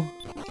 no!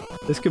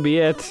 This could be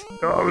it.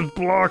 Oh, it's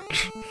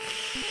blocked.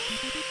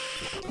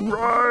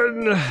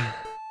 Run!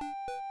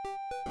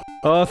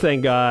 Oh,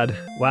 thank God.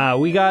 Wow,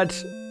 we got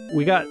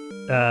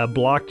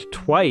blocked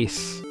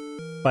twice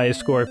by a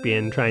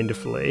scorpion trying to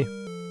flee.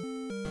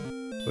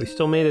 We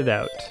still made it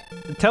out.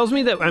 It tells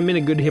me that I'm in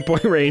a good hit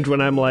point range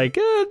when I'm like,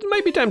 it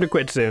might be time to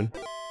quit soon.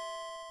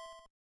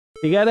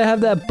 You gotta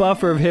have that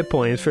buffer of hit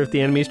points for if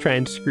the enemies try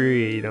and screw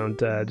you, you don't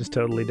just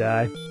totally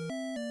die.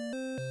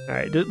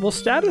 Alright, will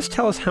status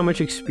tell us how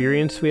much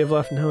experience we have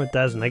left? No, it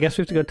doesn't. I guess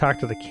we have to go talk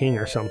to the king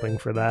or something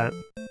for that.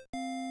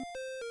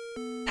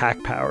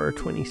 Attack power,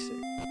 26.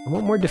 I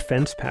want more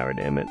defense power,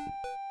 damn it.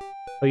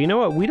 Oh, you know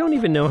what? We don't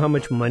even know how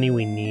much money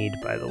we need,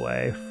 by the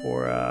way,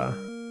 for,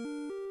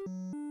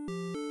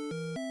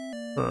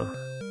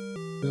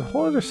 There's a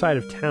whole other side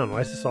of town.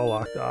 Why is this all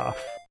locked off?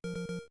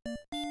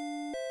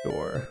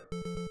 Door.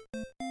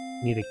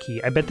 Need a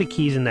key. I bet the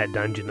key's in that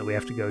dungeon that we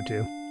have to go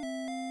to.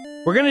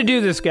 We're gonna do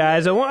this,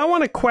 guys. I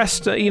want to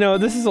quest, you know,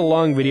 this is a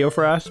long video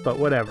for us, but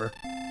whatever.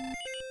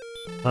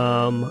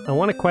 I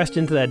want to quest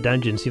into that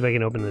dungeon, see if I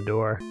can open the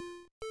door.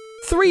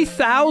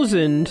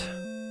 3,000!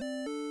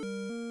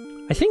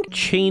 I think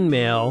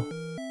chainmail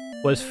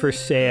was for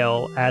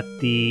sale at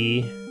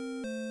the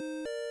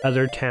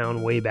other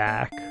town way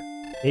back.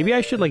 Maybe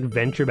I should, like,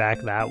 venture back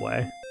that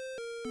way.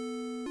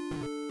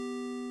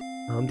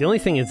 The only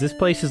thing is, this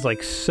place is,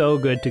 like, so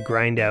good to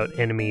grind out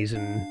enemies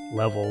and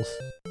levels.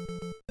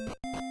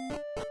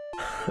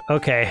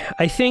 Okay,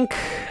 I think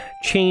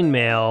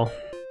chainmail...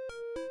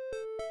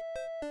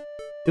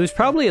 It was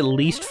probably at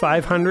least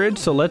 500,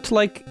 so let's,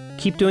 like,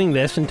 keep doing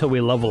this until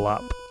we level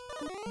up.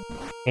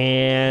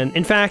 And,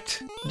 in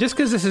fact, just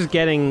because this is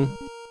getting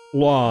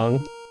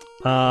long,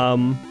 I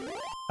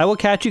will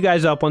catch you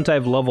guys up once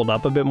I've leveled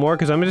up a bit more,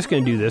 because I'm just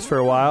going to do this for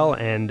a while,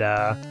 and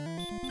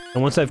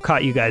once I've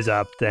caught you guys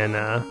up, then,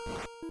 and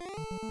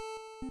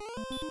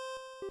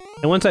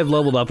once I've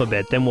leveled up a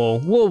bit, then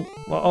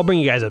I'll bring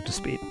you guys up to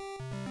speed.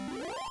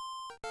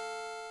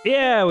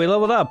 Yeah, we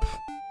leveled up.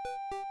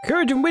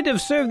 Courage and wit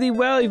have served thee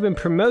well. You've been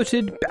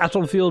promoted.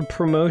 Battlefield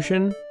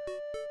promotion.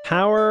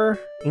 Power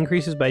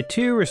increases by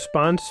 2.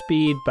 Response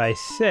speed by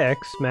 6.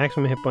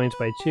 Maximum hit points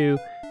by 2.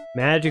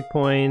 Magic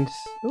points.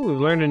 Ooh, we've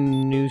learned a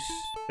new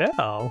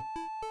spell.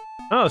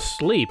 Oh,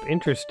 sleep.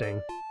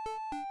 Interesting.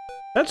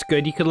 That's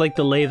good. You could, like,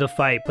 delay the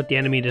fight, put the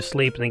enemy to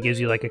sleep, and it gives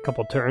you, like, a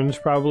couple turns,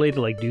 probably,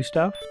 to, like, do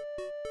stuff.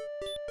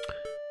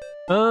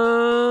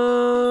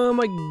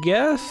 I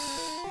guess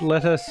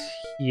let us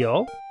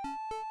heal.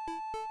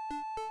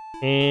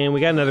 And we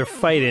got another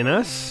fight in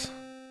us.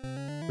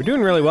 We're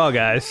doing really well,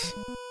 guys.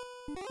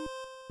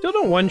 Still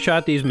don't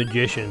one-shot these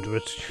magicians,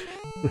 which...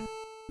 I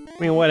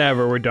mean,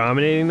 whatever, we're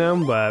dominating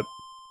them, but...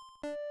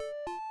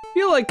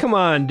 feel like, come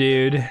on,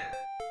 dude.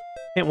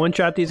 Can't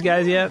one-shot these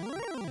guys yet?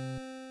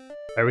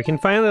 Alright, we can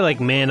finally,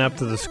 like, man up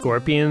to the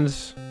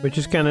scorpions, which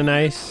is kind of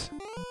nice.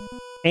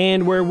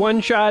 And we're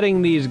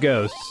one-shotting these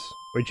ghosts,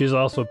 which is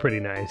also pretty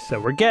nice. So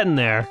we're getting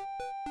there.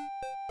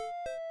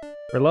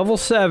 We're level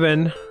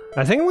 7.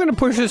 I think I'm gonna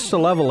push this to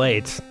level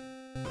 8.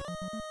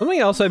 Something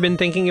else I've been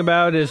thinking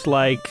about is,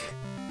 like,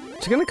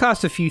 it's gonna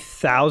cost a few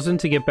thousand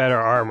to get better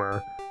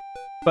armor.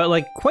 But,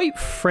 like, quite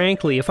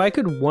frankly, if I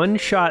could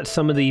one-shot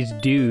some of these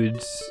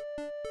dudes,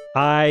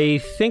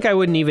 I think I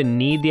wouldn't even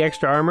need the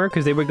extra armor,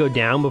 because they would go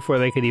down before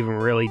they could even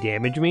really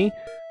damage me.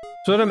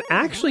 So what I'm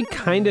actually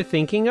kind of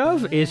thinking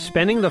of is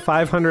spending the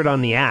 500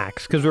 on the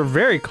axe, because we're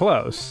very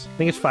close. I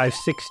think it's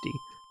 560.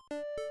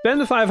 Spend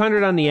the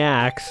 500 on the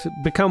axe,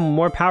 become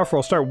more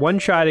powerful, start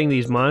one-shotting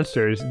these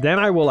monsters, then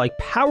I will, like,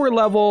 power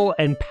level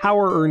and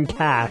power earn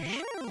cash.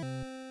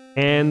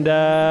 And,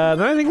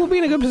 then I think we'll be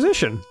in a good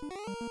position.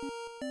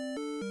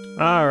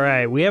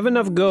 Alright, we have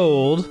enough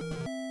gold.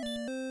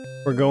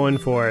 We're going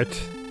for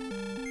it.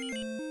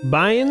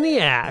 Buying the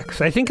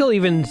axe. I think he'll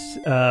even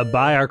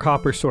buy our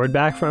copper sword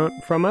back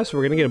from us.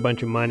 We're gonna get a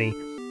bunch of money.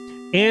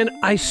 And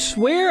I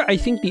swear I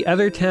think the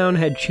other town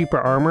had cheaper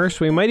armor,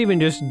 so we might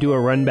even just do a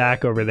run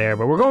back over there.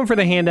 But we're going for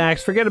the hand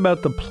axe. Forget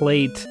about the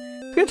plate.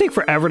 It's gonna take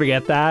forever to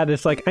get that.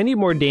 It's like, I need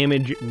more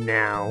damage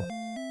now.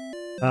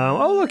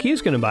 Oh look,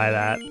 he's gonna buy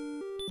that.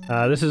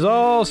 This is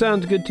all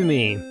sounds good to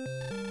me.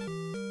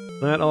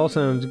 That all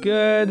sounds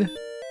good.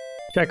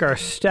 Check our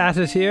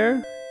status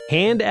here.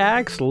 Hand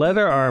axe,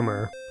 leather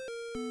armor.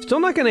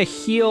 Still not gonna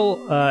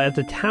heal at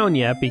the town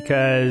yet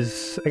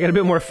because I got a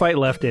bit more fight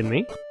left in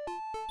me.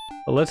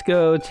 But let's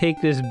go take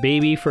this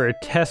baby for a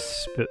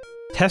test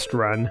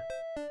run.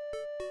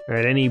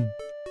 Alright, any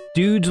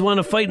dudes want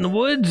to fight in the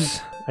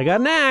woods? I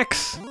got an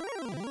axe.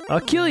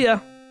 I'll kill ya.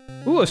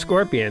 Ooh, a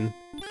scorpion.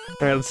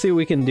 Alright, let's see what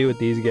we can do with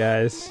these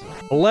guys.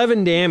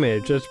 11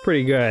 damage, that's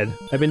pretty good.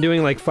 I've been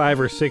doing like 5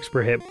 or 6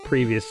 per hit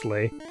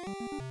previously.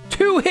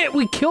 2 hit,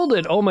 we killed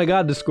it! Oh my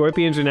god, the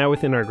scorpions are now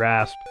within our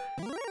grasp.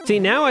 See,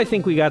 now I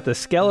think we got the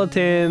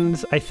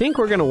skeletons. I think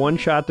we're gonna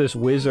one-shot this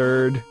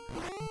wizard.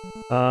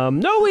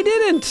 No, we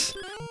didn't!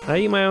 I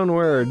eat my own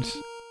words.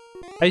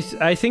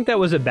 I think that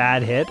was a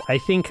bad hit. I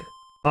think,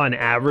 on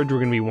average, we're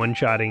gonna be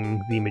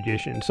one-shotting the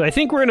magician. So I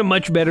think we're in a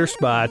much better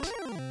spot.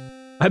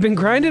 I've been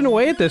grinding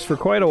away at this for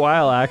quite a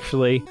while,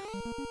 actually.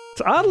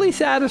 It's oddly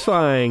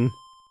satisfying.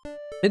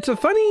 It's a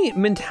funny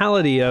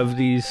mentality of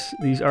these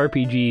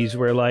RPGs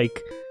where, like,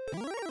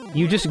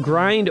 you just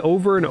grind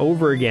over and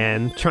over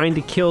again trying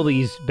to kill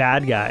these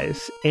bad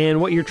guys.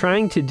 And what you're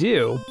trying to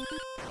do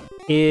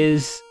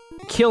is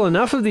kill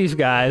enough of these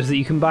guys that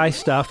you can buy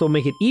stuff that'll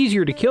make it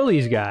easier to kill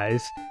these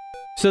guys,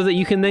 so that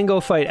you can then go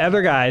fight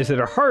other guys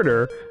that are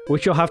harder,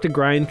 which you'll have to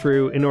grind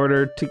through in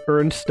order to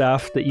earn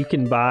stuff that you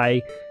can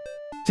buy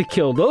to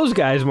kill those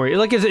guys more.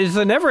 Like, it's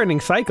a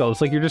never-ending cycle.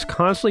 It's like you're just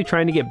constantly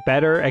trying to get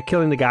better at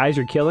killing the guys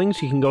you're killing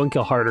so you can go and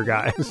kill harder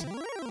guys.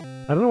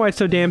 I don't know why it's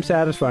so damn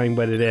satisfying,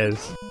 but it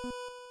is.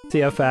 See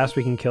how fast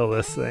we can kill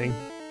this thing.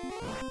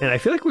 And I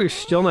feel like we're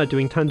still not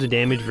doing tons of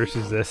damage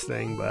versus this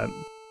thing, but...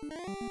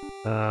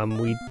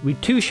 we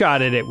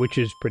two-shotted it, which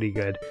is pretty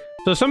good.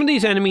 So some of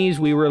these enemies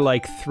we were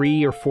like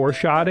 3 or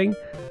 4-shotting.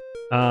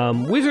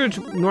 Wizards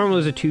normally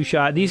is a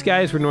 2-shot. These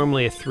guys were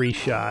normally a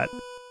 3-shot.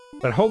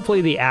 But hopefully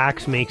the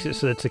axe makes it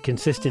so it's a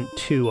consistent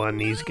 2 on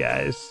these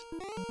guys.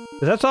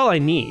 'Cause that's all I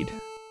need.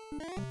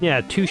 Yeah,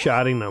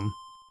 2-shotting them.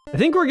 I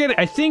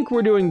think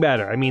we're doing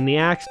better. I mean, the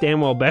axe damn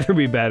well better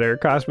be better.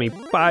 It cost me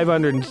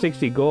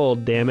 560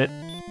 gold, damn it.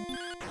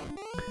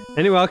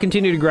 Anyway, I'll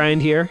continue to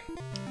grind here.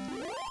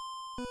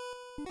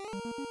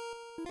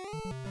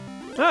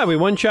 Ah, we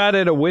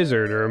one-shotted a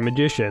wizard or a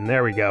magician.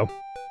 There we go.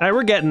 Alright,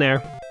 we're getting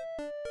there.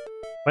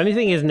 Funny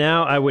thing is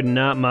now I would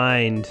not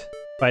mind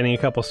fighting a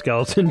couple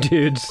skeleton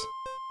dudes.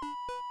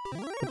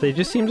 But they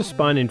just seem to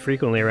spawn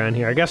infrequently around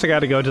here. I guess I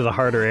gotta go to the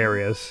harder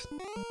areas.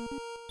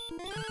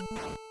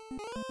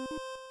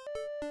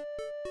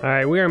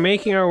 Alright, we are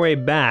making our way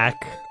back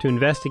to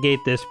investigate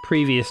this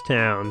previous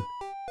town.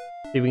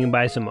 See if we can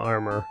buy some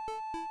armor.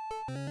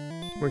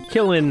 We're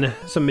killing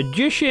some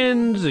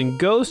magicians and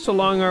ghosts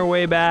along our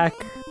way back.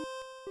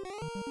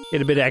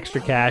 Get a bit of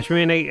extra cash.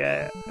 I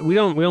mean, we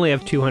only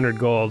have 200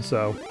 gold,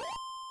 so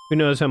who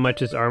knows how much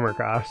this armor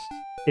costs,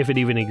 if it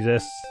even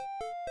exists.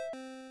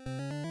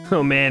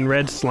 Oh man,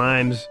 red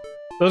slimes.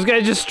 Those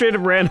guys just straight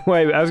up ran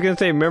away. I was gonna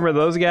say, remember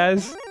those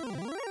guys?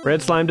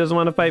 Red slime doesn't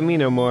want to fight me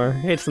no more.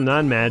 Hey, it's the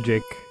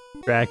non-magic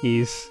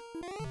Drakies.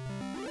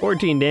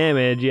 14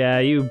 damage, yeah,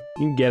 you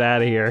can get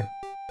out of here.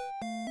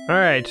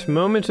 Alright,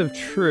 moments of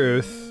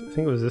truth. I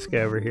think it was this guy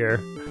over here.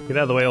 Get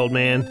out of the way, old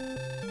man.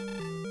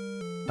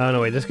 Oh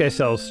no, wait, this guy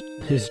sells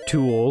his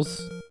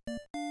tools.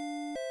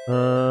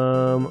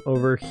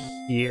 Over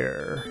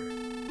here.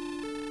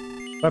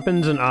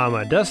 Weapons and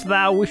armor. Dost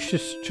thou wish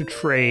to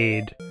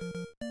trade?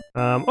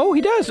 Oh,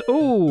 he does!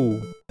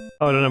 Oh!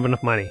 Oh, I don't have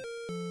enough money.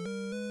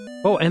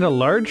 Oh, and a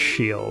large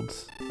shield.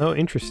 Oh,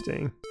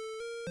 interesting.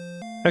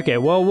 Okay,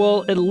 well,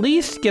 we'll at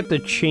least get the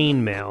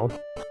chainmail.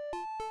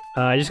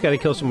 I just gotta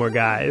kill some more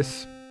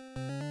guys.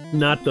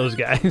 Not those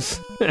guys.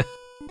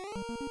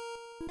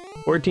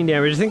 14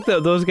 damage. I think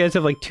those guys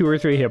have like 2 or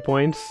 3 hit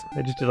points.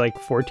 I just did like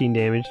 14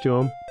 damage to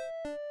them.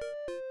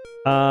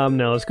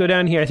 No, let's go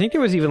down here. I think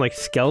there was even like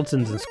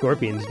skeletons and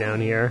scorpions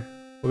down here.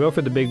 We'll go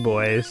for the big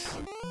boys.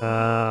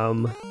 I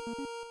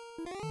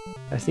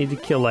just need to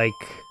kill like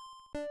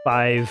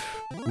 5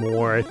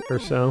 more or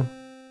so.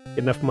 Get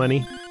enough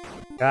money.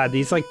 God,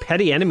 these like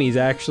petty enemies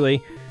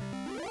actually.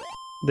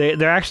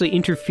 They're actually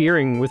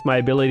interfering with my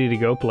ability to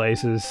go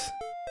places.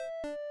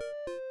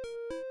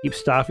 Keep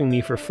stopping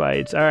me for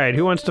fights. Alright,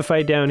 who wants to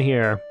fight down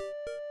here?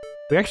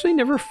 We actually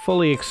never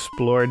fully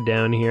explored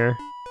down here.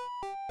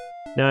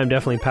 Now I'm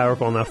definitely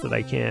powerful enough that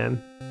I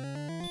can.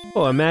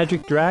 Oh, a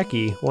magic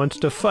Draki wants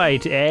to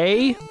fight,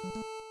 eh?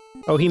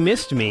 Oh, he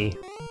missed me.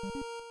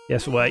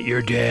 Guess what?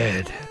 You're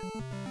dead.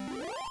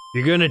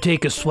 You're gonna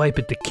take a swipe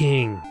at the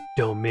king.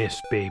 Don't miss,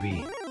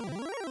 baby.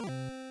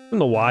 From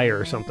The Wire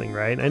or something,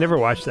 right? I never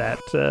watched that.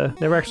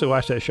 Never actually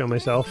watched that show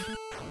myself.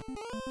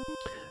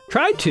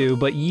 Tried to,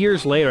 but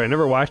years later. I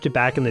never watched it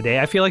back in the day.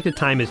 I feel like the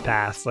time has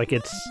passed. Like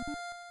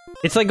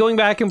it's like going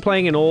back and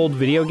playing an old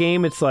video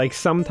game. It's like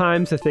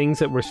sometimes the things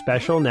that were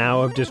special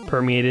now have just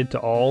permeated to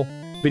all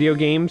video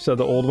games, so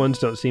the old ones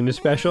don't seem as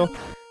special.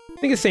 I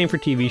think it's the same for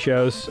TV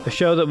shows. A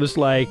show that was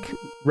like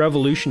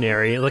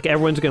revolutionary, like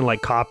everyone's gonna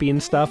like copy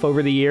and stuff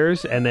over the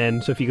years, and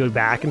then so if you go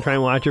back and try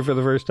and watch it for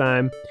the first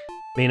time,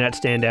 it may not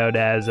stand out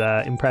as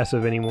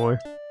impressive anymore.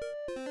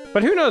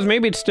 But who knows,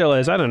 maybe it still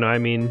is, I don't know. I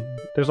mean,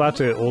 there's lots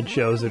of old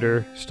shows that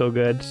are still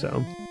good,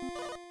 so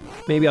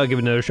maybe I'll give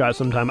it another shot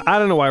sometime. I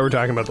don't know why we're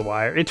talking about The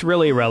Wire. It's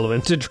really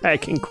irrelevant to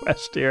Dragon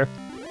Quest here.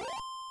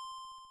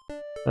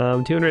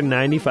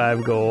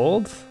 295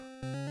 gold.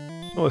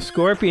 Oh, a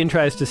scorpion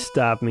tries to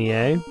stop me,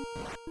 eh?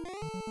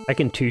 I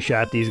can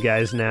two-shot these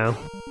guys now.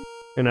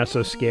 They're not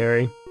so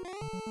scary.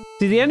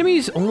 See, the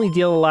enemies only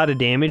deal a lot of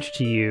damage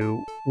to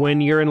you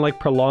when you're in, like,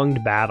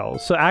 prolonged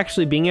battles. So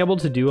actually being able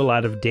to do a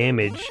lot of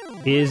damage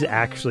is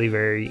actually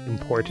very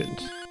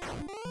important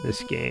in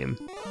this game.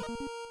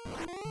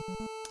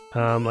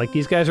 Like,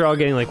 these guys are all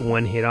getting, like,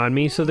 1 hit on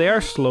me, so they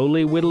are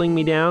slowly whittling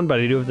me down, but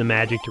I do have the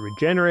magic to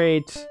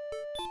regenerate,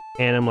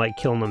 and I'm, like,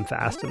 killing them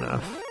fast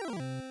enough.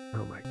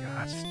 Oh my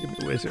god,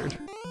 stupid wizard.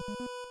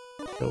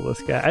 Kill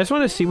this guy. I just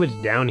want to see what's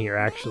down here,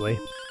 actually.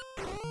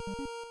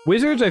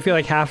 Wizards, I feel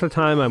like half the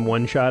time I'm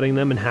one-shotting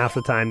them and half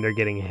the time they're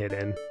getting a hit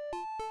in.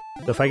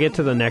 So if I get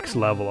to the next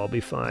level, I'll be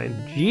fine.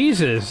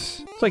 Jesus!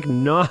 It's like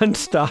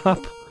non-stop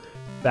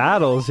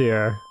battles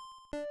here.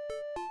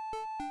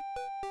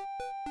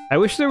 I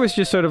wish there was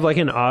just sort of like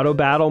an auto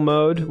battle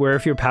mode where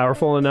if you're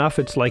powerful enough,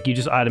 it's like you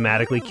just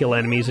automatically kill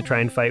enemies that try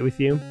and fight with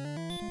you.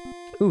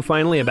 Ooh,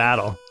 finally a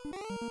battle.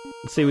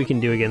 Let's see what we can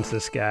do against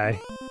this guy.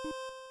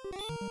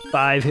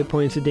 5 hit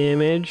points of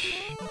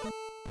damage.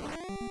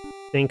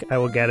 I think I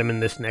will get him in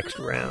this next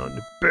round.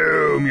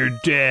 Boom, you're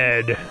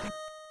dead.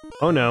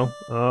 Oh no.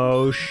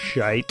 Oh,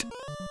 shite.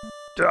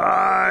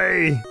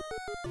 Die!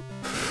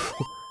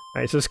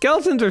 Alright, so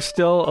skeletons are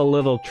still a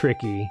little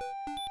tricky.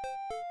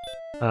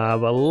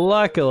 But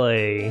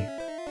luckily,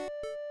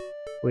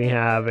 we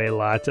have a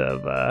lot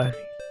of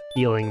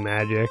healing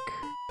magic.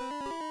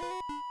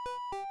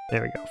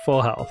 There we go,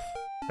 full health.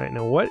 Alright,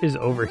 now what is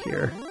over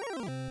here?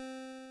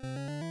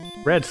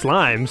 Red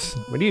slimes?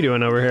 What are you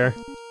doing over here?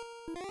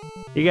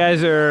 You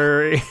guys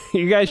are...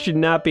 you guys should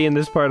not be in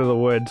this part of the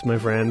woods, my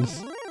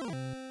friends.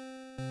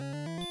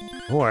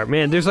 Or,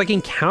 man, there's like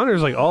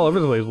encounters like all over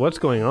the place. What's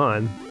going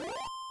on?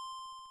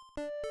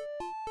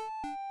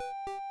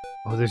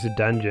 Oh, there's a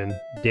dungeon.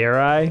 Dare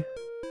I?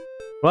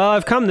 Well,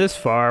 I've come this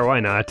far, why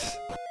not?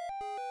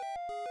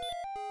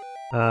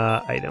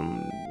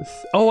 Items...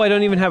 Oh, I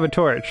don't even have a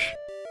torch.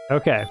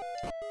 Okay.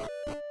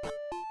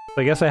 So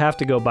I guess I have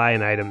to go buy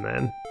an item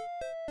then.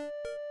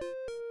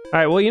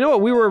 Alright, well, you know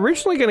what? We were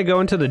originally going to go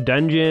into the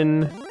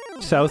dungeon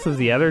south of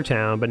the other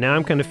town, but now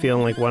I'm kind of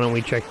feeling like, why don't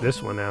we check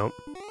this one out?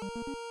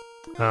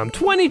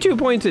 22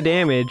 points of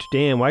damage!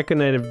 Damn, why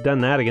couldn't I have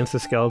done that against the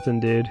skeleton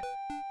dude?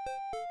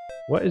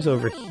 What is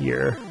over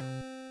here?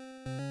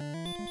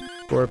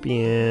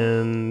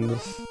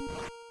 Scorpions...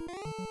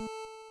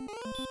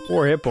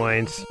 4 hit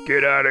points.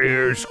 Get out of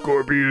here,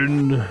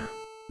 scorpion!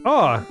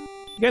 Oh!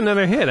 You got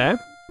another hit, eh?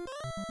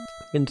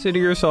 Consider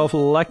yourself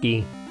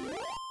lucky.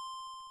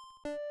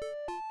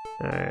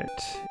 Alright.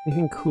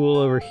 Anything cool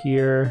over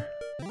here?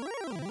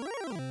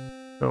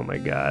 Oh my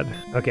god.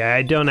 Okay,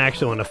 I don't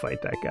actually want to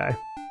fight that guy.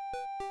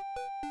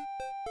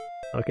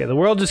 Okay, the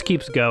world just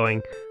keeps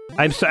going.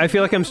 I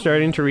feel like I'm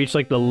starting to reach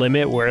like the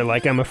limit where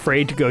like I'm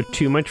afraid to go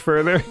too much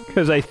further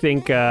because I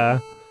think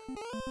the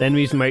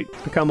enemies might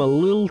become a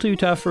little too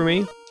tough for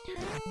me.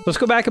 Let's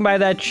go back and buy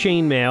that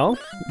chainmail,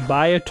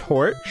 buy a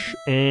torch,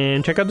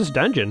 and check out this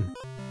dungeon.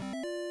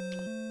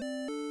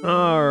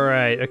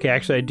 Alright, okay,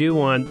 actually I don't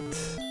want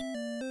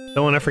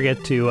to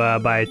forget to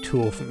buy a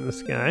tool from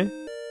this guy.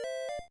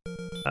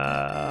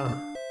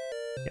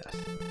 Yes.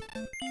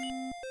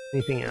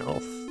 Anything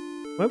else?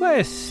 Can I buy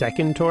a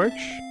second torch?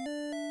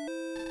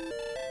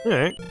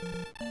 Alright.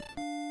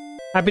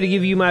 Happy to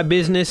give you my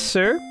business,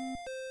 sir.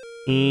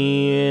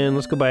 And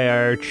let's go buy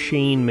our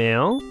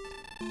chainmail.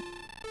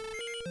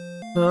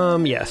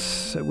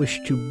 Yes. I wish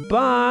to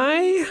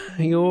buy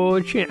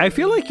your chain. I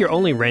feel like you're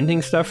only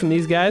renting stuff from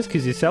these guys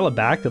because you sell it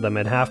back to them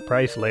at half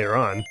price later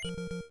on.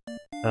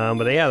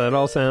 But yeah, that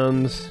all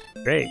sounds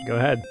great. Go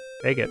ahead.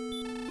 Take it.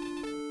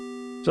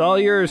 It's all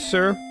yours,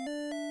 sir.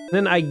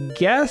 Then I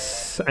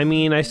guess, I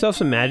mean, I still have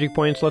some magic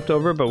points left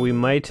over, but we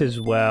might as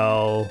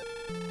well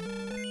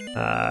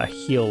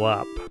heal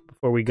up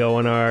before we go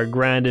on our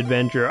grand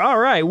adventure.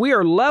 Alright, we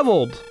are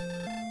leveled!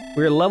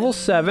 We are level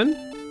 7.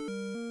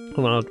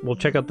 Hold on, we'll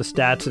check out the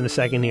stats in a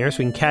second here so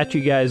we can catch you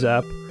guys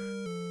up.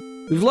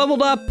 We've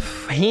leveled up,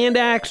 hand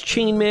axe,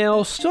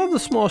 chainmail, still have the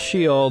small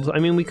shield. I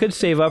mean, we could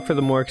save up for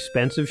the more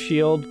expensive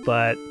shield,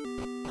 but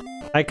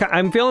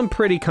I'm feeling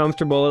pretty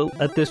comfortable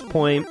at this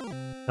point.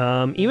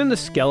 Even the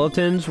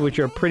skeletons, which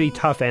are pretty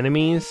tough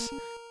enemies,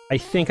 I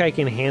think I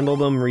can handle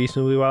them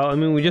reasonably well. I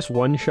mean, we just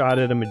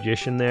one-shotted a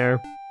magician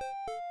there.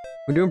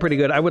 We're doing pretty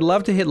good. I would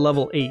love to hit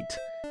level 8,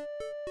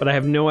 but I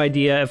have no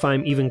idea if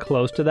I'm even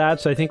close to that,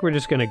 so I think we're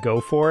just gonna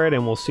go for it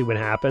and we'll see what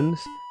happens.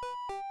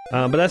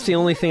 But that's the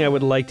only thing I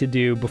would like to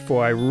do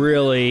before I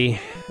really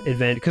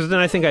advance, because then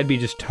I think I'd be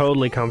just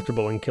totally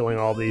comfortable in killing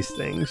all these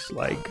things.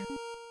 Like,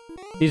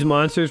 these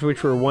monsters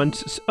which were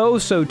once oh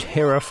so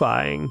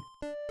terrifying.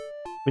 I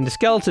mean, the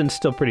skeleton's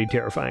still pretty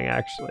terrifying,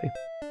 actually.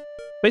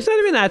 But he's not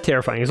even that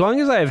terrifying. As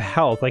long as I have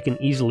health, I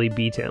can easily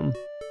beat him.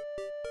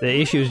 The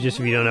issue is just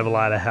if you don't have a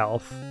lot of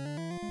health.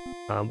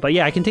 But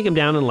yeah, I can take him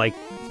down in like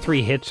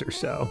 3 hits or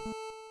so.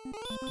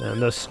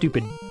 Those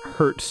stupid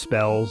hurt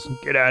spells.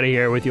 Get out of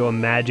here with your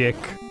magic.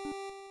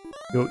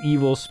 Your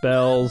evil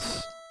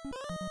spells.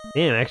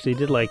 Damn, actually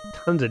did like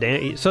tons of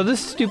damage. So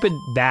this stupid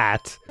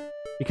bat,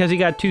 because he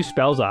got 2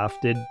 spells off,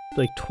 did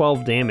like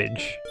 12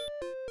 damage.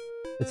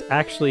 It's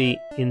actually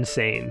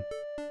insane.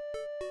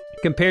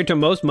 Compared to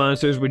most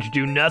monsters which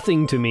do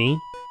nothing to me,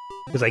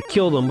 because I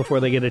kill them before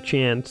they get a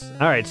chance.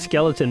 Alright,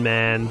 Skeleton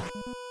Man.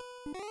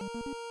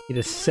 He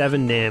does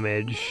 7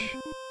 damage.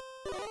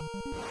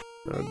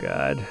 Oh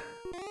god.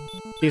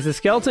 If the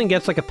skeleton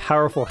gets like a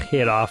powerful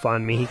hit off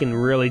on me, he can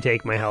really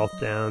take my health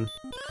down.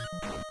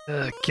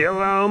 Kill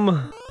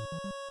him!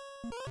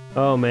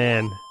 Oh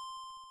man.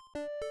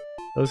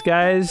 Those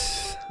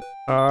guys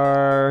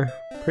are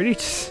pretty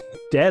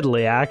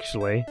deadly,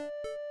 actually.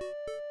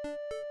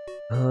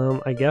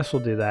 I guess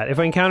we'll do that. If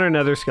I encounter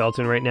another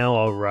skeleton right now,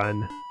 I'll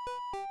run.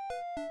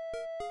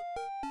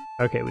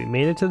 Okay, we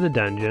made it to the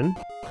dungeon.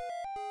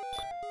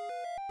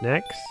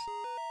 Next,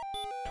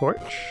 torch.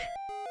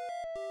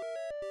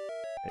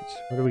 Right,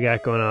 what do we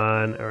got going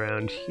on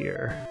around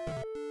here?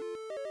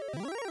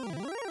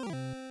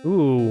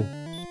 Ooh,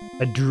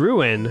 a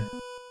Druin.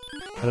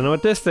 I don't know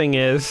what this thing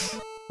is.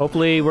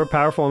 Hopefully we're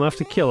powerful enough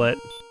to kill it.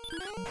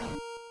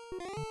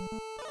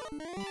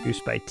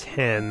 Reduced by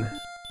 10.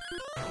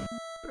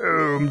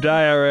 Boom,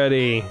 die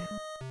already.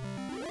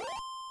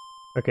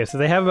 Okay, so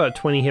they have about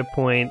 20 hit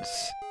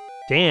points.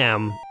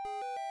 Damn.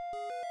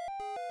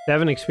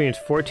 7 experience,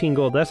 14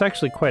 gold. That's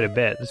actually quite a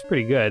bit. That's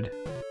pretty good.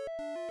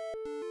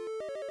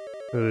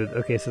 Ooh,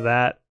 okay, so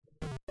that...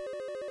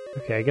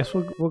 Okay, I guess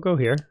we'll go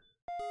here.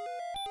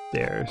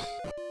 Stairs.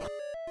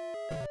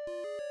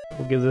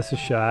 We'll give this a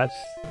shot.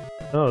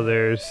 Oh,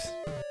 there's...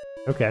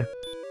 Okay.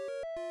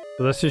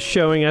 So that's just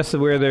showing us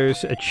where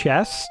there's a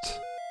chest.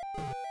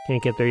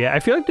 Can't get there yet. I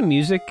feel like the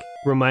music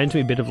reminds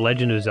me a bit of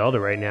Legend of Zelda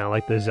right now,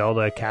 like the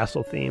Zelda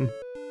castle theme.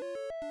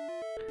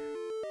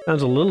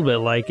 Sounds a little bit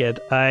like it.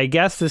 I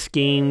guess this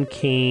game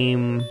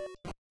came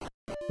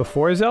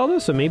before Zelda,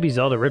 so maybe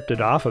Zelda ripped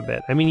it off a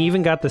bit. I mean, you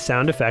even got the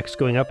sound effects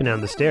going up and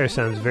down the stairs.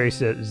 Sounds very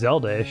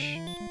Zelda-ish.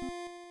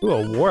 Ooh,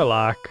 a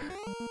warlock.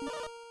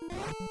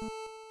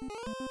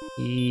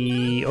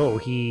 He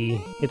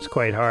hits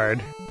quite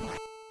hard.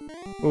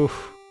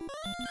 Oof.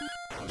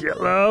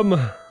 Kill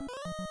him!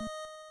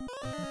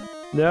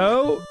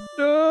 No!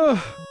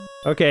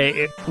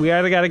 Okay, we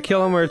either gotta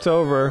kill him or it's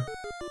over.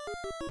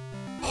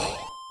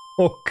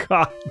 Oh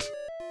god.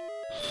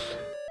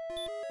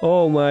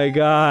 Oh my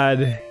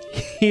god.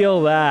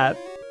 Heal that.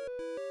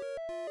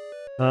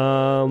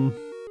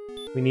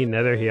 We need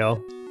another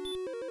heal.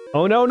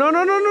 Oh no, no,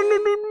 no, no, no, no,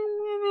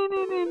 no,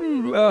 no,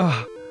 no,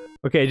 no.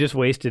 Okay, just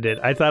wasted it.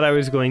 I thought I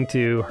was going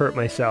to hurt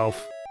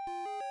myself.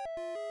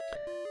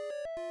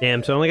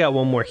 Damn, so I only got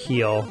one more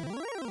heal.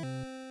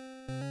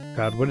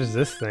 God, what is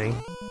this thing?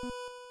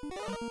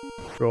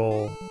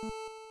 Roll.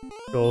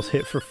 Rolls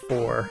hit for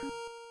 4.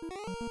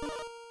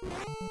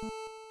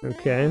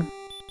 Okay.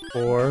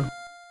 4.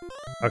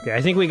 Okay,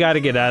 I think we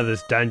gotta get out of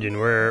this dungeon.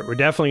 We're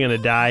definitely gonna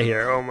die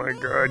here. Oh my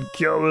god,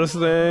 kill this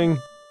thing!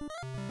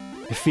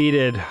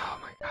 Defeated. Oh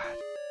my god.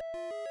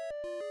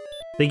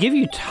 They give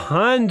you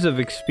tons of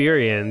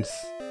experience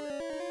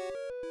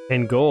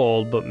and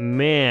gold, but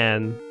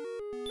man.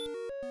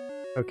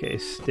 Okay,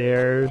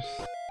 stairs.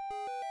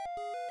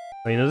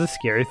 Oh, you know the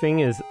scary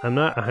thing is I'm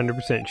not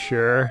 100%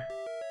 sure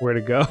where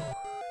to go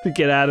to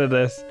get out of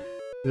this.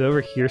 Is it over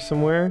here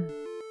somewhere?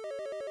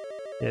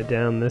 Yeah,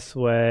 down this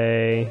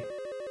way.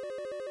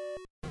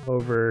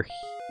 Over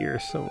here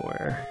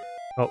somewhere.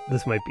 Oh,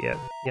 this might be it.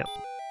 Yep.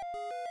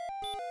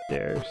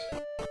 Stairs.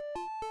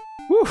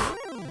 Whew!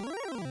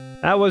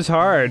 That was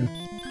hard.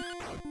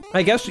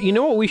 I guess, you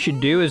know what we should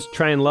do is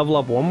try and level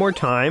up one more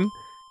time,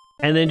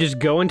 and then just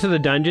go into the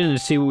dungeon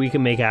and see what we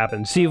can make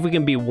happen. See if we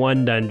can beat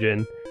one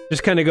dungeon.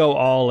 Just kind of go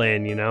all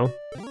in, you know?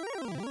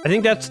 I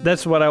think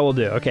that's what I will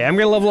do. Okay, I'm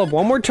gonna level up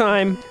one more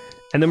time,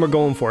 and then we're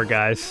going for it,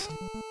 guys.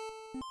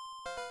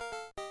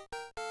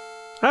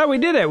 Ah, we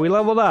did it! We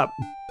leveled up.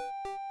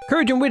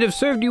 Courage and wit have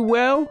served you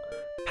well.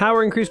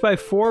 Power increased by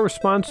 4,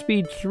 response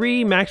speed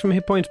 3, maximum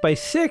hit points by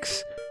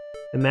 6,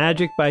 and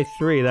magic by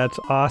 3. That's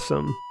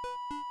awesome.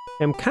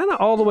 I'm kind of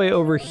all the way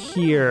over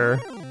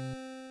here.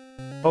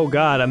 Oh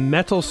god, a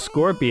metal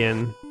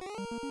scorpion.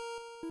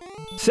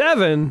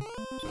 7?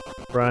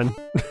 Run.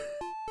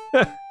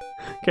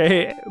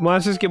 Okay,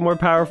 monsters get more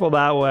powerful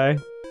that way.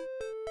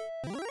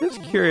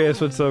 Just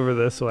curious what's over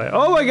this way.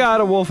 Oh my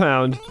god, a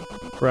wolfhound.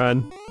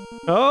 Run.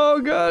 Oh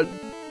god.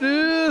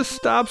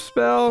 Stop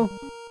spell.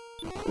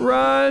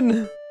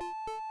 Run.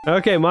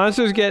 Okay,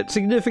 monsters get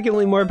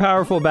significantly more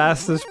powerful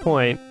past this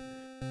point.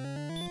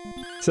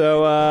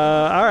 So,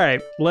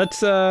 alright.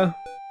 Let's go,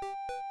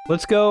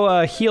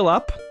 heal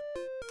up.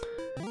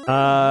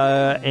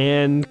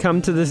 And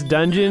come to this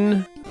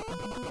dungeon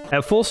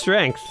at full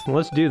strength.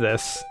 Let's do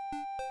this.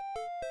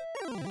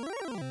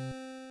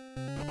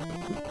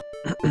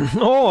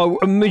 Oh,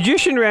 a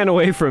magician ran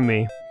away from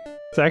me.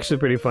 It's actually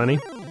pretty funny.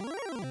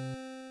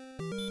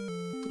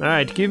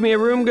 Alright, give me a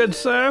room, good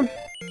sir.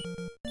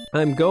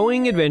 I'm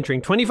going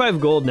adventuring. 25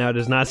 gold now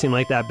does not seem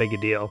like that big a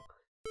deal.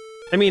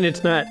 I mean,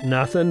 it's not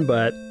nothing,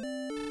 but...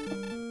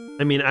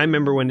 I mean, I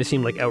remember when it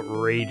seemed like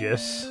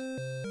outrageous.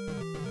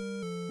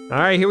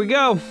 Alright, here we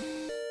go.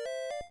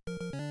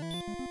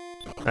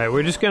 Alright,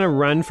 we're just gonna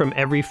run from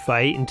every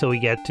fight until we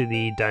get to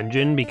the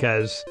dungeon,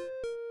 because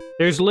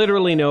there's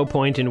literally no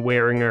point in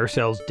wearing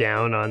ourselves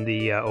down on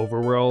the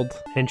overworld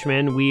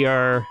henchmen.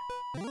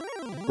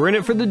 We're in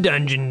it for the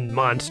dungeon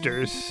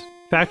monsters.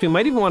 In fact, we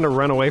might even want to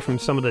run away from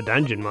some of the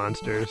dungeon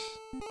monsters.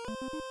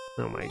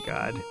 Oh my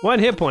god. 1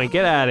 hit point,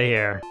 get out of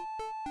here.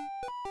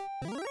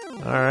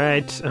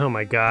 Alright, oh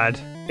my god.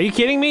 Are you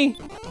kidding me?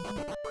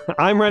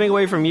 I'm running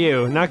away from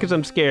you, not because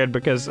I'm scared,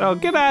 because, oh,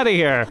 get out of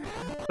here!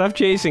 Stop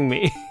chasing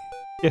me.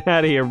 Get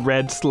out of here,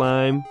 red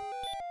slime.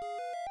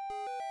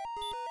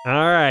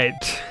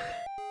 Alright.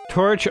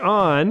 Torch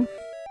on.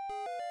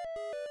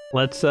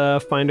 Let's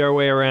find our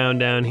way around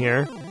down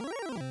here.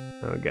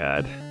 Oh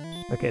god.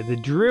 Okay, the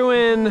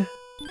Druin,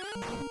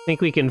 I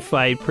think we can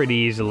fight pretty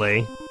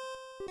easily.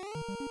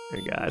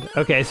 Oh god.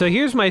 Okay, so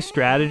here's my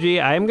strategy.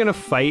 I am gonna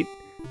fight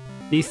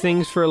these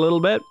things for a little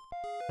bit.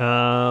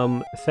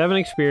 7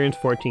 experience,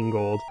 14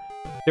 gold.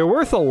 They're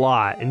worth a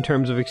lot in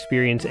terms of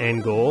experience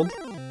and gold.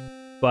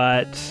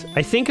 But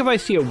I think if I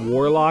see a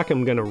Warlock,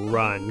 I'm gonna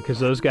run, because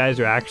those guys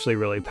are actually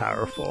really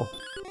powerful.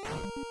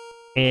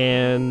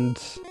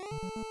 And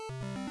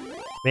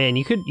man,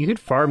 you could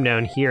farm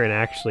down here and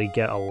actually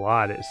get a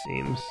lot, it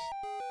seems.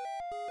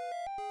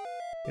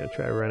 Gonna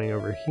try running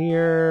over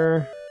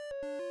here.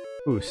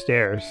 Ooh,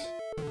 stairs.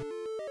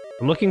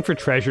 I'm looking for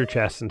treasure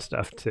chests and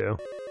stuff too.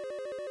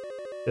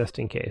 Just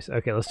in case.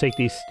 Okay, let's take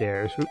these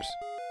stairs. Oops.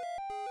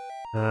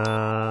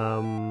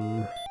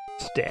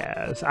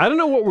 Stairs. I don't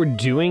know what we're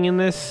doing in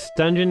this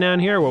dungeon down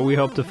here, what we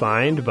hope to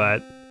find,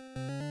 but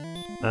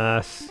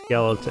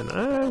skeleton.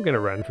 I'm gonna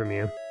run from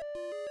you.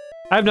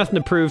 I have nothing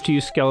to prove to you,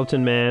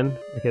 skeleton man.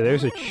 Okay,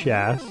 there's a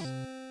chest.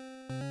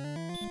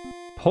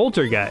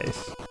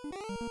 Poltergeist.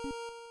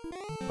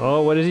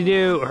 Oh, what does he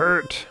do?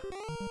 Hurt.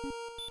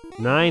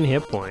 9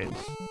 hit points.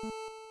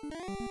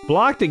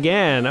 Blocked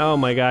again. Oh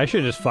my god, I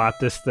should have just fought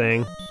this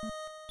thing.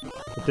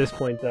 At this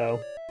point, though.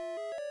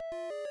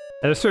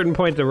 At a certain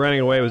point, the running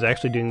away was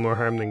actually doing more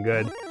harm than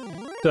good.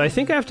 So I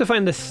think I have to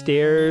find the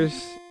stairs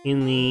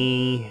in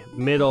the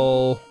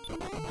middle.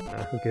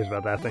 Who cares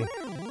about that thing?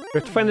 We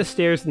have to find the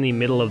stairs in the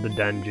middle of the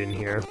dungeon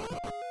here.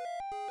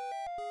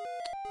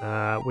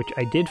 Which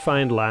I did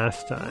find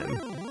last time.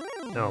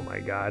 Oh my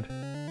god.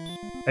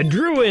 A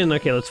Druin!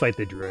 Okay, let's fight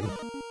the Druin.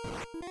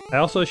 I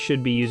also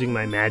should be using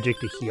my magic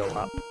to heal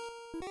up.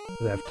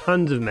 I have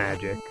tons of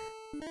magic.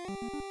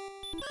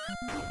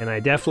 And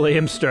I definitely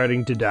am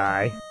starting to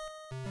die.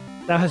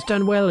 Thou hast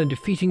done well in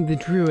defeating the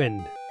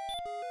Druin.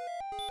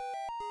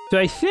 So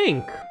I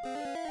think,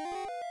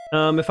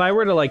 if I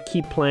were to like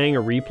keep playing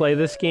or replay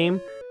this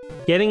game,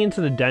 getting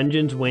into the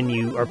dungeons when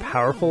you are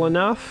powerful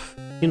enough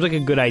seems like a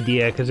good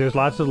idea, because there's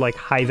lots of like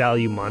high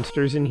value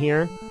monsters in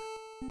here.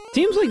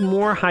 Seems like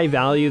more high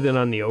value than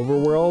on the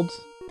overworlds.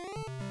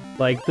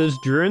 Like those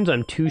Druins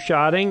I'm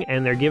two-shotting,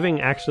 and they're giving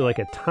actually like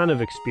a ton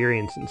of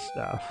experience and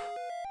stuff.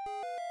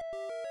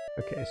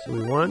 Okay, so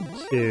we want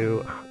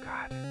to... Oh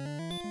god.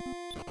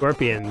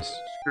 Scorpions.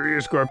 Screw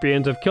you,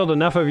 scorpions. I've killed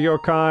enough of your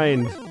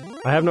kind.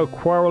 I have no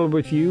quarrel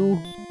with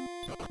you.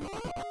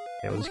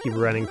 Okay, we'll just keep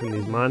running from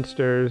these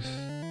monsters.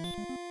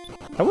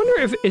 I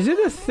wonder if... Is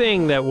it a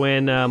thing that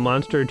when a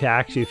monster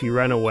attacks you, if you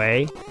run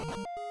away,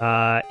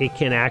 it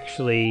can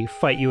actually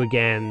fight you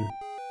again,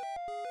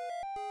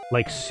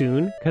 like,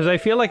 soon? Because I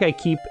feel like I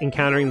keep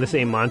encountering the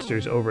same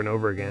monsters over and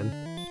over again.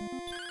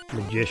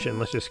 Magician.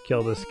 Let's just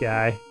kill this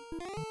guy.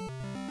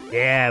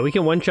 Yeah, we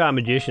can one-shot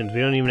magicians. We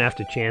don't even have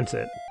to chance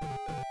it.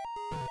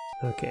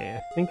 Okay,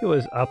 I think it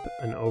was up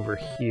and over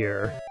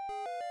here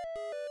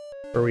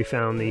where we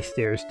found the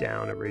stairs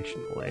down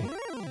originally.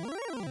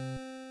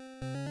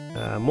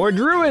 More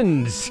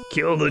Druins!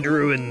 Kill the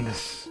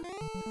Druins!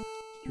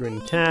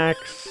 Druin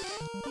attacks.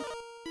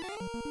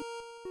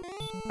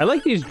 I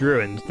like these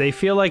Druins. They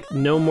feel like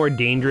no more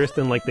dangerous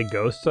than like the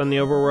ghosts on the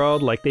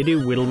overworld. Like they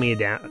do whittle me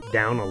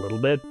down a little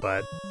bit,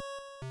 but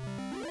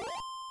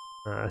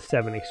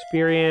 7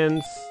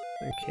 experience.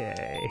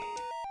 Okay.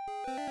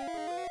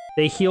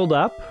 They healed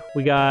up.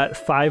 We got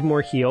 5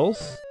 more heals.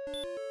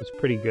 That's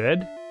pretty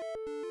good.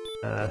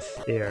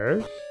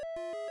 Stairs.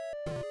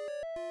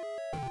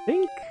 I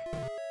think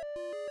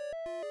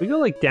we go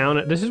like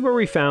down. This is where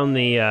we found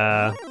the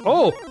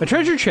oh, a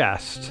treasure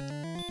chest.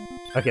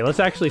 Okay, let's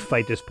actually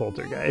fight this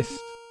poltergeist.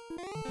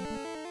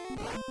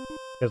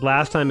 Because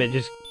last time it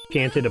just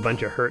chanted a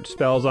bunch of hurt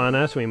spells on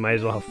us, we might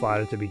as well have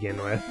fought it to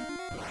begin with.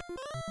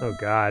 Oh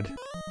god.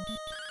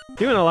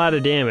 Doing a lot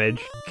of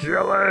damage.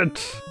 Kill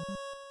it!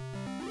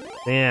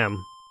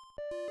 Damn.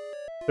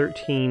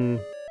 13...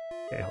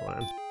 Okay, hold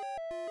on.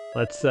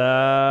 Let's,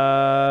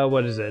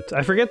 what is it?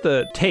 I forget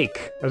the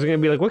take. I was gonna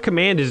be like, what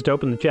command is it to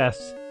open the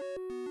chest?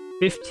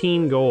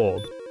 15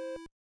 gold.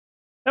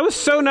 That was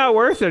so not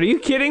worth it. Are you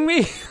kidding me?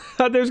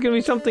 I thought there was gonna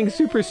be something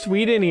super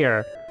sweet in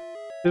here.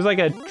 There's like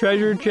a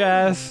treasure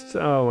chest.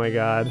 Oh my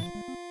god.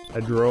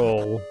 A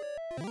droll.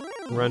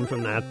 Run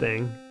from that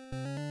thing.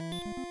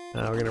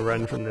 We're gonna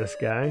run from this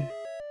guy.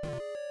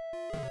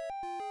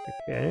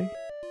 Okay.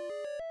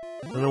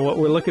 I don't know what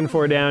we're looking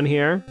for down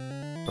here.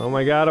 Oh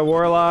my god, a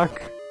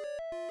warlock.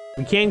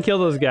 We can kill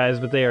those guys,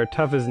 but they are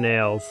tough as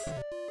nails.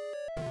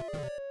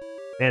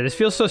 Man, this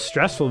feels so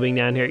stressful being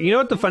down here. You know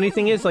what the funny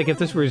thing is? Like, if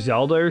this were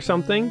Zelda or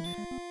something,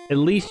 at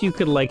least you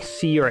could, like,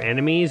 see your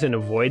enemies and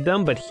avoid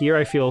them, but here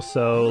I feel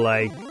so,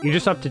 like, you're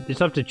just up to, it's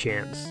up to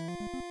chance.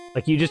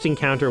 Like, you just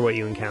encounter what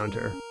you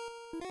encounter.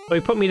 So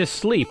he put me to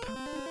sleep.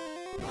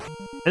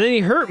 And then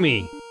he hurt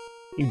me!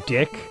 You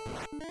dick.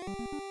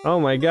 Oh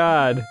my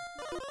god.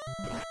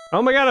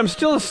 Oh my god, I'm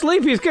still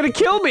asleep! He's gonna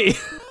kill me!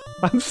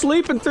 I'm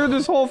sleeping through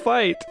this whole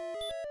fight!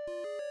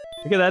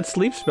 Look at that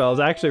sleep spell, it's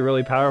actually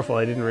really powerful,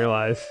 I didn't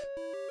realize.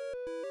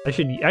 I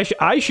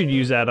should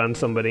use that on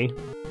somebody.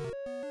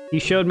 He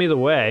showed me the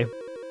way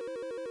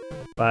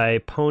by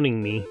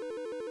poning me.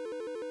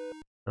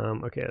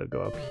 Okay, I'll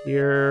go up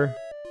here.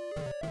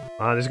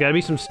 There's gotta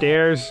be some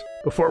stairs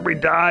before we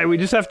die. We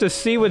just have to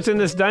see what's in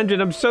this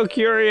dungeon. I'm so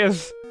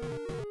curious.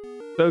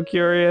 So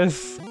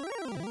curious.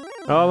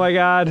 Oh my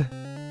god.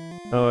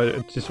 Oh,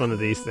 it's just one of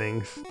these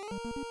things.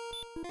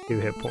 2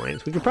 hit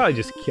points. We could probably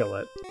just kill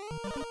it.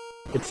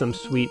 Get some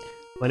sweet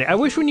money. I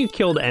wish when you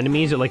killed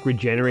enemies it like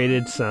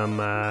regenerated some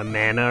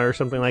mana or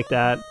something like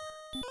that.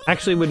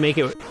 Actually would make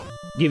it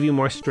give you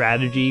more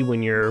strategy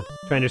when you're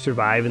trying to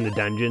survive in the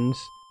dungeons.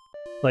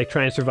 Like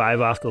trying to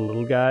survive off the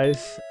little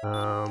guys.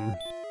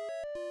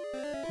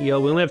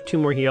 Heal. We only have 2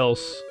 more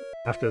heals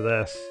after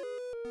this.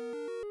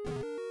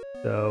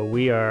 So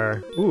we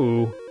are...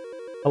 Ooh.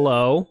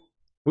 Hello.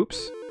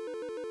 Oops.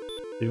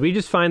 Did we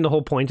just find the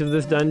whole point of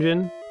this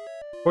dungeon?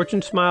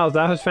 Fortune smiles.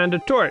 Thou hast found a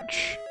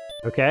torch.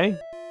 Okay.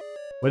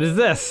 What is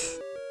this?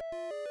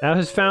 Thou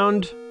hast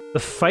found the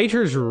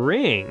fighter's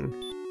ring.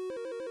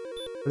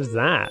 What is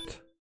that?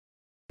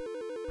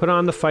 Put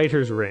on the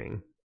fighter's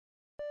ring.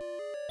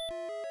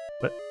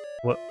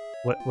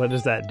 What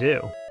does that do?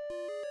 Does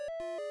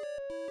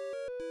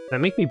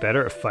that make me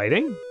better at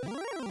fighting?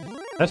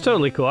 That's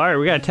totally cool. Alright,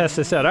 we gotta test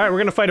this out. Alright, we're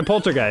gonna fight a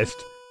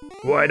poltergeist.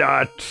 Why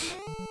not?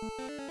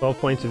 12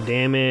 points of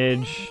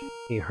damage.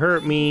 He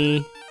hurt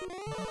me.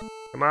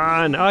 Come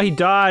on. Oh, he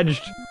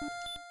dodged.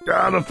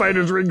 Ah, the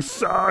fighter's ring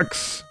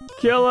sucks.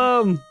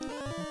 Kill him.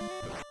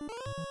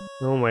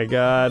 Oh my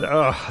god.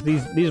 Oh,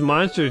 these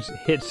monsters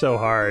hit so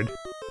hard.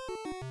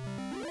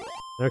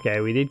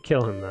 Okay, we did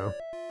kill him though.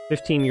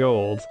 15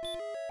 gold.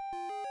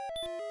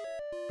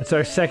 That's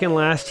our second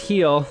last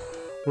heal.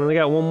 We only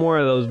got 1 more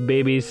of those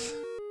babies.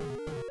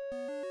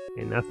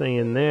 Okay, nothing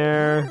in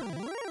there.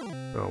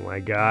 Oh my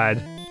god.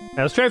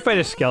 Now let's try to fight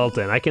a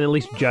skeleton. I can at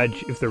least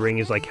judge if the ring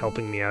is like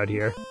helping me out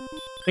here.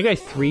 I think I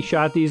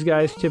 3-shot these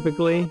guys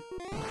typically.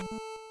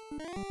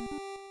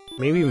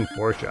 Maybe even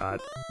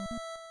 4-shot.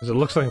 Because it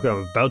looks like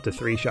I'm about to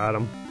 3-shot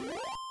them.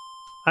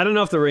 I don't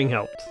know if the ring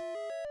helped.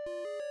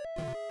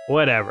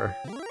 Whatever.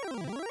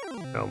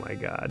 Oh my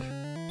god.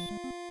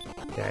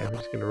 Okay, we're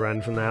just gonna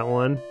run from that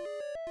one.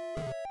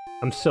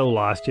 I'm so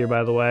lost here,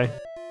 by the way.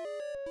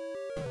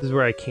 This is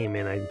where I came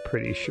in, I'm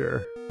pretty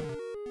sure.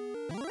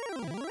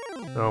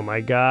 Oh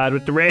my god,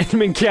 with the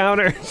random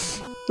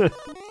encounters!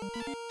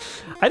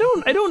 I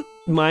don't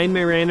mind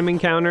my random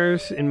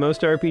encounters in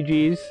most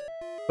RPGs,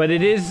 but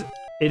it is,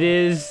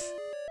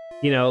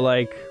 you know,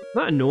 like,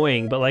 not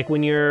annoying, but like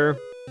when you're,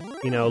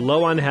 you know,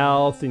 low on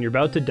health and you're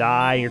about to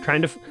die and you're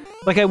trying to,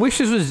 like, I wish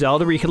this was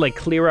Zelda where you could like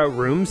clear out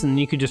rooms and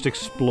you could just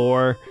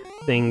explore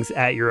things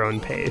at your own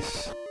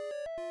pace.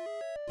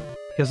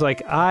 Because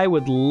like, I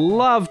would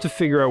love to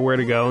figure out where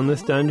to go in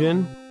this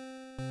dungeon.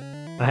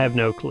 I have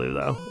no clue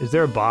though. Is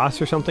there a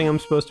boss or something I'm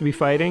supposed to be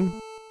fighting?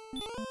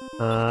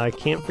 I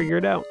can't figure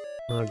it out.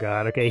 Oh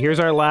god, okay, here's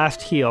our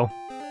last heal.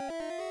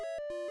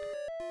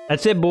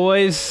 That's it,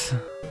 boys.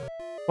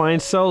 Flying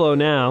solo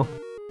now.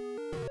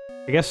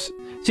 I guess,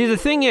 see the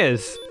thing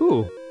is,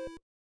 ooh,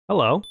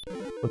 hello,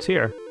 what's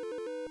here?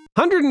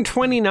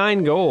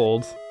 129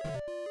 gold.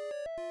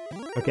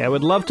 Okay, I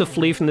would love to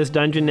flee from this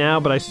dungeon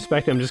now, but I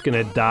suspect I'm just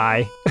gonna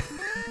die.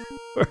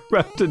 We're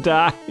about to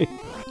die.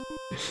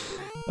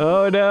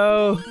 Oh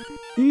no,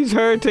 he's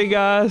hurting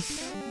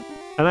us.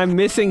 And I'm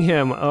missing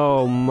him.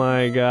 Oh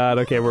my god.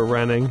 Okay, we're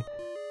running.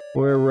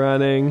 We're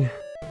running.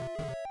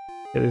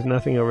 Okay, there's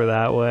nothing over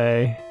that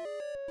way.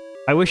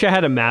 I wish I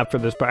had a map for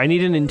this part. I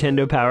need a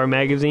Nintendo Power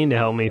magazine to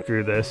help me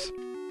through this.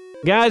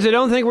 Guys, I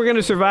don't think we're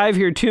gonna survive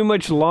here too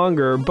much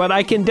longer, but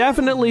I can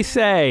definitely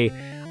say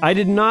I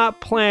did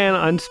not plan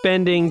on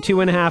spending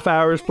 2.5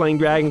 hours playing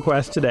Dragon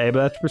Quest today,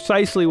 but that's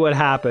precisely what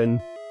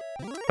happened.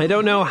 I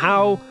don't know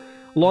how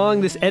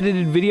long this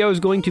edited video is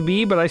going to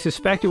be, but I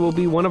suspect it will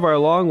be one of our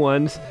long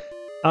ones.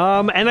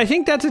 And I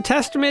think that's a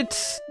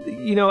testament,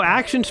 you know,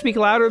 actions speak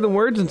louder than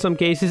words in some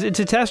cases. It's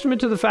a testament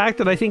to the fact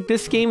that I think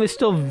this game is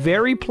still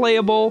very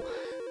playable,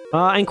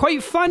 and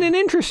quite fun and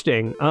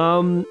interesting.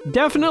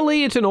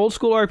 Definitely it's an old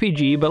school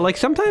RPG, but like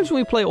sometimes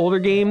when we play older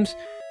games,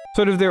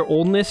 sort of their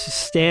oldness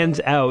stands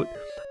out.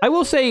 I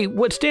will say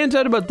what stands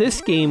out about this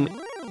game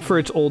for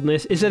its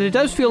oldness is that it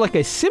does feel like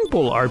a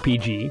simple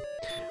RPG,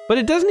 but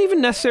it doesn't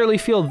even necessarily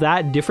feel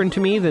that different to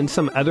me than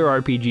some other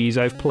RPGs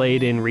I've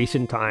played in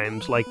recent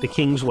times, like the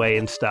Kingsway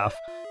and stuff.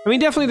 I mean,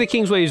 definitely the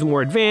Kingsway is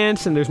more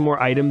advanced and there's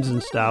more items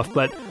and stuff,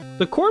 but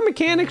the core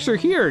mechanics are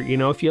here. You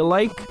know, if you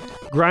like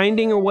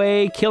grinding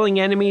away, killing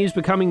enemies,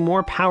 becoming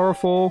more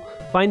powerful,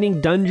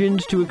 finding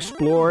dungeons to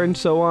explore and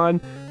so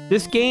on,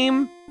 this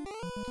game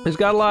has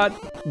got a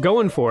lot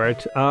going for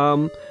it.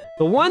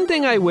 The one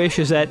thing I wish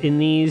is that in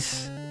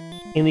these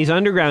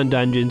underground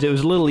dungeons, it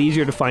was a little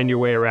easier to find your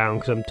way around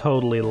because I'm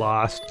totally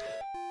lost.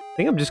 I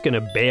think I'm just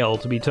gonna bail,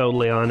 to be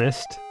totally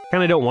honest.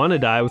 Kinda don't want to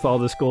die with all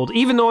this gold.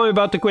 Even though I'm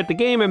about to quit the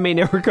game and may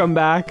never come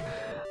back,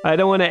 I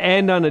don't want to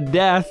end on a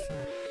death.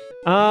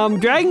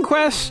 Dragon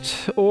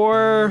Quest,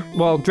 or,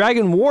 well,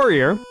 Dragon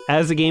Warrior,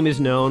 as the game is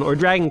known, or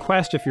Dragon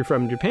Quest if you're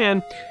from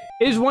Japan,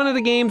 is one of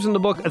the games in the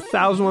book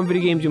 1001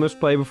 Video Games You Must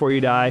Play Before You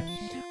Die.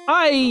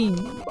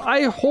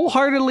 I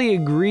wholeheartedly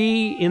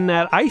agree in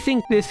that I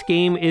think this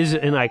game is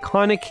an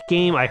iconic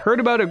game. I heard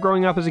about it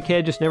growing up as a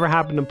kid, just never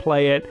happened to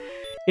play it.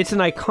 It's an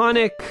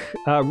iconic,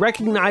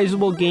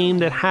 recognizable game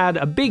that had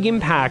a big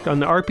impact on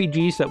the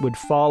RPGs that would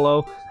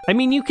follow. I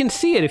mean, you can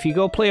see it if you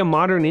go play a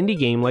modern indie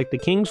game like The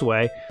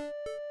Kingsway.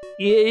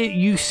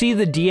 You see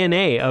the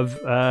DNA of,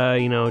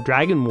 you know,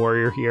 Dragon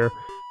Warrior here.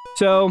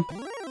 So,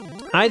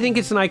 I think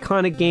it's an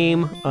iconic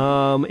game.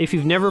 If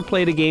you've never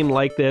played a game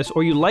like this,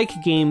 or you like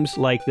games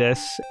like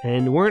this,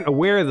 and weren't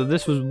aware that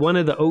this was one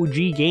of the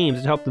OG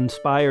games that helped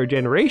inspire a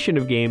generation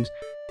of games,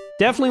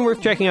 definitely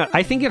worth checking out.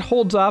 I think it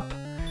holds up.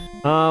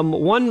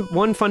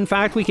 One fun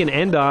fact we can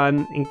end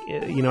on,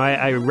 you know,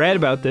 I read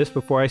about this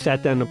before I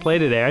sat down to play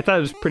today. I thought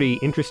it was pretty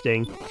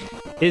interesting.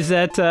 Is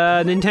that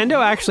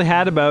Nintendo actually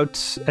had about,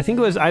 I think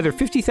it was either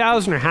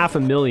 50,000 or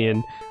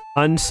 500,000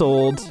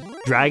 unsold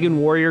Dragon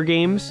Warrior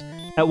games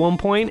at one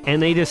point,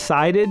 and they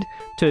decided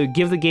to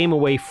give the game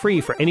away free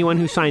for anyone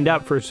who signed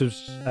up for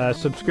a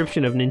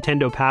subscription of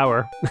Nintendo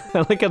Power.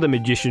 I like how the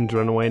magicians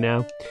run away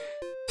now.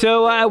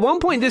 So at one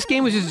point, this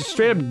game was just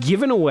straight up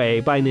given away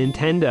by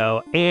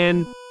Nintendo,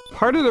 and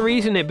part of the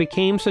reason it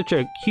became such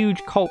a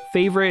huge cult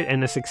favorite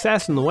and a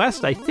success in the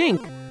West, I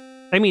think,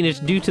 I mean, it's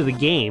due to the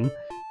game,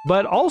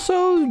 but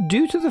also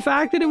due to the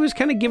fact that it was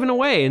kind of given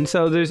away. And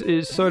so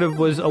it sort of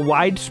was a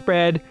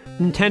widespread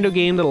Nintendo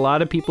game that a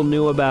lot of people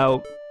knew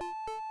about.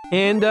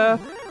 And,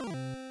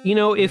 you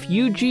know, if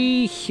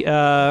Yuji,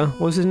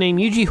 what was his name?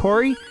 Yuji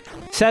Horii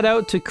set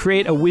out to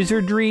create a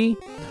wizardry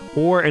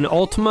or an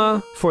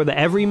Ultima for the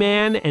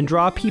everyman and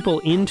draw people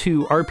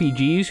into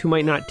RPGs who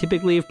might not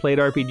typically have played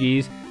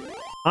RPGs,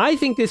 I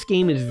think this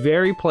game is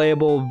very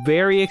playable,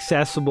 very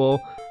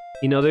accessible.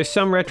 You know, there's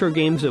some retro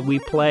games that we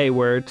play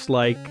where it's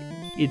like,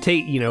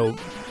 you know,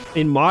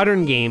 in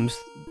modern games,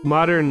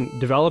 modern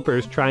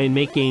developers try and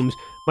make games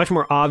much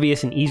more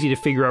obvious and easy to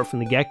figure out from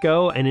the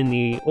get-go, and in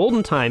the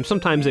olden times,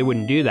 sometimes they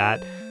wouldn't do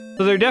that.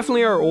 So there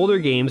definitely are older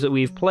games that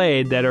we've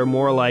played that are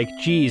more like,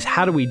 geez,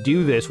 how do we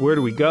do this? Where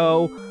do we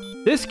go?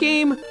 This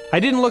game, I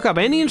didn't look up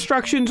any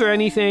instructions or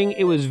anything.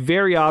 It was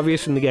very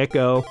obvious from the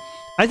get-go.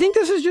 I think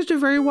this is just a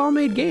very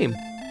well-made game.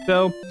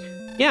 So,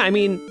 yeah, I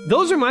mean,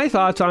 those are my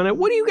thoughts on it.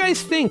 What do you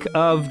guys think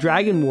of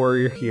Dragon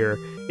Warrior here?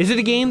 Is it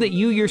a game that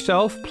you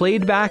yourself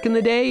played back in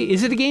the day?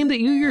 Is it a game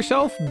that you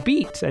yourself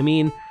beat? I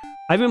mean,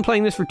 I've been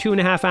playing this for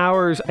 2.5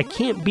 hours. I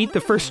can't beat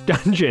the first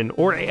dungeon,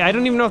 or I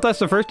don't even know if that's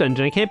the first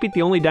dungeon. I can't beat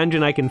the only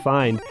dungeon I can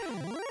find.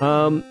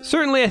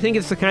 Certainly, I think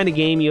it's the kind of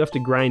game you have to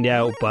grind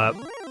out, but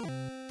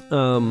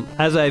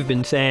as I've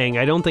been saying,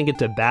 I don't think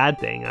it's a bad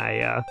thing.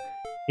 I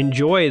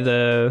enjoy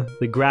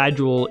the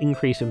gradual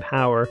increase in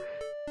power.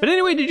 But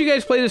anyway, did you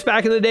guys play this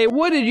back in the day?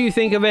 What did you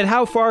think of it?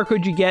 How far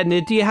could you get in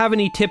it? Do you have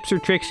any tips or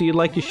tricks that you'd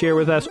like to share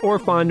with us, or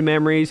fond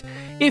memories?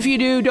 If you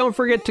do, don't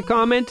forget to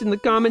comment in the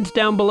comments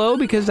down below,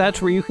 because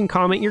that's where you can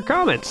comment your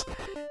comments.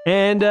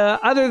 And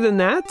other than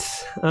that,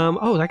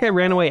 oh, that guy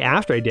ran away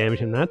after I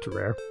damaged him. That's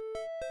rare.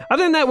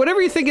 Other than that,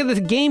 whatever you think of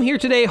this game here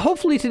today,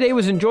 hopefully today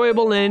was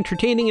enjoyable and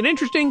entertaining and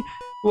interesting. If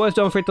it was,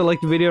 don't forget to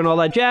like the video and all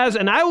that jazz.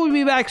 And I will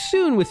be back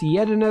soon with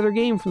yet another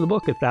game from the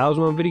book,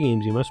 1001 Video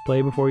Games You Must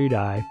Play Before You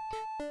Die.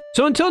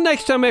 So until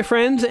next time, my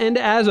friends, and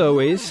as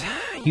always,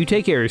 you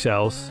take care of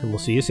yourselves, and we'll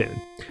see you soon.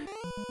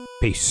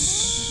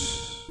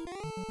 Peace.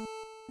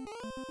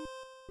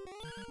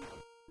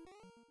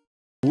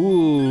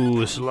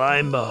 Ooh,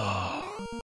 slime ball.